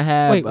still gonna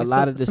have a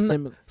lot of the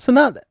similar. So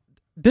not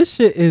this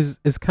shit is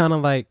kind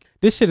of like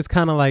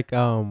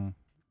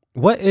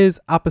what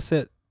is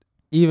opposite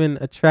even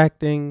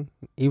attracting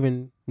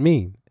even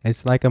mean?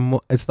 It's like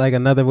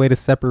another way to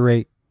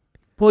separate.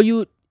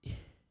 Well,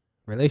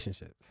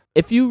 relationships.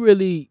 If you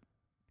really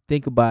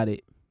think about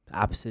it,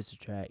 opposites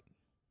attract.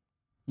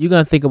 You're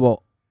gonna think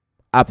about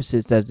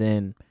opposites as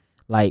in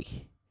like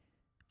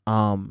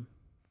from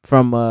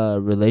a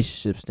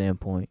relationship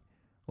standpoint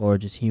or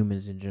just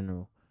humans in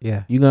general.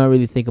 Yeah. You're going to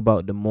really think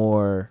about the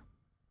more...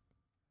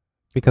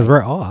 Because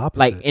we're all opposite.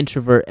 Like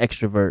introvert,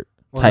 extrovert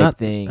type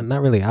thing.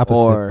 Not really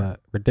opposite, but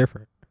we're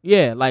different.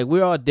 Yeah, like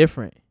we're all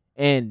different.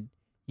 And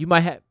you might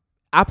have...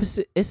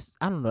 Opposite,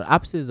 I don't know.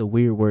 Opposite is a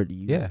weird word to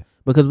use. Yeah.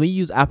 Because when you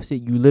use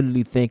opposite, you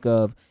literally think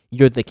of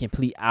you're the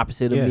complete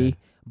opposite of me.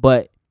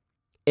 But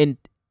in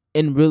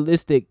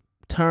realistic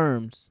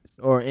terms,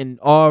 or in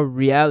all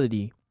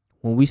reality,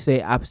 when we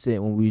say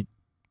opposite, when we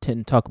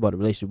tend to talk about a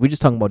relationship, we're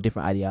just talking about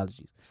different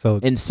ideologies. So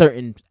in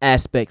certain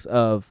aspects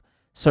of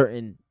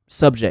certain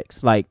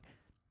subjects, like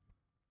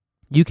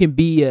you can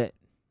be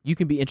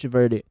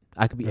introverted,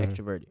 I could be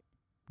extroverted.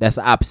 That's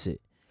the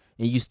opposite,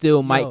 and you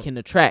still can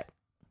attract.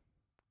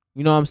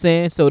 You know what I'm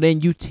saying? So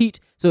then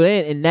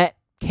in that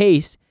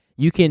case,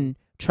 you can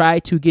try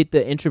to get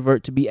the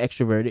introvert to be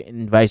extroverted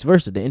and vice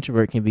versa. The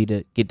introvert can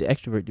get the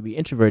extrovert to be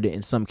introverted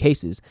in some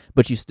cases,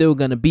 but you're still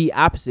going to be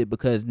opposite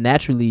because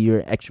naturally you're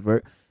an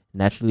extrovert,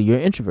 naturally you're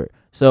an introvert.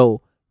 So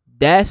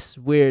that's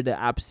where the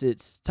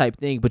opposites type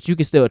thing, but you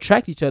can still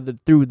attract each other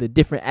through the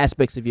different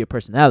aspects of your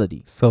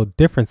personality. So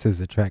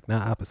differences attract,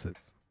 not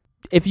opposites.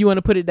 If you want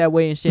to put it that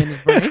way in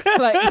Shannon's brain.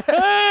 Like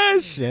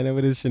Shannon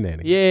with his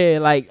shenanigans. Yeah,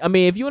 like, I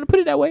mean, if you want to put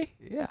it that way.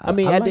 Yeah, I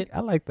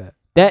like that.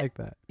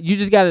 You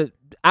just got to...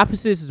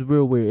 Opposites is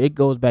real weird. It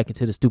goes back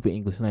into the stupid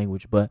English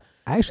language, but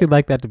I actually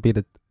like that to be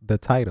the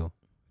title.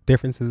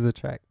 Differences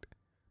attract,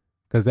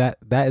 because that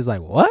is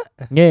like what?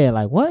 Yeah,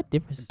 like what?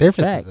 Differences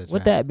attract.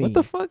 What that mean? What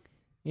the fuck?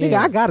 Yeah. Nigga,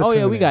 I got it. Oh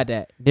yeah, we got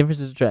that.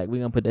 Differences attract. We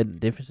gonna put that in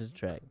differences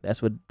attract.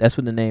 That's what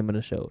the name of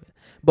the show is.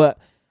 But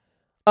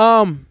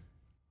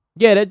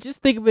yeah,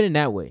 just think of it in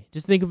that way.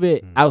 Just think of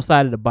it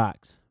outside of the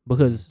box,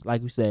 because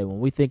like we said,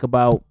 when we think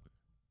about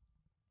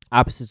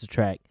opposites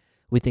attract,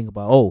 we think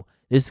about, oh,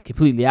 this is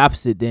completely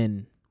opposite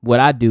than what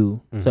I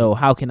do. So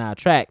how can I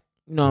attract?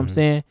 You know what I'm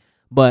saying?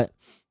 But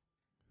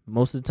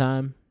most of the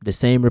time, the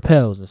same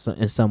repels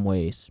in some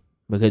ways,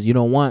 because you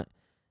don't want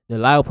the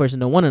loud person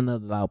don't want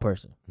another loud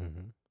person.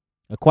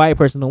 A quiet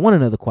person don't want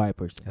another quiet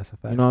person. That's a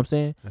fact. You know what I'm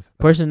saying? That's a fact.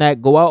 Person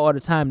that go out all the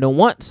time don't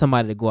want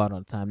somebody to go out all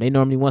the time. They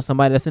normally want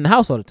somebody that's in the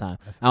house all the time.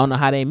 I don't know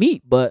how they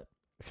meet, but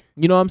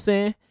you know what I'm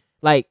saying?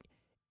 Like,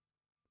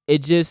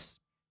 it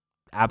just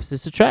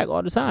opposites attract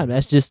all the time.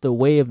 That's just the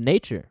way of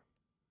nature.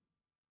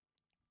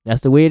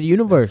 That's the way of the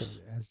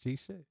universe. That's G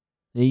shit.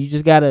 And you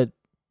just gotta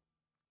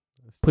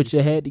put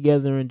your head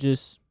together and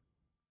just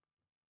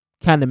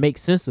kind of make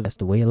sense of it. That's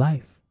the way of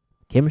life.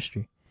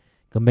 Chemistry.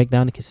 Come back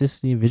down to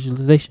consistency and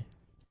visualization.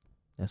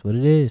 That's what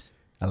it is.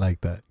 I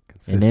like that.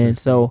 And then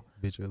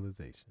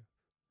visualization.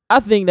 I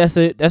think that's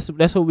it. That's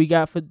what we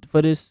got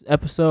for this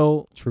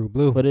episode. True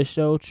Blue. For this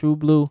show, True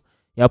Blue.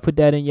 Y'all put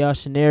that in y'all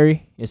scenario.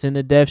 It's in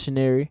the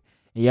dictionary.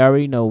 And y'all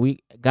already know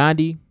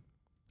Gandhi,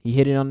 he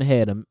hit it on the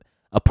head.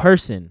 A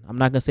person, I'm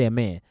not gonna say a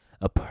man,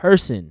 a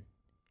person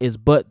is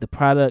but the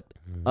product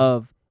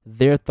of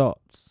their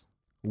thoughts.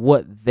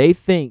 What they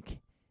think,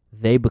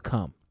 they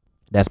become.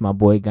 That's my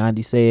boy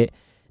Gandhi said.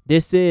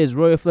 This is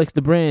Royal Flex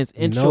the Brand's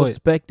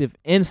introspective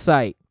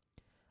insight.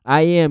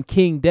 I am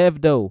King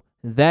Devdo.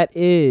 That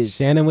is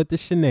Shannon with the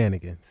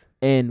shenanigans.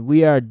 And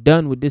we are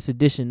done with this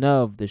edition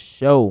of the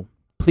show.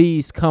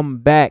 Please come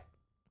back.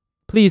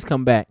 Please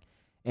come back.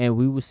 And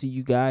we will see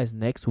you guys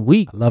next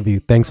week. I love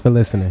you. Thanks for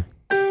listening.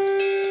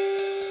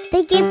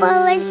 Thank you for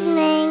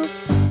listening.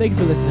 Thank you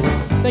for listening.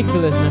 Thank you for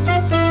listening.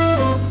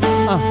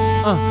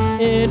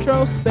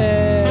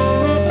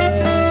 Introspect.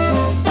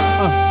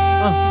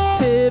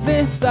 Tiv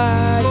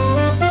inside.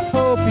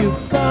 Hope you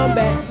come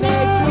back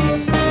next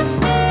week.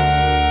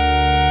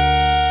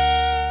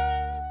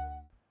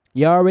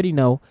 You already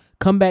know.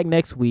 Come back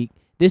next week.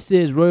 This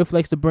is Royal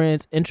Flex the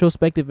Brand's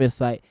introspective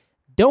insight.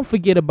 Don't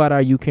forget about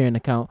our UCaring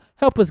account.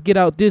 Help us get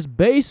out this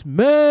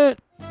basement.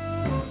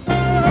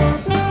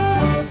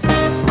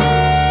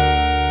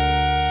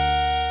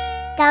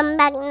 Come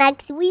back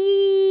next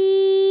week.